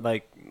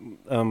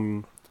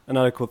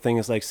another cool thing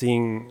is like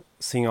seeing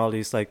all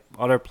these like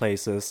other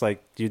places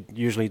like you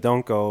usually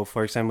don't go.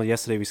 For example,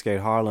 yesterday we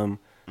skated Harlem,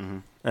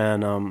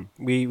 and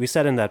we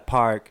sat in that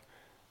park,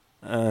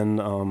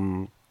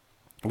 and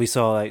we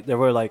saw like there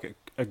were like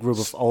a group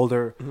of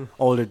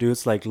older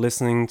dudes like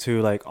listening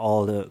to like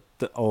all the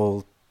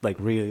old like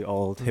really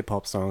old hip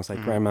hop songs like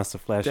Grandmaster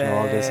Flash and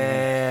all this.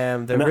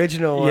 Damn, the And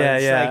original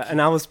ones. Yeah. Like,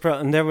 And I was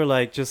and they were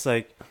like just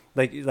like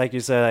you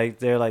said, like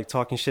they're like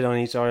talking shit on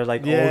each other,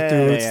 like Yeah, old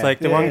dudes. yeah. Like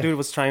the Yeah. one dude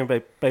was trying to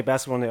play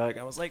basketball, and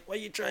I was like, "What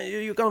are you trying?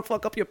 You're gonna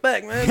fuck up your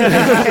back, man."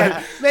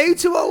 man, you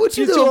too old. What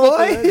you You're doing, too old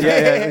for boy? that.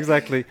 Yeah,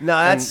 exactly. No,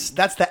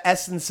 that's the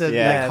essence of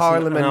Yeah, like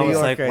Harlem and and I New was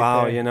York. like, right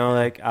wow, there. you know,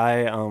 like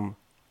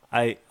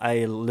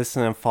I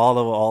listen and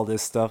follow all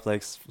this stuff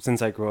like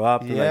since I grew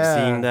up, and, like Yeah.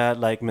 seeing that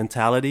like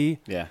mentality.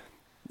 Yeah.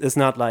 It's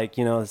not like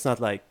it's not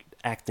like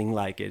acting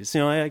like it. It's,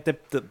 like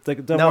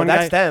the No, one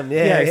that's guy, them.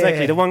 Yeah,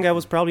 exactly. yeah. The one guy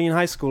was probably in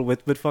high school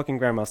with fucking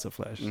Grandmaster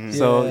Flash. Mhm.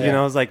 So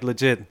Yeah. it's like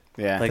legit.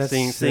 Yeah. Like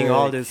That's seeing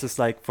all sick. this is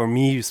like for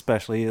me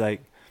especially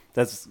like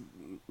that's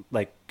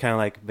like kind of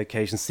like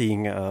vacation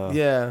seeing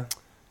Yeah,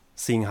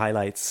 seeing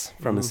highlights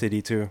from the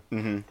city too.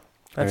 hmm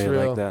I that's really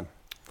real. like that.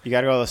 You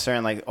got to go to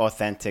certain like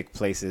authentic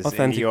places in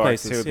Authentic New York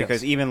places, too, yes.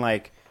 because even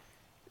like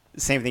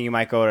same thing, you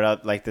might go to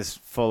like this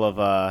full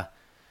of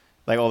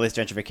like all this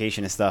gentrification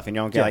and stuff, and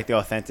you don't get Yeah. like the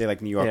authentic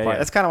like New York Yeah, part. yeah.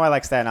 That's kind of why I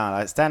like Staten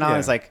Island. Staten Island Yeah.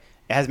 is like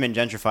it hasn't been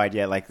gentrified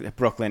yet, like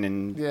Brooklyn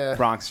and Yeah.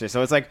 Bronx.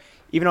 So it's like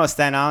even though it's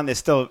Staten Island,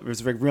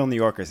 there's like real New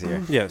Yorkers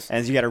here, Yes.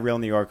 and you got a real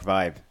New York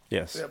vibe.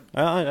 Yes. Yep.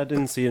 I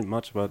didn't see it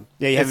much, but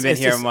Yeah, you haven't been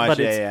here just- much. But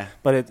Yeah, it's, yeah,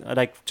 But it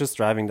like just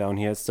driving down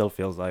here, it still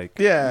feels like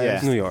Yeah, Yeah.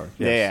 New York.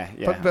 yeah, Yes.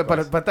 yeah, yeah.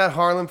 But that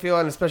Harlem feel,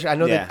 and especially I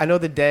know Yeah. I know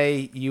the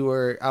day you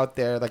were out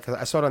there, like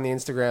I saw it on the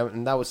Instagram,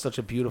 and that was such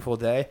a beautiful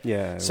day.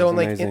 Yeah. It So was in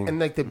like amazing. in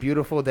like the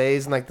beautiful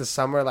days in like the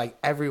summer, like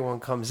everyone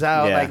comes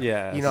out, Yeah. like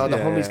Yes. you know the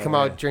Yeah, homies yeah, come yeah.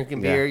 out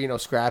drinking Yeah. beer,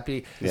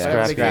 Scrappy, Yeah.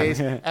 whatever the Scrappy.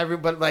 case.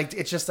 Everybody like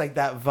it's just like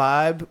that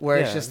vibe where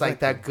it's Yeah, just like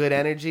exactly. that good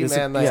energy, It's a-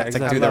 man. Like, yeah, It's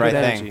like exactly. do the right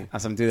Good thing. energy.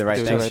 That's some do the right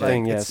Do the thing. right shit.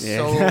 thing, It's yes.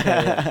 so good.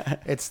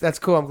 That's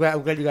cool. I'm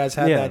glad you guys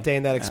had Yeah. that day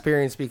and that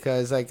experience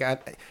because like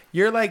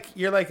you're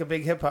like a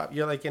big hip hop.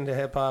 You're like into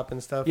hip hop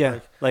and stuff. Yeah,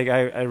 like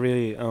I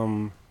really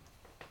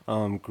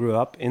grew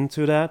up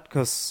into that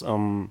because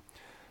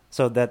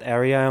so that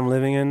area I'm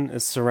living in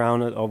is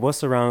surrounded or was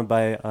surrounded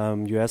by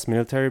U.S.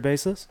 military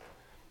bases,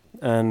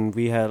 and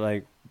we had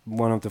like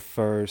one of the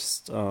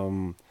first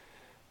or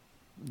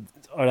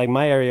like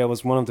my area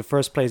was one of the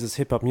first places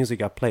hip hop music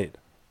got played.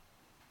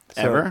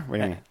 Ever? What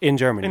do you mean? In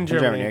Germany. In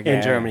Germany, okay.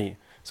 In Germany.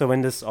 So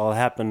when this all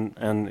happened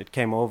and it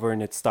came over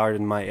and it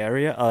started in my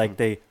area, like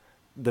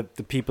the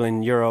people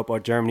in Europe or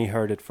Germany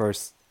heard it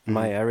first in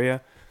my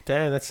area.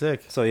 Damn, that's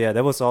sick. So yeah,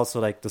 that was also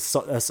like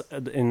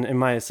in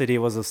my city it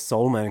was a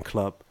soul man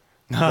club,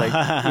 like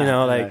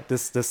like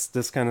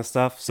this kind of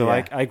stuff. So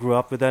Yeah. I grew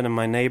up with that, and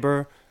my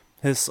neighbor,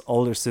 his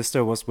older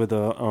sister was with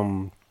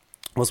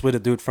a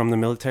dude from the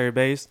military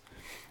base,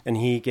 and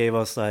he gave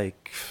us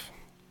like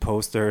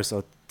posters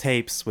or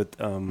tapes with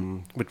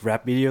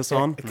rap videos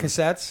on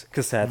Cassettes.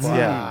 cassettes. Wow.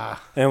 Yeah,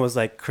 and it was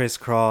like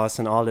Crisscross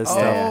and all this Oh,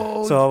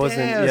 stuff. So I was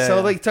damn. in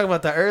So like talking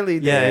about the early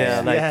days.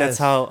 yeah, like Yes. that's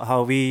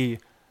how we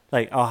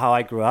like how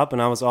I grew up,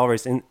 and I was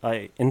always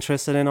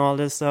interested in all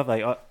this stuff.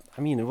 Like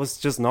I mean, it was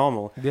just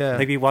normal. Yeah.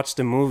 Like we watched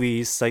the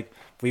movies, like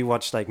we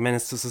watched like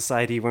Menace to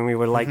Society when we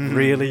were like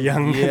really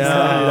young.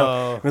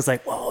 Yeah. It was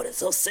like, whoa, that's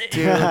so sick.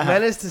 Dude,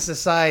 Menace to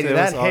Society,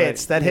 that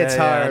hits. That hits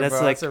hard, That's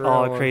bro. like that's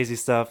all crazy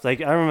stuff.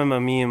 Like I remember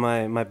me and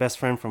my best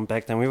friend from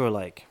back then, we were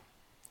like,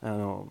 I don't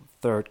know,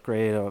 3rd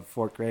grade or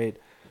 4th grade.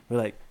 We're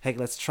like, hey,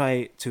 let's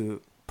try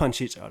to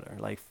punch each other,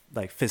 like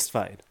fist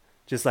fight.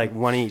 Just like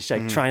one each,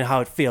 like trying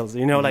how it feels.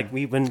 You know, like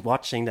we've been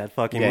watching that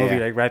fucking movie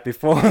like right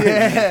before.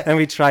 And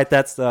we tried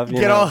that stuff. You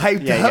Get know? all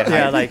hyped up.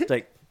 Yeah,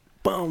 like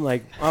boom,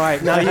 like all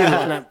right, now you,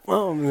 like,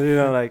 boom, you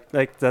know,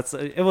 like that's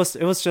it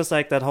was just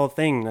like that whole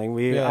thing.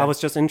 Like I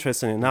was just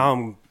interested in it. Now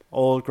I'm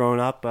old, grown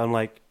up. I'm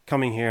like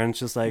coming here and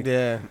just like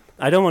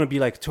I don't want to be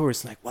like a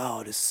tourist. Like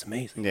wow, this is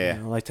amazing. Yeah,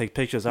 you know, like take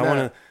pictures. I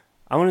want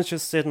to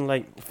just sit and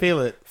like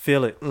feel it.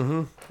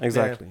 Mm-hmm.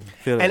 Exactly. Yeah.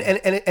 Feel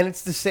it. And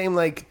it's the same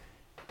like.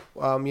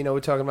 You know,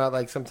 we're talking about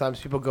like sometimes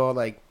people go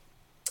like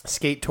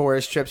skate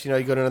tourist trips. You know,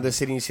 you go to another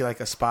city and you see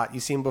like a spot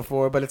you've seen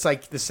before, but it's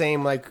like the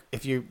same. Like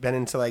if you've been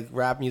into like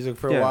rap music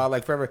for a while,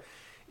 like forever.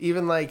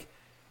 Even like,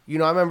 you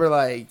know, I remember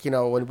like, you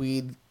know, when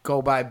we'd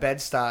go by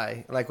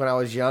Bed-Stuy, like when I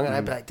was young, and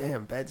I'd be like,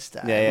 damn,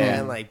 Bed-Stuy,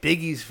 man, like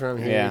Biggie's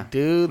from here,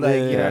 dude. Like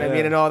you know what I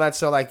mean, and all that.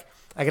 So like.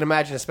 I can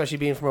imagine, especially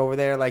being from over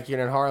there, like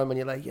you're in Harlem and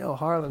you're like, yo,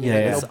 Harlem, you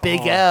know,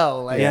 Big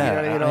L, like, you know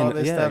what I mean, all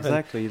this stuff.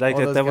 Exactly. Like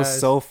that was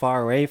so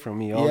far away from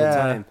me all the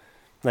time.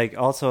 Like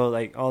also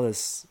like all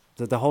this,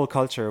 the whole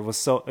culture was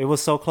so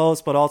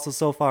close, but also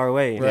so far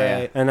away.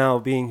 Right. And now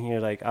being here,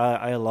 like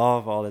I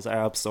love all this. I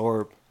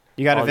absorb.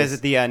 You got to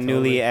visit the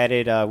newly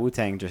added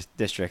Wu-Tang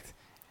district.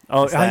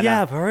 Oh,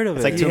 yeah, I've heard of it.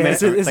 It's like 2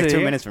 minutes. It's like 2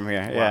 minutes from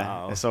here.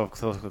 Wow. Yeah, it's so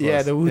close.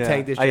 Yeah, the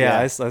Wu-Tang district.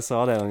 I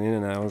saw that on the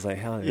internet. I was like,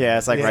 hell yeah. Yeah,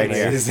 it's like right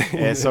here.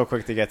 It's so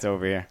quick to get to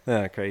over here.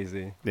 Yeah,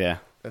 crazy. Yeah,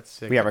 that's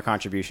sick. We have our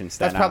contributions.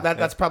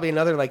 That's probably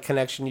another like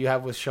connection you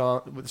have with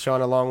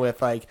Sean, along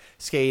with like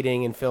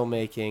skating and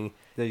filmmaking.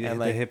 And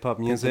like the hip hop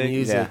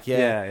music.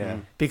 Yeah.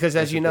 Because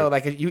as you know,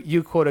 like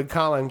you quoted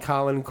Colin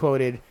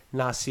quoted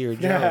Nasir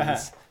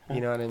Jones. You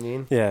know what I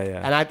mean? Yeah.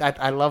 And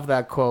I love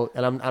that quote,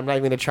 and I'm not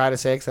even gonna try to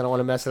say it because I don't want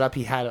to mess it up.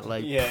 He had it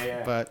like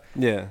but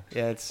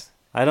it's.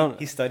 I don't.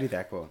 He studied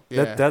that quote.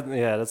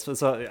 That's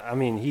so. I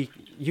mean,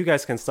 you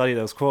guys can study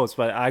those quotes,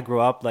 but I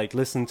grew up like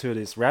listening to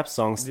these rap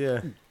songs.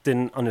 Yeah.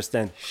 Didn't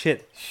understand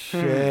shit.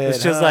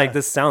 It's just like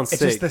this sounds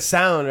sick. It's just the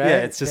sound, right? Yeah,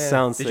 it just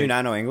sounds sick. Did you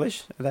not know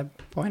English at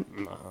that point?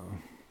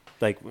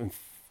 Like in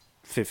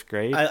 5th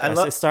grade.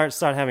 I start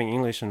having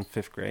English in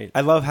 5th grade.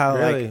 I love how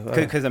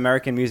because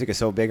American music is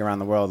so big around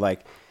the world.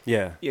 Like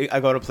I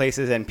go to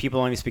places and people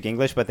only speak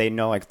English, but they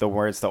know like the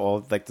words to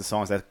all like the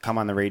songs that come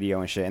on the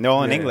radio and shit, and they're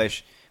all in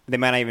English. They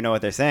might not even know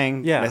what they're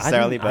saying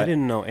necessarily. I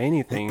didn't know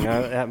anything.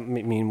 I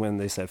mean, when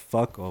they said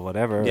fuck or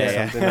whatever, or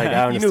something like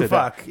I understood. You knew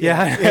fuck.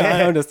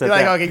 I understood. You're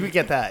like, okay, we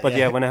get that. But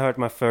when I heard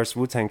my first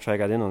Wu-Tang track,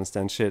 I didn't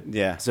understand shit.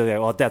 Yeah.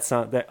 So that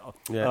sound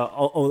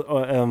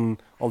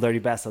All Dirty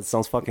Bastard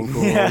sounds fucking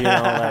cool. You know,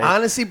 like.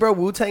 Honestly, bro,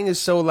 Wu-Tang is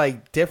so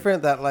like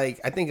different that like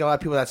I think a lot of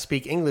people that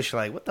speak English are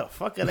like, what the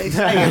fuck are they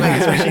saying?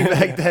 Like, especially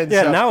back then.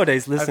 Yeah, so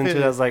nowadays listen to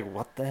it, I was like,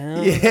 what the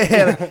hell?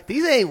 Yeah, like,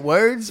 these ain't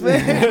words,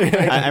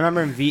 man. I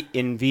remember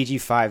in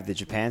VG5, the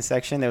Japan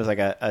section, there was like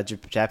a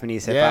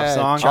Japanese hip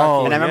hop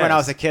song, and I remember when I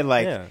was a kid,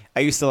 like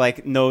I used to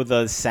like know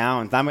the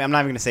sounds. I'm not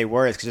even gonna say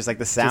words because just like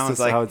the sounds,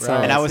 like,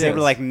 and I was able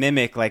to like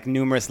mimic like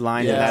numerous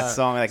lines in that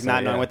song, like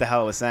not knowing what the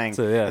hell it was saying.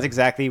 So that's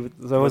exactly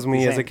that was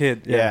me as a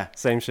kid. Yeah,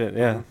 same shit.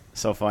 Yeah,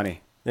 so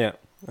funny. Yeah,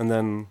 and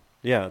then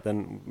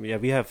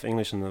we have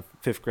English in the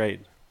 5th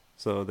grade,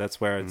 so that's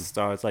where it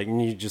starts. Like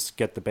you just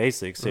get the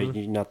basics. So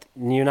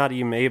you're not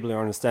even able to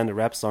understand the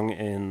rap song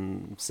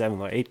in 7th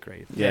or 8th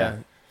grade. Yeah.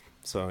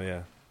 So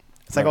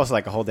it's like also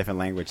like a whole different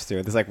language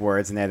too. There's like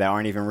words in there that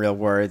aren't even real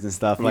words and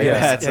stuff like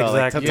that. So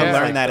like, to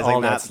learn that is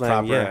like not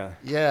proper.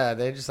 Yeah,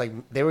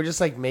 they were just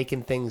like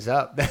making things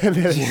up.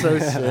 They're so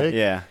sick.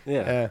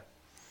 Yeah.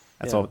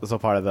 That's all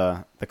part of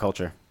the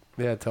culture.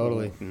 Yeah,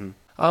 totally.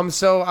 Mm-hmm.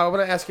 So I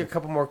want to ask you a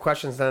couple more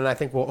questions, then I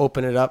think we'll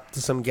open it up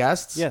to some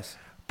guests. Yes.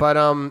 But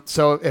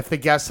so if the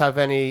guests have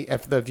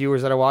if the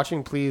viewers that are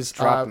watching, please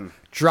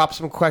drop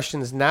some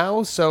questions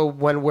now. So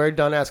when we're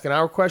done asking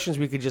our questions,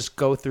 we could just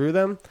go through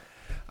them.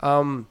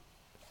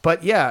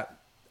 But yeah,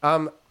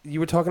 you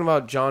were talking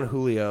about John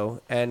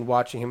Julio and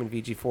watching him in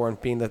VG4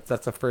 and being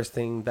that's the first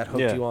thing that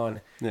hooked you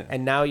on. Yeah.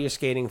 And now you're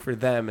skating for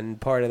them and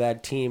part of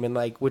that team, and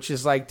like, which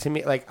is like, to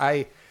me, like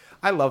I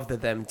love the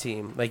them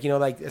team. Like, you know,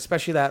 like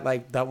especially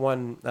that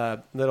one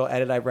little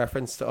edit I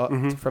referenced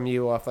from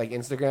you off like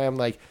Instagram,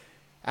 like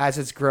as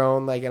it's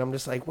grown, like, and I'm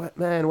just like, what,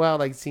 man, wow,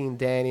 like seeing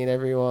Danny and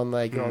everyone,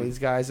 like, all these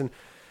guys. And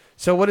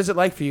so what is it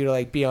like for you to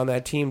like be on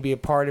that team, be a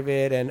part of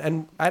it?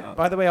 And I,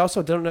 by the way,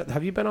 also don't know,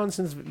 have you been on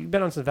since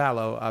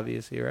Valo,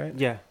 obviously, right?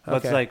 Yeah.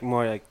 But it's like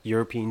more like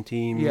European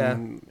team. Yeah.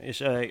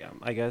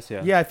 I guess.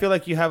 Yeah. Yeah. I feel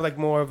like you have like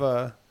more of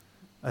a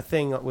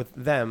thing with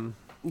them.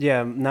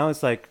 Yeah, now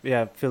it's like,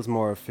 it feels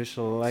more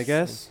official, I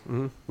guess,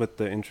 with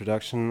the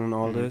introduction and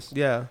all this.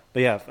 Yeah.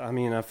 But yeah, I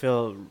mean, I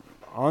feel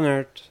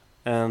honored.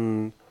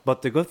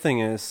 But the good thing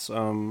is,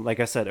 like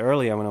I said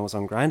earlier, when I was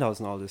on Grindhouse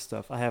and all this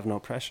stuff, I have no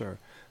pressure.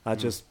 I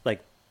just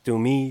like do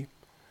me.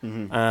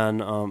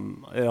 And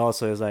it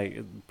also is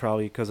like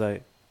probably because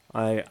I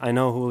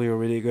know Julio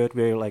really good.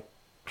 We're like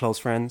close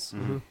friends.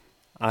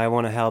 I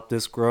want to help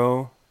this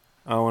grow.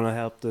 I want to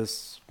help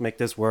this make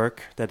this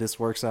work. That this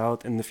works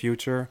out in the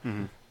future.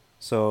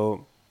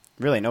 So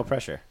really, no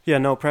pressure. Yeah,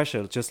 no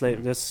pressure. Just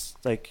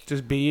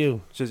just be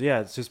you.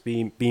 Just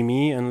be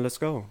me and let's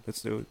go.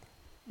 Let's do it.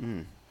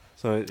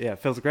 So yeah, it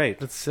feels great.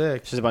 That's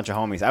sick. Just a bunch of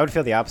homies. I would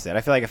feel the opposite.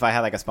 I feel like if I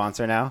had like a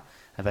sponsor now,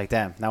 I'd be like,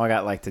 damn, now I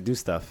got like to do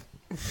stuff.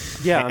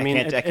 Yeah, I mean,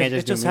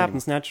 it just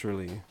happens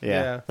naturally.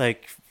 Yeah.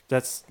 Like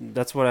that's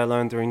what I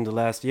learned during the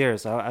last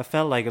years. I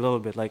felt like a little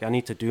bit like I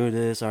need to do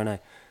this, and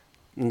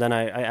then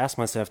I asked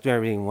myself, do I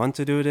really want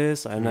to do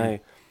this? And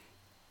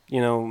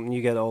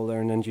you get older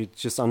and then you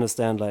just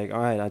understand like, all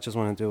right, I just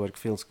want to do what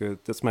feels good.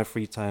 That's my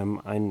free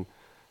time.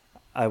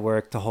 I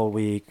work the whole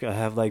week. I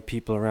have like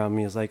people around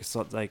me. It's like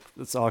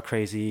it's all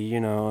crazy,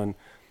 and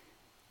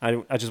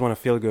I just want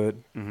to feel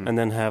good, and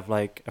then have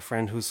like a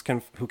friend who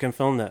can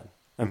film that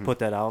and put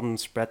that out and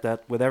spread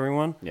that with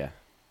everyone. Yeah.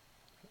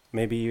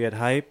 Maybe you get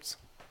hyped,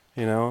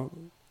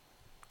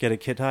 get a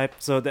kid hyped.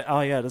 So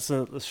that's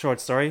a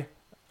short story.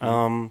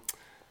 So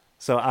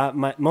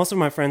most of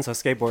my friends are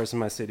skateboarders in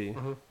my city,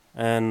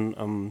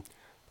 and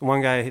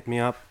one guy hit me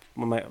up,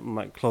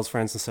 my close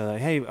friends, and said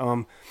like, hey,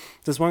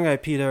 this one guy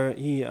Peter,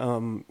 he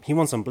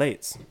wants some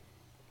blades. I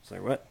was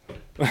like, what?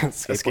 A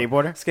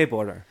skateboarder?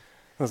 Skateboarder.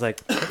 I was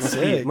like,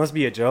 must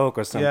be a joke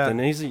or something. Yeah.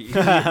 And he's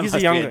a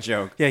younger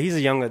joke. Yeah, he's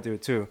a younger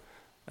dude too,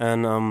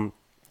 and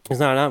he's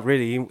not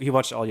really. He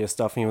watched all your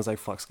stuff and he was like,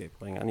 fuck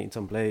skateboarding. I need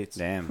some blades.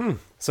 Damn.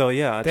 So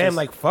yeah,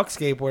 like fuck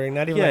skateboarding.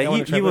 Not even. Yeah,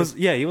 like, he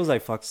was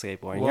like, fuck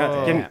skateboarding.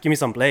 Yeah, give me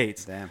some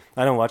blades. Damn.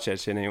 I don't watch that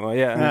shit anymore.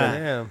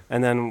 Yeah.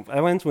 And then I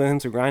went with him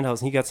to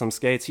Grindhouse and he got some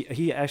skates.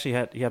 He actually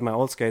had my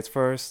old skates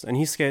first, and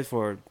he skated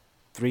for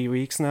 3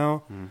 weeks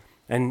now.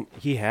 And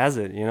he has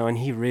it, and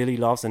he really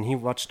loves it. And he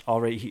watched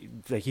already,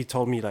 he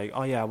told me like,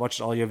 oh yeah, I watched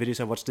all your videos.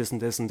 I watched this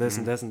and this and this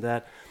and this and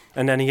that.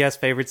 And then he has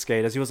favorite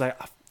skaters. He was like,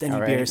 Denny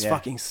Beer is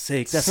fucking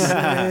sick. That's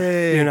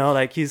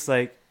like he's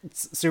like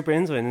super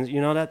into it. And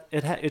that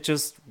it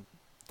just,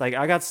 like,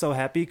 I got so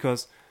happy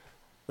because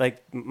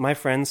like my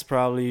friends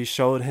probably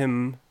showed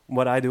him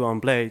what I do on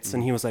blades.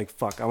 And he was like,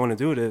 fuck, I want to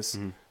do this.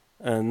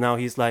 And now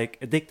he's like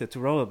addicted to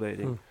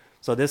rollerblading.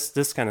 So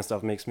this kind of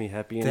stuff makes me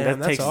happy,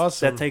 and that's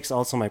awesome. That takes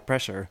also my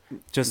pressure.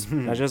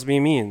 I just be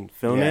me and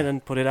film it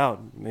and put it out.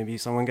 Maybe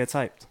someone gets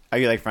hyped. Are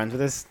you like friends with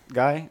this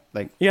guy?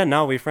 Like, yeah,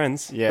 now we're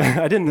friends.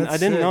 Yeah, I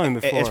didn't know him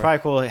before. It's probably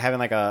cool having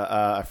like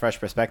a fresh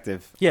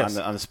perspective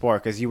on the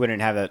sport, because you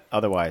wouldn't have that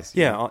otherwise.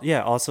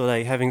 Yeah. Also,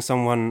 like having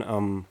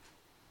someone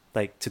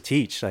like to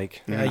teach,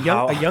 like a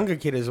younger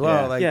kid as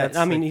well.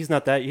 I mean, he's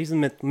not that. He's in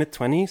mid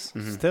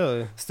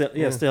 20s.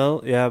 Still,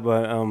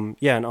 but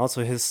and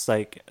also his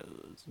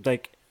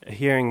like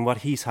hearing what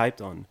he's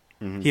hyped on.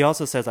 He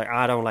also says like,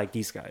 I don't like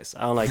these guys,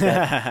 I don't like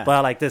that, but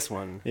I like this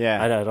one.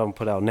 I don't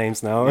put out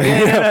names now.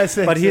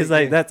 But he's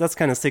like, that's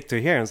kind of sick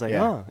to hear. I was like,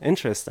 oh,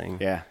 interesting.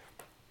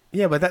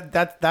 But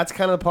that's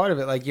kind of part of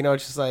it. Like,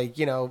 it's just like,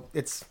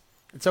 it's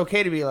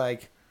okay to be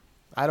like,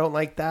 I don't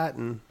like that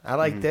and I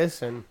like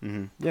this, and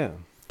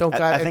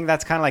I think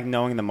that's kind of like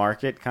knowing the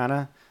market, kind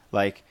of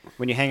like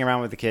when you hang around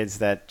with the kids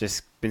that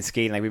just been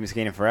skating, like we've been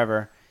skating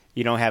forever.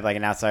 You don't have like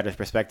an outsider's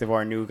perspective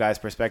or a new guy's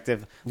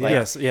perspective. Like,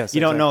 yes.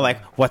 You don't know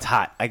like what's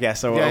hot, I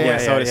guess, so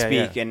to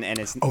speak. And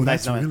it's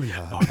nice knowing, really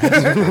hot.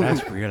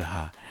 That's really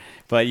hot.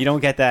 But you don't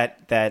get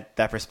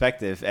that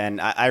perspective. And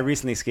I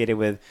recently skated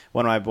with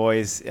one of my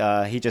boys.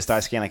 He just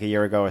started skating like a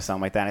year ago or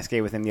something like that. And I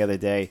skated with him the other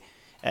day,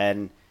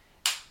 and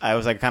I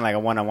was like kind of like a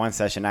one-on-one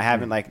session. I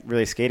haven't like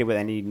really skated with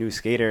any new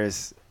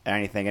skaters or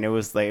anything, and it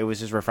was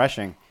just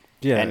refreshing.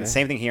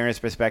 Same thing, hearing his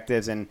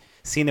perspectives and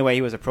seeing the way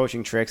he was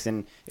approaching tricks,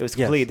 and it was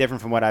completely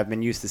different from what I've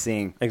been used to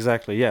seeing.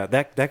 Exactly, yeah.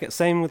 That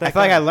same with that. I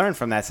feel like I learned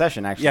from that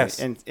session, actually. Yes.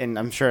 And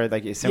I'm sure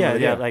like it's similar.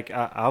 Yeah. Like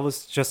I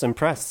was just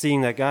impressed seeing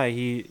that guy.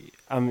 He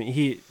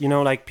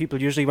like people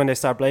usually when they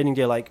start blading,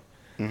 they're like,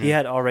 he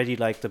had already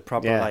like the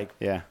proper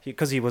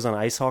because he was on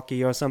ice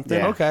hockey or something.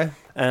 Yeah. Okay.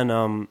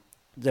 And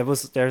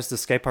there's the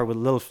skate park with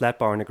a little flat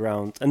bar on the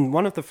ground, and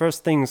one of the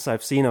first things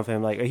I've seen of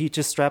him, like he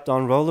just strapped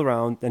on, rolled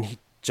around, and he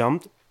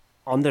jumped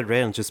on the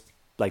rail and just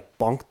like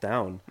bonked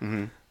down.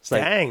 It's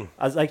like, dang!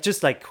 I was like,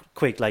 just like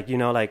quick, like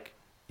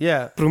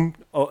boom,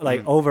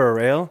 over a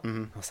rail.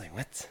 I was like,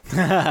 what?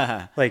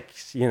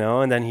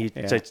 And then he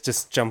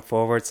just jumped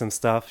forward some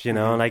stuff,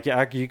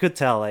 like you could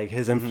tell like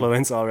his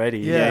influence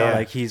already.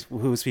 Like he's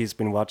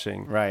been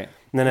watching. Right.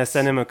 And then I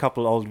sent him a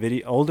couple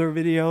older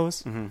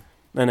videos,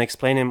 and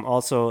explain him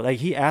also. Like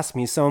he asked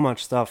me so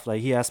much stuff.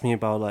 Like he asked me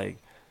about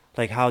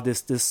like how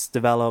this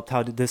developed,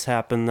 how did this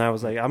happen? And I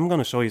was like, I'm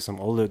gonna show you some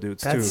older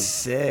dudes too. That's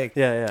sick.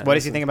 Yeah. What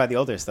does he think about the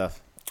older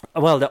stuff?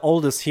 Well, the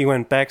oldest he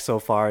went back so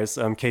far is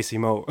Casey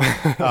Mo.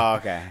 Oh,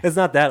 okay. It's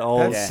not that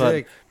old,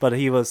 That's but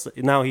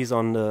he's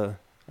on the.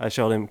 I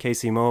showed him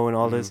Casey Mo and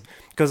all this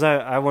because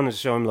I wanted to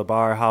show him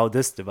LeBar how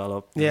this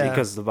developed.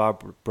 Because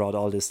LeBar brought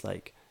all this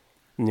like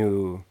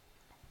new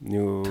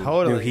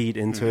heat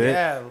into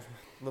it.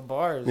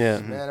 LeBar's. Yeah.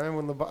 Man, I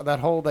remember when that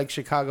whole like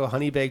Chicago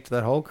Honey Baked,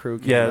 that whole crew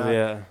came out.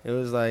 Yeah. It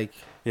was like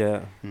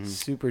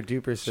super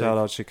duper sick. Shout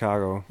out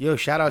Chicago. Yo,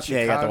 shout out Chicago.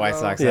 Yeah, you got the White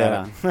Sox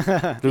Yeah.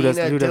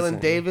 Dylan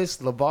Davis,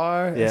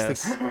 LeBar.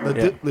 Yes.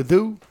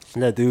 Ledoux.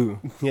 Ledoux.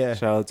 Yeah.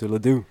 Shout out to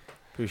Ledoux.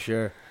 For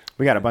sure.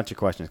 We got a bunch of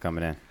questions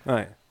coming in. All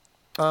right.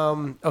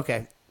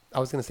 Okay. I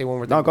was gonna say one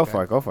more thing. No, go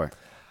for it. Go for it.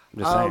 I'm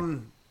just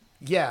saying.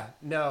 Yeah.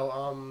 No.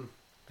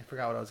 I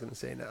forgot what I was gonna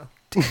say now.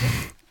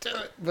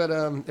 But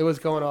it was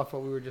going off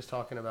what we were just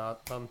talking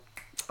about.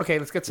 Okay,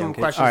 let's get some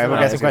questions. All right, we'll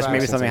get some questions. questions.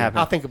 Maybe something happened.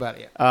 I'll think about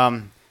it.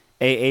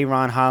 Yeah.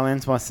 Ron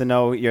Hollins wants to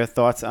know your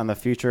thoughts on the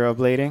future of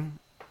blading.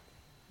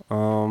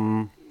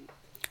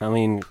 I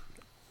mean,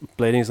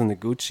 blading's in the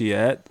Gucci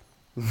ad.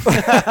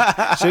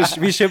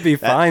 We should be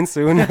fine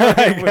soon.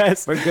 I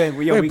guess. We're good.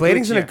 Wait,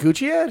 blading's in a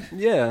Gucci ad?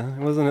 Yeah,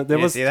 wasn't it? There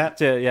You was see that?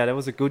 Yeah, there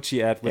was a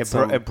Gucci ad with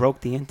It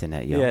broke the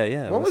internet, yo.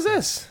 Yeah. What was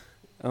this?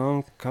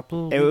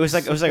 Couple. It was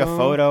like a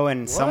photo,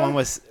 and What?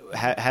 someone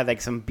had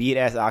like some beat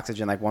ass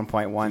oxygen, like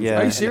 1.1. Yeah.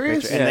 Are you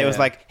serious? And Yeah, it was yeah.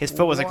 like his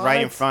foot was like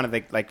right in What? front of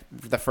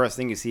the first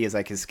thing you see is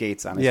like his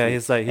skates on his Yeah, feet.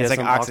 he's like he It's has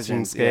like some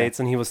oxygen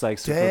skates, and he was like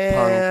super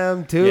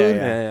Damn, dude. Yeah, punk.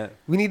 yeah. Yeah.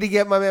 We need to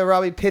get my man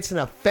Robbie Pitts in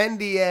a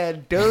Fendi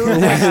ad,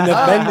 dude.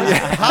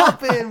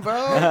 Hop in, bro.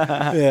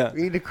 Yeah.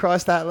 We need to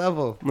cross that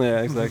level.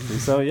 Yeah, exactly.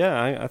 So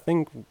yeah, I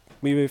think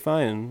we will be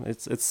fine.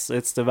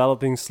 It's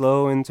developing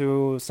slow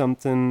into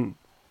something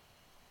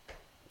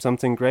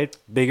great,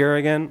 bigger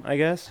again, I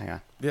guess. Hang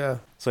on. Yeah.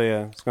 So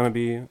yeah, it's gonna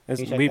be Can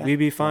you check we that?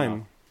 be fine,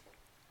 No.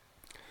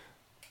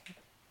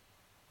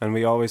 and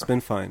we always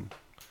been fine.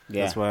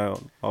 Yeah. That's what I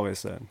always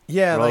said.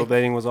 Yeah, like,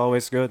 Rollerblading was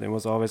always good. It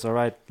was always all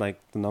right. Like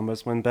the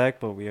numbers went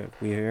back, but we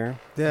here.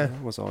 yeah.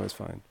 It was always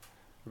fine.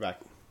 We're back.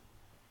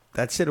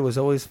 That shit was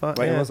always fun.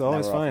 Wait, It yeah. was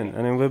always Now we're off fine, again.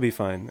 and it will be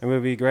fine. It will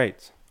be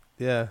great.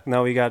 Yeah.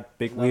 Now we got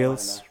big No,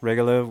 wheels, no.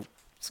 regular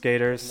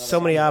skaters. So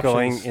many options.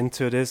 Going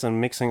into this and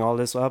mixing all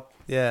this up.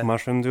 Yeah.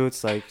 Mushroom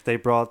dudes, like they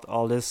brought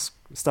all this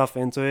stuff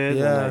into it.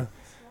 Yeah. And, like,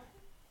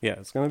 yeah,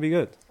 it's gonna be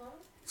good.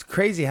 It's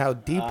crazy how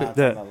deep it.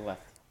 The-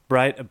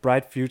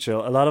 Bright future.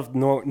 A lot of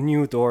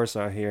new doors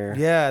are here.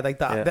 Yeah, like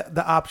Yeah.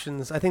 the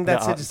options. I think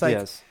that's it. Just like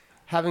yes,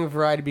 having a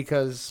variety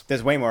because.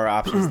 There's way more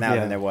options now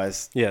Yeah. than there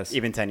was yes,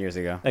 even 10 years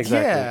ago.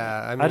 exactly.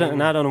 Yeah, I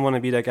mean, I don't want to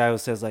be that guy who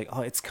says like,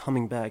 "Oh, it's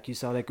coming back." You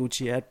saw that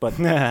Gucci ad, but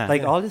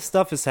like all this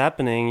stuff is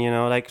happening. You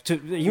know, like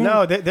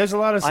No, there's a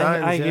lot of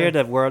signs. I yeah. hear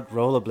that word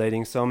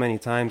rollerblading so many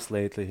times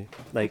lately.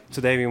 Like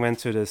today we went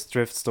to this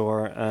thrift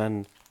store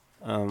and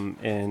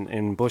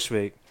in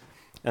Bushwick,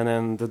 and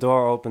then the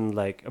door opened,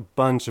 like a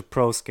bunch of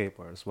pro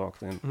skateboarders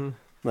walked in. Mhm.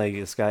 Like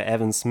this guy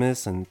Evan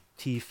Smith and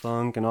T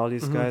Funk and all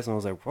these Mhm. guys, and I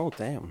was like, "Whoa,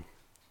 damn!"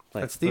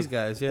 Like, That's these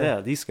guys. Yeah.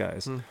 yeah, these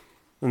guys. Mm.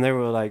 And they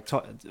were like,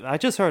 I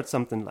just heard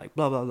something like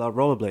blah blah blah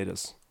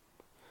rollerbladers.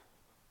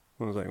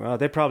 I was like, well,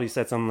 they probably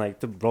said something like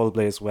the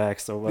rollerblades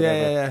waxed or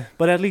whatever. Yeah.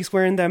 But at least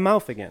we're in their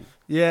mouth again.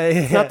 Yeah.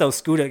 It's not those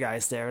scooter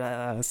guys there.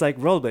 It's like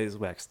rollerblades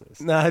waxed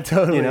this. Nah,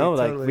 totally. You know,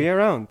 totally. like we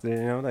around. You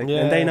know, like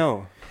Yeah. and they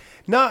know.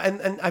 No,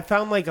 and I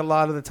found like a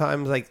lot of the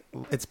times like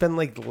it's been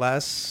like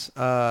less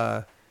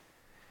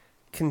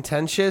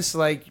contentious,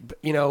 like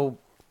you know,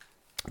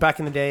 back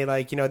in the day,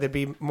 like you know, there'd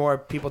be more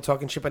people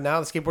talking shit, but now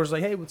the skateboarders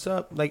like, hey, what's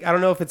up? Like I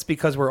don't know if it's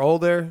because we're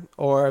older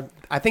or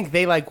I think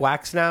they like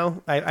wax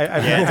now. I've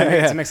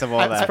It's a mix of all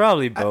It's that.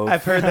 probably both.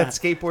 I've heard that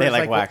skateboarders They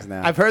like wax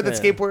now. I've heard that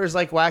Yeah. skateboarders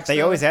like wax. They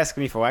now. always ask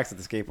me for wax at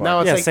the skate park. No,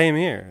 it's yeah, like- same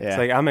here. Yeah. It's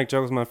like I make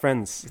jokes with my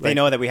friends. They Like,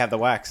 know that we have the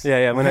wax.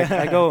 Yeah. When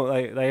I go,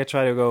 like I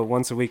try to go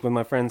once a week with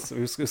my friends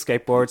who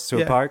skateboards to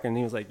Yeah. a park, and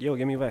he was like, "Yo,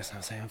 give me wax." I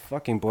was like,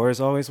 "Fucking boys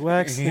always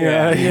wax."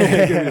 Yeah.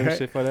 yeah. Give me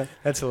shit for that.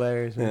 That's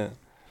hilarious. Man.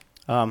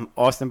 Yeah,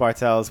 Austin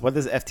Bartels, what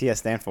does FTS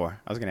stand for?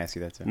 I was going to ask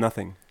you that too.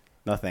 nothing,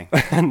 Nothing.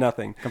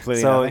 nothing.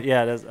 Completely So nothing.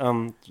 yeah,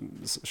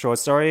 there's short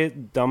story.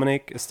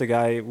 Dominic is the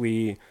guy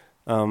we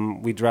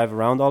drive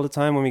around all the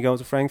time when we go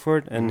to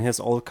Frankfurt, and his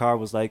old car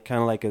was like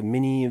kind of like a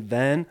mini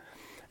van.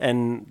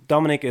 And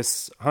Dominic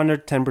is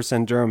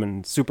 110%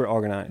 German, super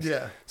organized.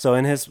 Yeah. So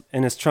in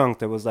his trunk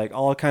there was like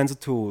all kinds of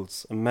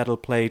tools, a metal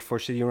plate for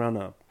shitty run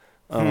up,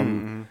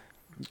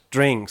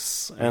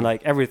 drinks, and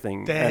like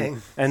everything.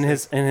 Dang. And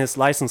his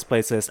license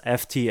plate says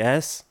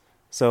FTS.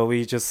 So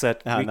we just said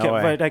Oh, no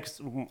way.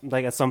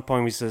 like at some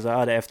point we said, the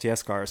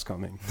FTS car is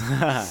coming.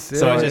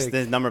 So it's just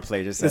the number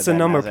plate. Just It's said a that,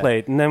 number and that's it.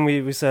 plate, and then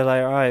we said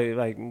like, all right,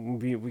 like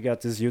we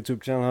got this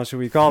YouTube channel. How should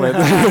we call it?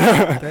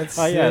 That's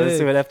Oh yeah, let's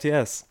sick. do it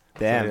FTS.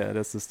 Damn. So, yeah,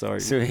 that's the story.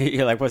 So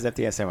you're like, what's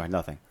FTS stand for?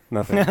 Nothing.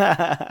 Nothing.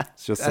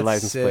 It's just a That's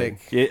license sick.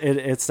 plate.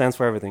 It stands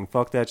for everything.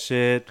 Fuck that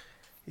shit.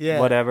 Yeah.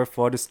 Whatever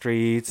for the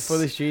streets. For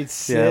the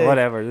streets. Yeah, sick.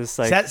 whatever. Just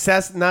like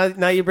That's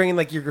now you're bringing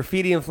like your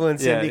graffiti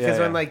influence Yeah, in because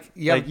yeah, when yeah. like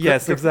you have Like,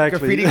 yes, exactly.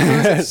 graffiti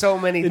influences so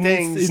many it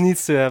things.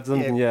 needs to have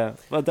something. Yeah.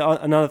 But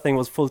another thing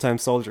was full-time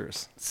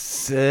soldiers.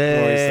 Sick.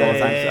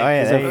 Full-time- oh,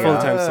 yeah, These there are you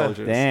full-time go.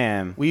 soldiers.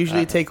 Damn. We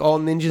usually take all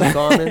ninjas'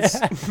 garments.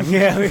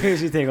 Yeah, we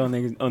usually take on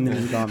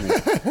niggas'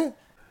 comments.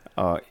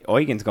 Oh,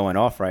 Eugen's going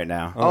off right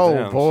now. Oh,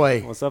 damn.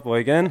 boy. What's up, boy?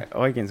 Again?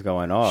 Eugen's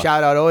going off.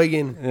 Shout out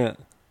Eugen. Yeah.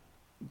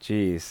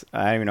 Jeez,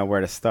 I don't even know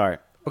where to start.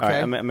 All Okay.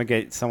 right, I'm gonna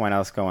get someone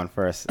else going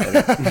first.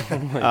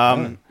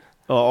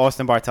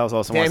 Austin Bartels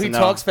also wants to know.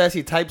 Damn, he talks fast.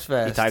 He types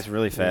fast. He types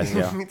really fast,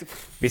 yeah.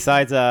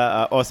 Besides,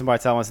 Austin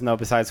Bartel wants to know,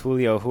 besides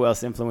Julio, who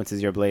else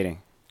influences your blading?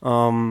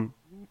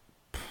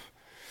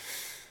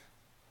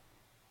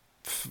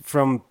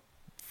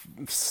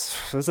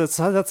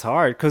 That's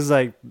hard because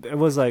like it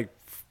was like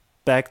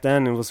back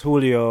then it was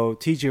Julio,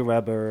 TJ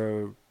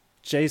Weber,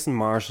 Jason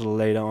Marshall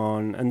later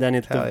on, and then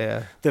it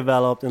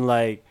developed in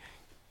like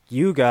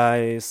you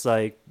guys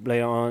like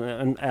later on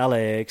and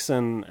Alex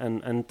and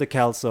the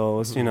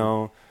Kelsos, you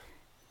know.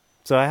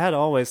 So I had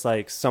always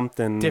like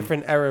something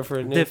different era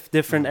for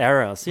different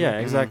eras. Yeah,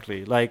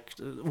 exactly. Like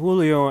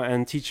Julio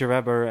and TJ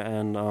Weber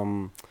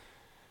and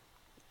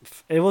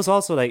it was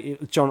also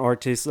like John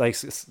Ortiz, like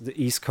the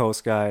East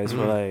Coast guys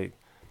were like.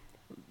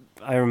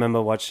 I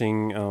remember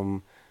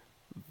watching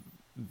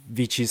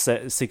Vici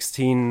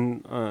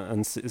 16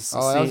 and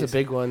that was a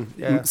big one.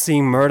 Yeah.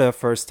 Seeing Murder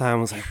first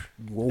time was like,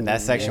 whoa. And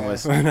that section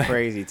was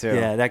crazy too.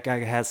 Yeah, that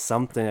guy has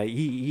something. Like,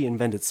 he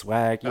invented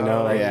swag, you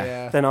know.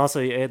 Like, then also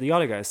the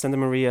other guys, Santa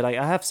Maria. Like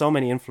I have so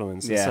many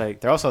influences. Yeah,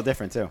 like, they're also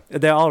different too.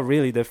 They're all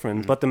really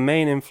different, but the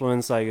main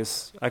influence, like,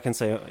 is I can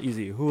say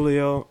easy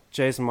Julio,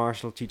 Jason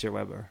Marshall, TJ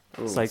Weber.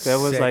 Ooh, it's like that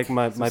was like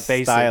my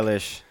basic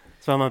stylish.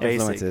 So my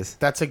influences. basic.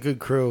 That's a good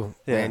crew,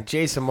 man.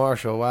 Jason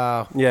Marshall,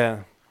 wow. Yeah.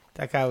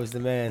 That guy was the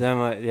man. Then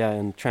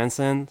and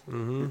Transcend.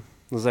 Mm-hmm. It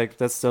was like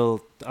that's still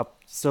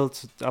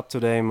up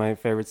today my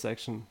favorite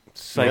section.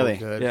 So really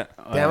good. Yeah.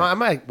 Damn, I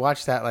might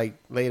watch that like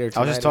later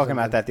tonight. I was just talking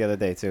about that the other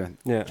day too.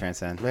 Yeah.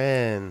 Transcend.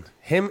 Man,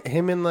 him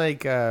and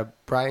like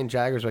Brian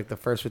Jagger's like the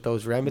first with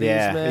those remedies.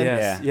 Yeah.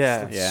 Man.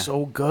 Yeah.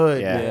 So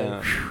good.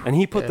 Yeah. And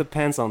he put the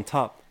pants on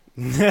top.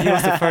 He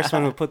was the first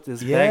one who put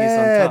this baggies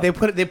on top.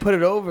 They put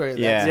it over.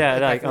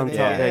 Like on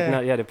top.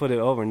 They put it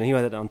over, and then he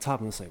had it on top,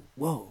 and it's like,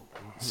 whoa.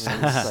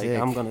 Like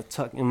I'm gonna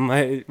tuck in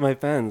my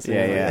pants.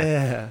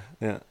 Yeah.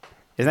 Isn't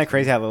that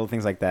crazy how little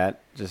things like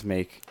that just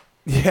make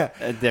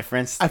a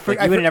difference? You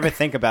wouldn't ever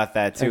think about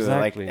that too.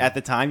 Exactly. Like at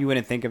the time, you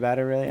wouldn't think about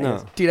it really.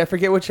 No. Dude, I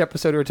forget which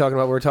episode we were talking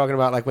about. We were talking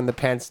about like when the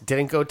pants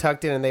didn't go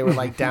tucked in and they were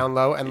like down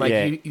low, and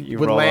like you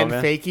would land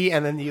fakie,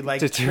 and then you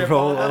like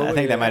roll over. I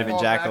think that might have been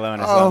Jack Alone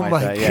or something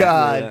like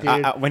that.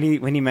 God,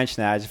 dude! When he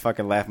mentioned that, I just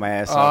fucking laughed my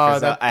ass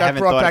off. That I haven't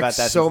brought thought back about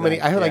that so many.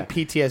 then. I had like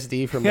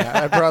PTSD from that.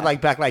 I brought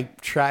back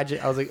like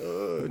tragic. I was like,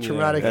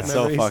 traumatic. That's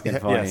memories. so fucking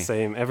funny. Yeah,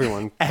 same.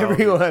 Everyone,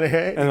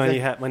 right?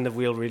 And when the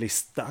wheel really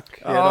stuck.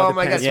 Oh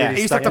my god! You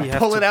used to have to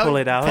pull it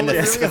out. And the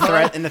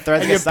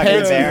threads get stuck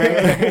in the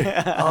bearing.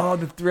 Oh,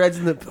 the threads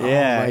in the.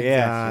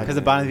 Yeah. Because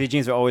the bottoms of your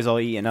jeans are always all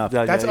eaten up.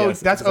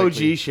 That's OG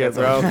shit,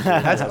 bro.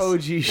 That's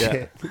OG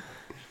shit.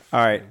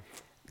 All right.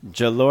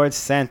 Jalord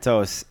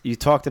Santos, you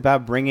talked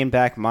about bringing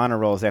back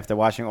monorolls after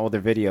watching older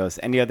videos.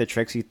 Any other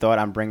tricks you thought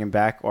on bringing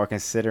back or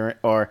considering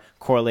or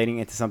correlating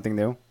into something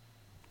new?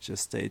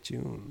 Just stay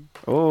tuned.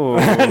 Oh,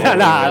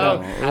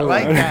 I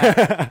like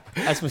that.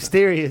 That's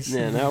mysterious.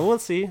 Yeah, no, we'll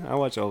see. I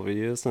watch old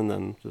videos and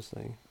then just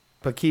like.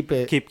 But keep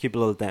a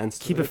little dance.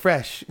 Keep it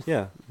fresh.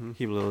 Yeah,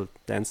 keep a little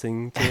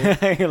dancing.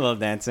 A little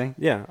dancing.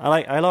 Yeah,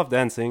 I love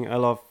dancing. I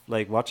love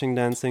like watching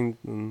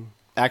dancing.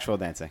 Actual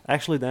dancing.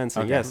 Actually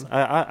dancing. Okay. Yes.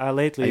 I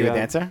lately. Are you a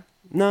dancer?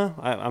 No,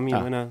 I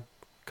mean when a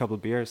couple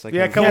of beers. A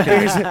couple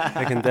beers.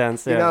 I can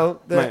dance. Yeah.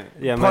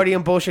 You know, party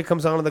and bullshit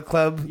comes on to the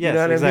club. Yes, you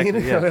know what exactly.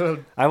 I mean? Yeah.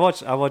 I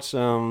watch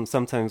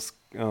sometimes.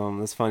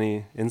 This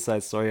funny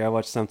inside story. I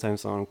watch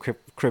sometimes on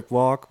Crip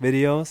Walk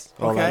videos.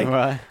 Or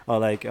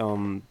like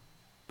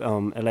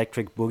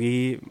Electric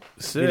Boogie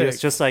videos,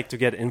 just like to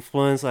get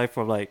influence, like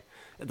for like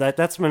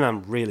that's when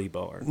I'm really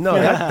bored. No,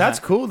 that's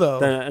cool though.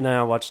 And then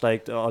I watch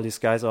like all these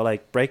guys are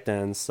like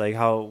breakdance, like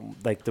how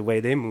like the way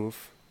they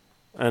move,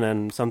 and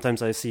then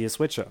sometimes I see a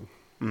switch up,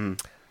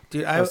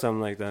 dude, or something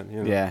like that.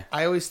 You know? Yeah,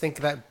 I always think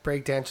that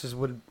breakdancers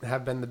would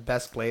have been the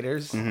best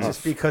bladers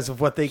just because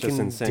of what they can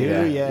insane.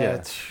 do.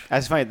 Yeah.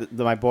 That's funny.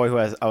 My boy who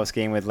I was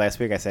skating with last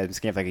week, I said, I've been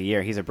skating for like a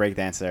year. He's a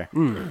breakdancer,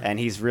 and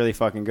he's really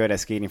fucking good at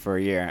skating for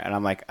a year. And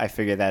I'm like, I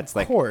figure that's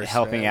like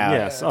helping out.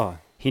 Yes. Oh.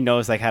 He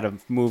knows like how to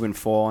move and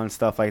fall and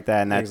stuff like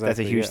that, and that's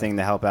a huge thing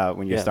to help out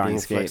when you're starting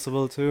to skate.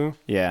 Flexible too.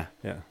 Yeah.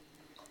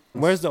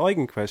 Where's the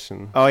Eugen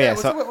question? Oh yeah,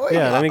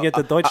 let me get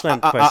the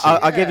Deutschland question.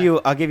 I'll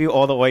give you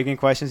all the Eugen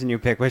questions, and you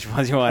pick which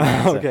ones you want to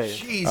answer. Okay.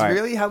 Jeez, right.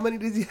 Really? How many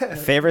did you have?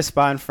 Favorite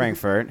spot in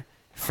Frankfurt.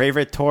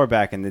 Favorite tour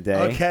back in the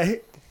day.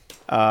 Okay.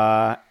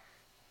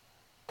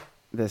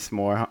 This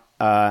more.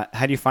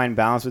 How do you find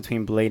balance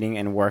between blading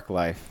and work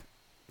life?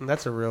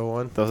 That's a real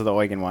one. Those are the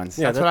Eugen ones.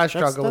 Yeah, that's what I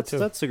struggle with too.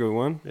 That's a good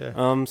one. Yeah.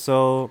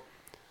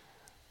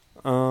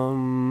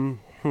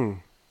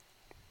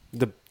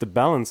 The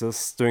balance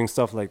is doing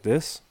stuff like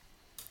this,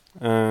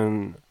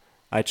 and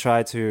I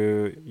try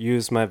to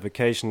use my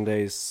vacation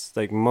days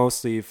like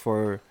mostly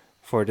for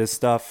this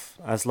stuff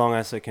as long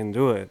as I can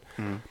do it.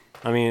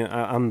 I mean,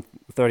 I'm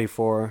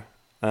 34,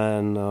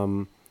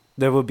 and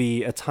there will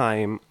be a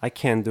time I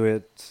can't do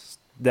it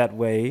that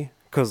way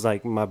because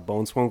like my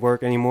bones won't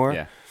work anymore.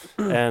 Yeah.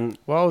 And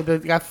well, they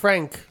got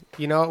Frank,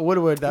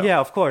 Woodward. yeah,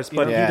 of course,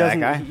 but Yeah, he doesn't.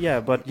 that guy? Yeah,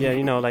 but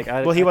like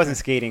Well, he wasn't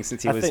skating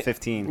since he I was think-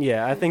 15.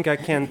 Yeah, I think I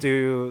can't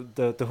do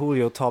the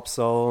Julio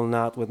topsole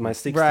not with my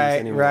 60s Right,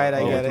 anymore. right,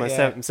 I or get with it, my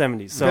yeah.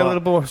 70s. So Get a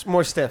little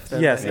more stiff.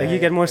 Then. yes, Yeah, like you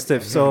yeah, get more yeah.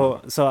 stiff.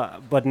 So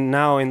but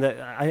now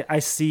I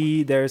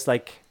see there's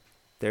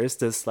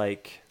this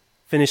like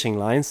finishing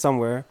line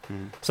somewhere.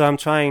 So I'm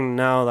trying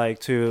now like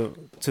to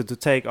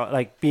take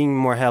like being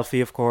more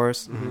healthy, of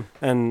course,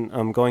 and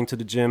I'm going to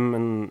the gym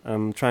and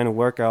I'm trying to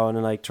work out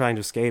and like trying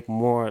to skate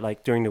more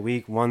like during the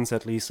week, once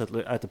at least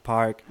at the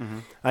park.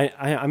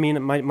 I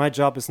mean my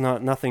job is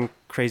nothing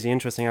crazy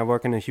interesting. I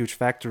work in a huge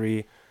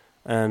factory,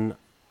 and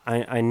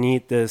I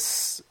need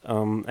this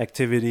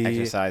activity,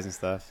 Exercise and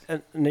stuff.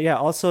 and yeah,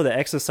 also the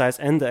exercise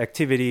and the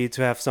activity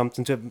to have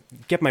something to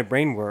get my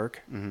brain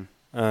work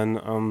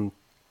and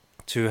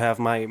to have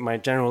my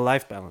general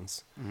life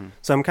balance.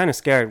 So I'm kind of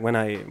scared when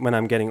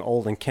I'm getting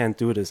old and can't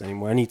do this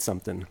anymore. I need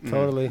something.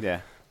 Totally.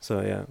 Yeah.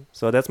 So yeah,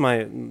 so that's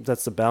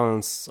the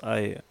balance.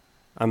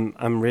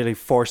 I'm really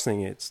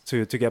forcing it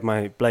to get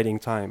my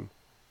blading time,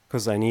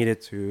 because I need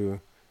it to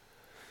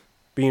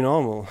be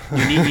normal.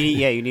 You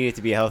need it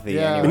to be healthy.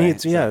 Yeah. Anyway. We need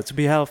to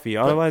be healthy.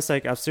 Otherwise,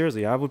 like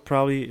seriously, I would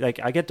probably like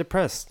I get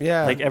depressed.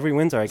 Yeah. Like every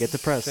winter, I get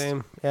depressed.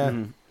 Same.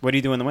 Yeah. What do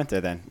you do in the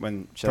winter then?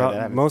 When shit like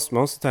that happens?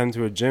 Most of the time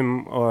to a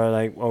gym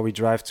or we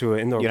drive to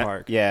an indoor You don't-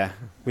 park. Yeah.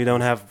 We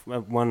don't have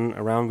one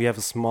around. We have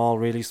a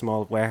really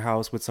small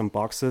warehouse with some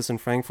boxes in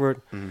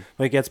Frankfurt.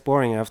 But it gets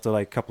boring after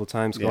like a couple of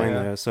times going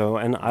Yeah. there. So,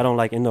 and I don't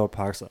like indoor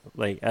parks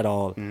like at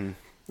all.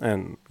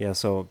 And yeah,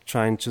 so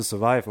trying to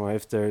survive. Or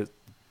if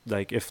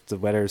the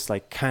weather is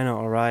like kind of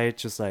alright,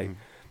 just like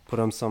put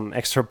on some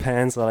extra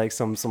pants or like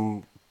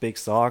some big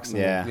socks. And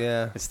Yeah.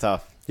 Yeah. It's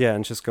tough. yeah,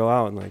 and just go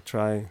out and like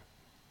try,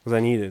 because I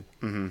need it.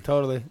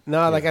 Totally.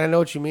 No, like I know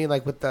what you mean.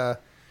 Like with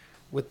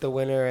the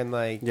winter and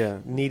like Yeah.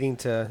 needing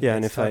to. Yeah,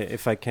 and stuff.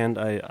 if I can't,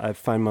 I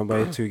find my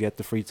way to get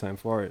the free time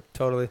for it.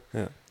 Totally.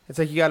 Yeah. It's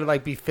like you got to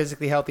like be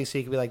physically healthy so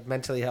you can be like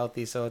mentally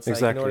healthy. So it's like in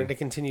Exactly. order to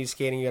continue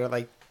skating, you got to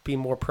like be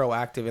more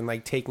proactive and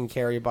like taking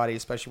care of your body,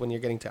 especially when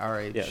you're getting to our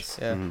age. Yes.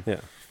 Yeah. Yeah.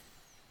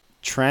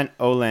 Trent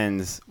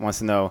Olens wants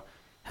to know,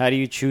 how do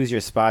you choose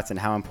your spots and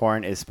how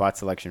important is spot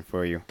selection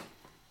for you?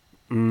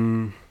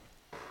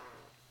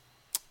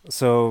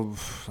 So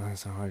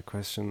that's a hard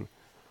question.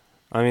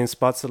 I mean,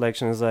 spot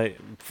selection is like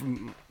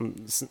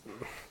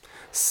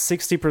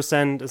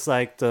 60% is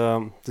like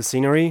the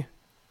scenery.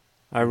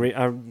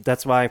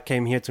 That's why I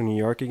came here to New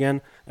York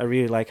again. I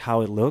really like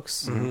how it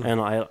looks,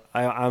 and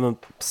I'm a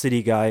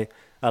city guy.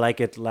 I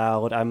like it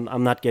loud.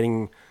 I'm not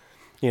getting,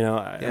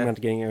 I'm not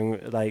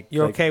getting like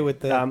You're like, okay with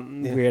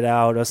the weird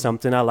out or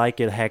something. I like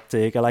it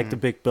hectic. I like the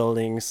big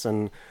buildings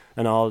and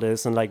all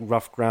this, and like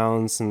rough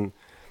grounds and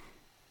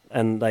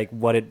like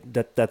what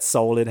that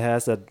soul it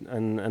has,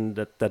 and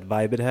that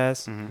vibe it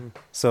has.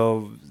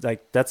 So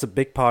like that's a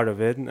big part of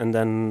it. And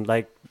then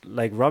like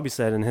Robbie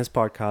said in his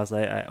podcast,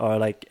 or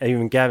like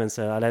even Gavin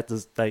said, I let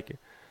this like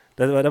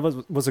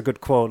that was a good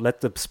quote.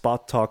 Let the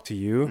spot talk to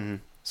you.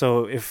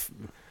 So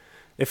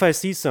if I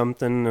see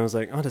something, I was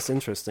like, oh, that's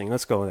interesting,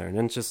 let's go there, and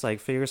then just like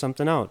figure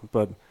something out.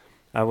 But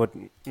I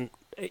would,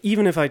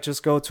 even if I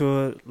just go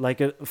to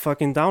a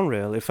fucking down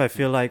rail, if I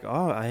feel like,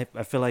 oh, I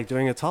feel like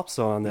doing a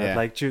topsail on that,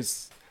 like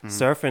just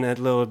surfing it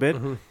a little bit,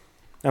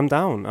 I'm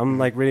down. I'm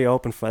like really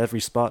open for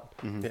every spot.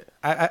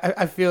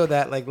 I feel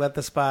that like let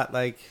the spot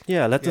like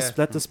Let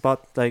the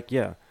spot like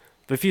But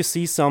if you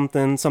see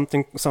something,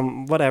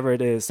 some whatever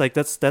it is, like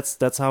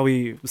that's how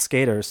we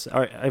skaters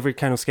are. Every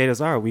kind of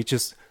skaters are. We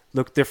just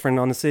look different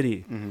on the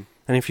city. And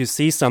if you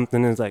see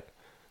something, it's like,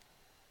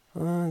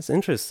 oh, it's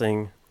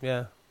interesting.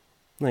 Yeah.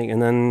 Like,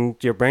 and then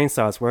your brain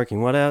starts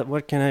working.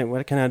 What can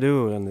I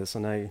do on this?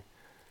 And I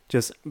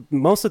just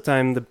most of the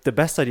time the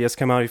best ideas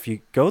come out if you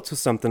go to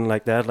something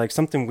like that, like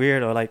something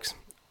weird, or like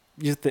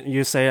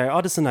you say,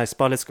 oh, this is a nice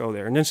spot, let's go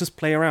there, and then just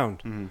play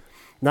around.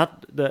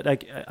 Not that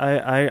like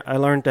I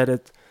learned that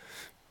it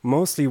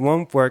mostly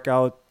won't work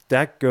out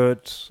that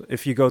good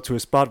if you go to a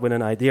spot with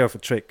an idea of a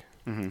trick.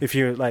 If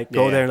you like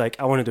go there like,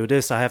 I want to do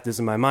this, I have this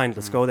in my mind,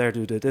 let's go there,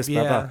 do this,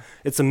 blah blah.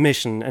 It's a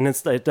mission, and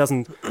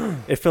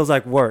it feels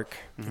like work,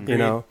 you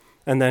know.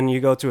 And then you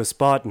go to a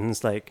spot and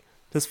it's like,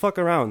 just fuck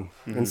around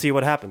and see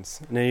what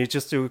happens. And then you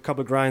just do a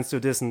couple of grinds, do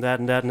this and that,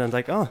 and then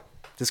like, oh,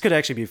 this could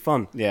actually be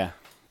fun. Yeah.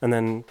 And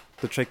then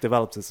the trick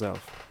develops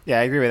itself. Yeah,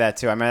 I agree with that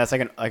too. I mean, that's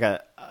like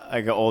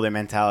an older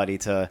mentality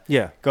to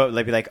go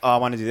like be like, oh, I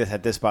want to do this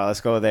at this spot, let's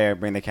go there,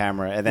 bring the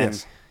camera, and then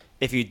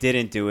if you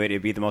didn't do it,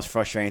 it'd be the most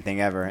frustrating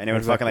thing ever, and it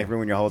would fucking like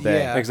ruin your whole day.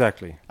 Yeah.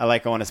 Exactly. I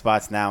like going to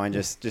spots now and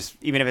just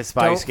even if it's a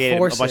spot you skated a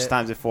bunch of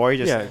times before,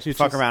 you just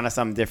fuck around on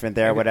something different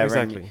there, whatever.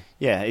 Exactly.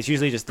 And it's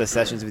usually just the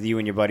sessions with you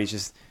and your buddies.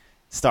 Just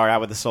start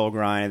out with the soul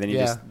grind, and then you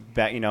just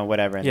back,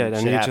 whatever. And then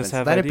shit you happens. just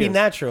have let ideas. it be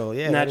natural.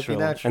 Yeah, let it be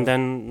natural.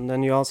 And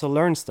then you also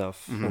learn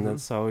stuff, and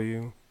that's how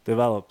you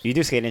develop. You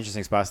do skate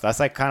interesting spots. That's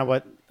like kind of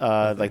what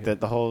like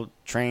the whole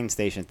train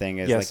station thing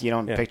is. Like you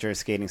don't picture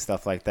skating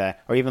stuff like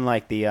that, or even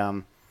like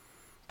the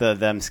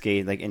them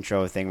skate like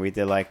intro thing. We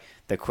did like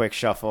the quick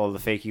shuffle, the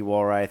fakey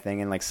wall ride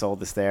thing, and like sold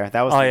the stair.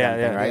 That was Oh the yeah,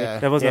 thing, right? Yeah.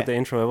 That was not the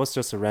intro. It was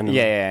just a random.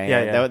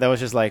 Yeah. That was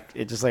just like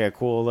a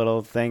cool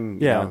little thing.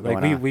 Yeah, you know,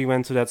 like we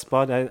went to that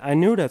spot. I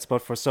knew that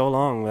spot for so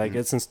long. Like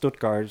it's in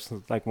Stuttgart, it's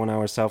like 1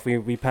 hour south.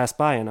 We passed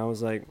by, and I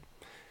was like,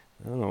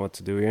 I don't know what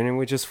to do here, and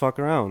we just fuck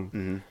around.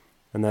 Mm-hmm.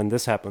 And then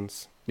this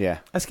happens. Yeah,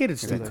 I skated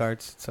Stuttgart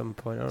at some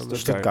point. I don't remember.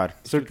 Stuttgart.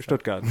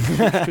 Stuttgart.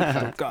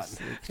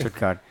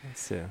 Stuttgart.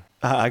 Yeah.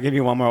 I'll give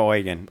you one more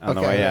Eugen on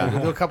the way out.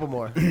 We'll do a couple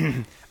more.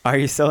 Are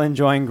you still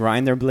enjoying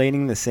grinder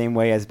blading the same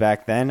way as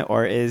back then,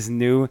 or is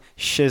new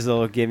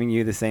shizzle giving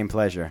you the same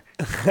pleasure?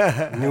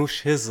 New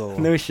shizzle.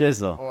 New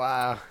shizzle.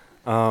 Wow.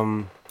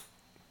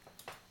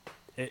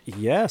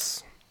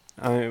 Yes.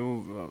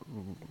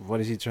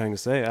 What is he trying to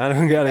say? I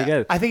don't get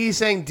it. I think he's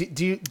saying,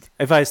 do you...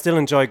 If I still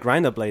enjoy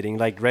grinder blading,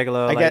 like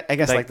regular... I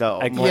guess like the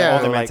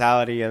older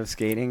mentality of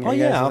skating. Oh,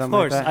 yeah, of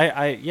course.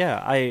 Like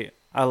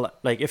I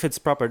like, if it's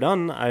proper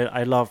done,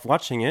 I love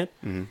watching it.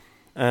 Mm-hmm.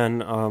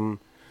 And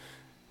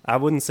I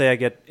wouldn't say I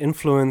get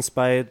influenced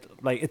by it.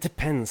 Like, it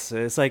depends.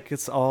 It's like,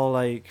 it's all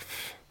like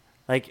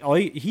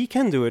he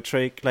can do a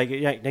trick. Like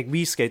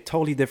we skate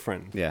totally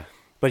different. Yeah.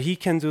 But he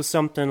can do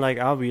something like,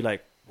 I'll be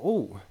like,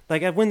 oh,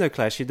 like at Winter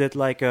Clash, he did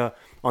like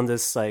on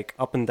this like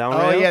up and down.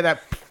 Oh, rail. yeah, that...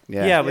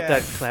 Yeah, with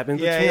that clap in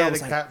between. I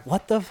was like,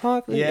 what the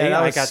fuck? Yeah,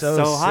 I got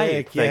so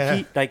hyped.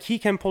 Yeah. Like he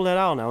can pull that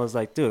out, and I was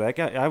like, dude,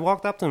 I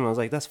walked up to him, and I was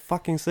like, that's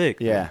fucking sick.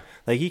 Yeah.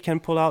 Like he can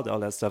pull out all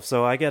that stuff.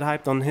 So I get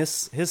hyped on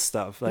his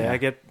stuff. Like I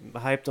get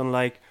hyped on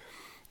like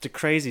the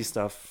crazy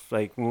stuff.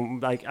 Like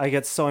I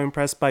get so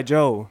impressed by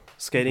Joe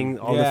skating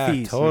all the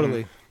feats.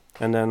 Totally.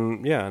 And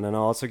then I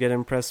also get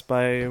impressed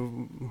by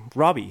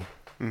Robbie.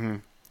 Mm-hmm.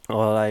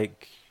 Or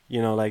like,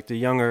 you know, like the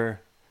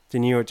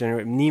newer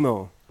generation,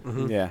 Nemo.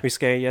 Mm-hmm. Yeah. We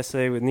skated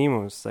yesterday with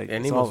Nemo. It's like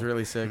Nemo's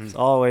really sick. It's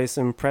always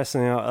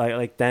impressing.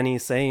 Like Danny,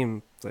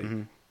 same. It's like,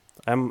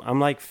 I'm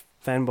like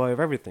fanboy of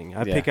everything.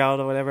 I pick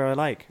out whatever I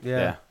like.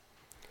 Yeah.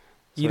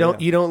 So,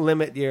 you don't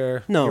limit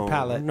your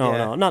palette.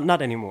 No,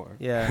 not anymore.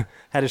 Yeah.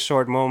 Had a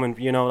short moment,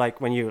 you know,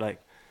 like when you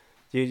like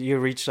you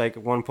reach like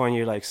one point,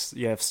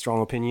 you have strong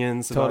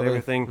opinions about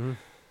everything. Mm-hmm.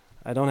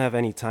 I don't have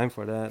any time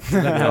for that.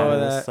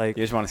 It's like,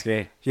 you just want to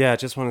skate. Yeah, I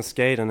just want to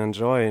skate and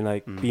enjoy and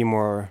like be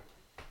more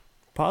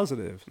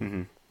positive.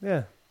 Mm-hmm.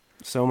 Yeah.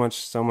 So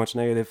much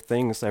negative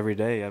things every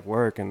day at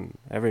work and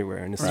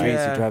everywhere in the streets.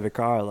 Yeah. You drive a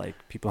car, like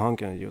people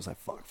honking at you. It's like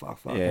fuck.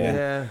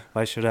 Yeah.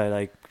 Why should I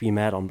like be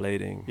mad on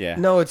blading? Yeah.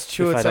 No, it's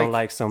true. If It's I don't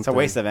like something, it's a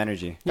waste of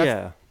energy.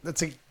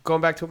 That's like going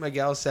back to what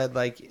Miguel said.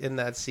 Like in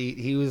that seat,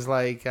 he was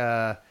like,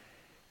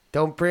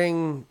 "Don't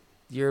bring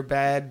your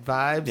bad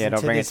vibes into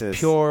bring this it to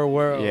pure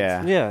world."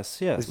 Yeah. Yes.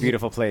 This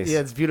beautiful place. Yeah,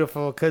 it's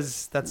beautiful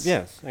because that's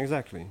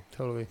exactly.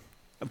 totally.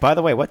 By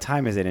the way, what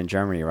time is it in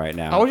Germany right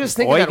now? I was just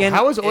thinking, Eugen,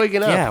 how is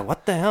Eugen up? Yeah,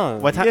 what the hell?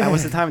 What time?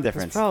 What's the time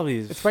difference?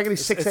 It's probably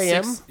 6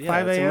 a.m.,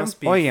 5 a.m.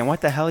 Eugen,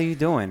 what the hell are you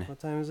doing? What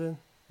time is it?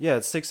 Yeah,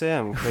 it's 6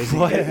 a.m. Crazy.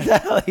 What the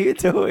hell are you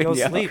doing? Go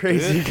sleep,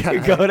 crazy dude. guy.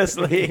 Go to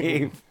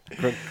sleep.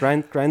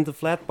 grind the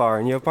flat bar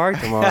in your park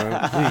tomorrow,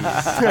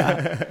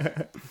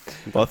 please.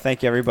 Well,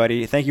 thank you,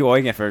 everybody. Thank you,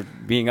 Eugen, for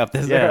being up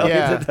this early.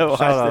 Yeah. To watch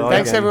this.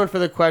 Thanks, everyone, for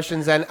the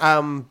questions. And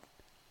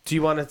do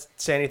you want to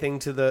say anything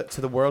to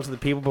the world, to the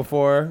people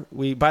before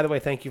we? By the way,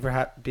 thank you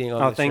for being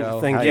on the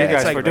show. Thank you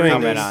guys for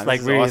doing this.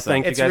 Like, really, awesome.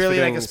 thank you It's guys really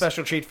for like doing a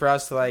special treat for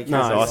us to like. No,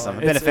 it's awesome.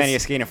 I've been a fan of your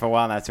skating for a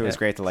while now too. Yeah. It's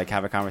great to like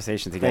have a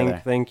conversation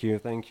together. Thank you.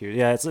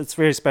 Yeah, it's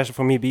very special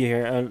for me to be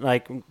here. And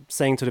like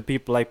saying to the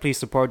people, like, please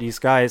support these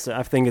guys.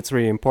 I think it's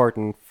really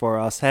important for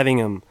us having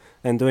them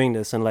and doing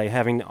this and like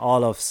having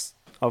all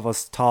of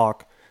us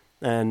talk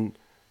and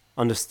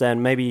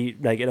understand. Maybe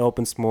like it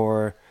opens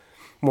more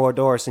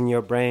doors in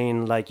your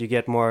brain. Like you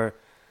get more.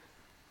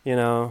 You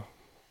know,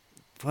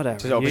 whatever.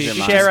 Just open your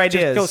mind. Share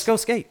ideas. Just go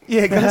skate.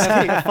 Yeah, go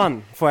skate. Have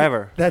fun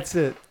forever. That's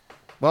it.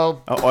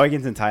 Well,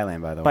 Eugen's in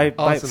Thailand, by the way.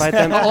 By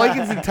then,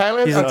 Eugen's in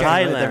Thailand. he's in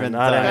Thailand.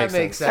 That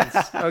makes sense.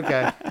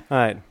 Okay. All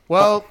right.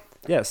 Well.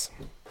 Yes.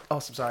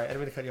 Awesome. Sorry, I didn't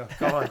mean to cut you off.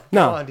 Go on.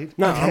 No, Go on, dude.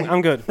 no, Okay.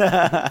 I'm good.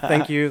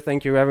 Thank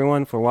you,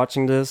 everyone, for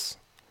watching this,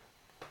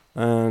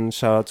 and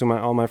shout out to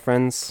all my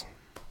friends,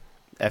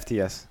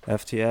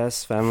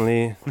 FTS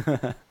family,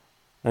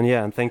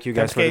 and thank you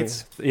guys Them for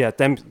skates.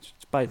 them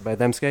by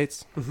them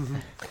skates.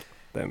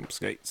 Them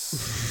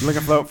skates.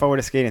 Looking forward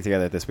to skating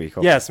together this week.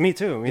 Hopefully. Yes, me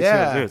too.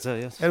 Yeah.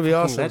 Dude, yes. It'll be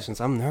awesome. Legends.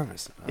 I'm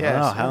nervous.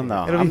 Yeah, oh, hell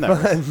no. It'll I'm be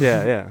nervous. fun.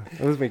 Yeah.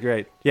 It would be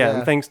great.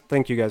 Yeah, and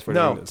thank you guys for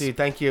doing this. Dude,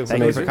 thank you.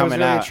 Thank you for It was coming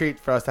really out. a treat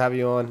for us to have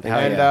you on. Hell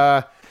And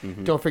yeah.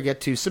 don't forget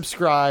to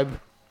subscribe,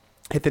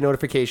 hit the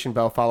notification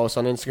bell, follow us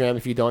on Instagram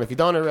if you don't. If you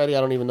don't already, I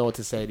don't even know what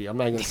to say to you. I'm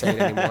not even going to say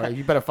it anymore.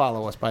 You better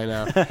follow us by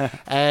now.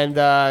 And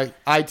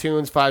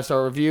iTunes,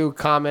 5-star review,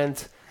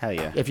 comment. Hell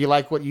yeah. If you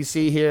like what you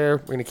see here,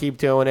 we're going to keep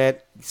doing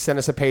it. Send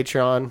us a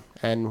Patreon,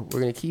 and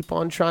we're going to keep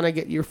on trying to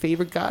get your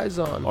favorite guys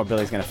on. Or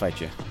Billy's going to fight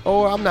you.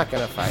 Or I'm not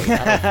going to fight. I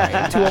don't fight.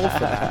 I'm too old for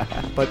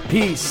that. But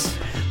peace.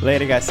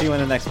 Later, guys. See you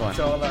in the next one. It's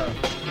all love.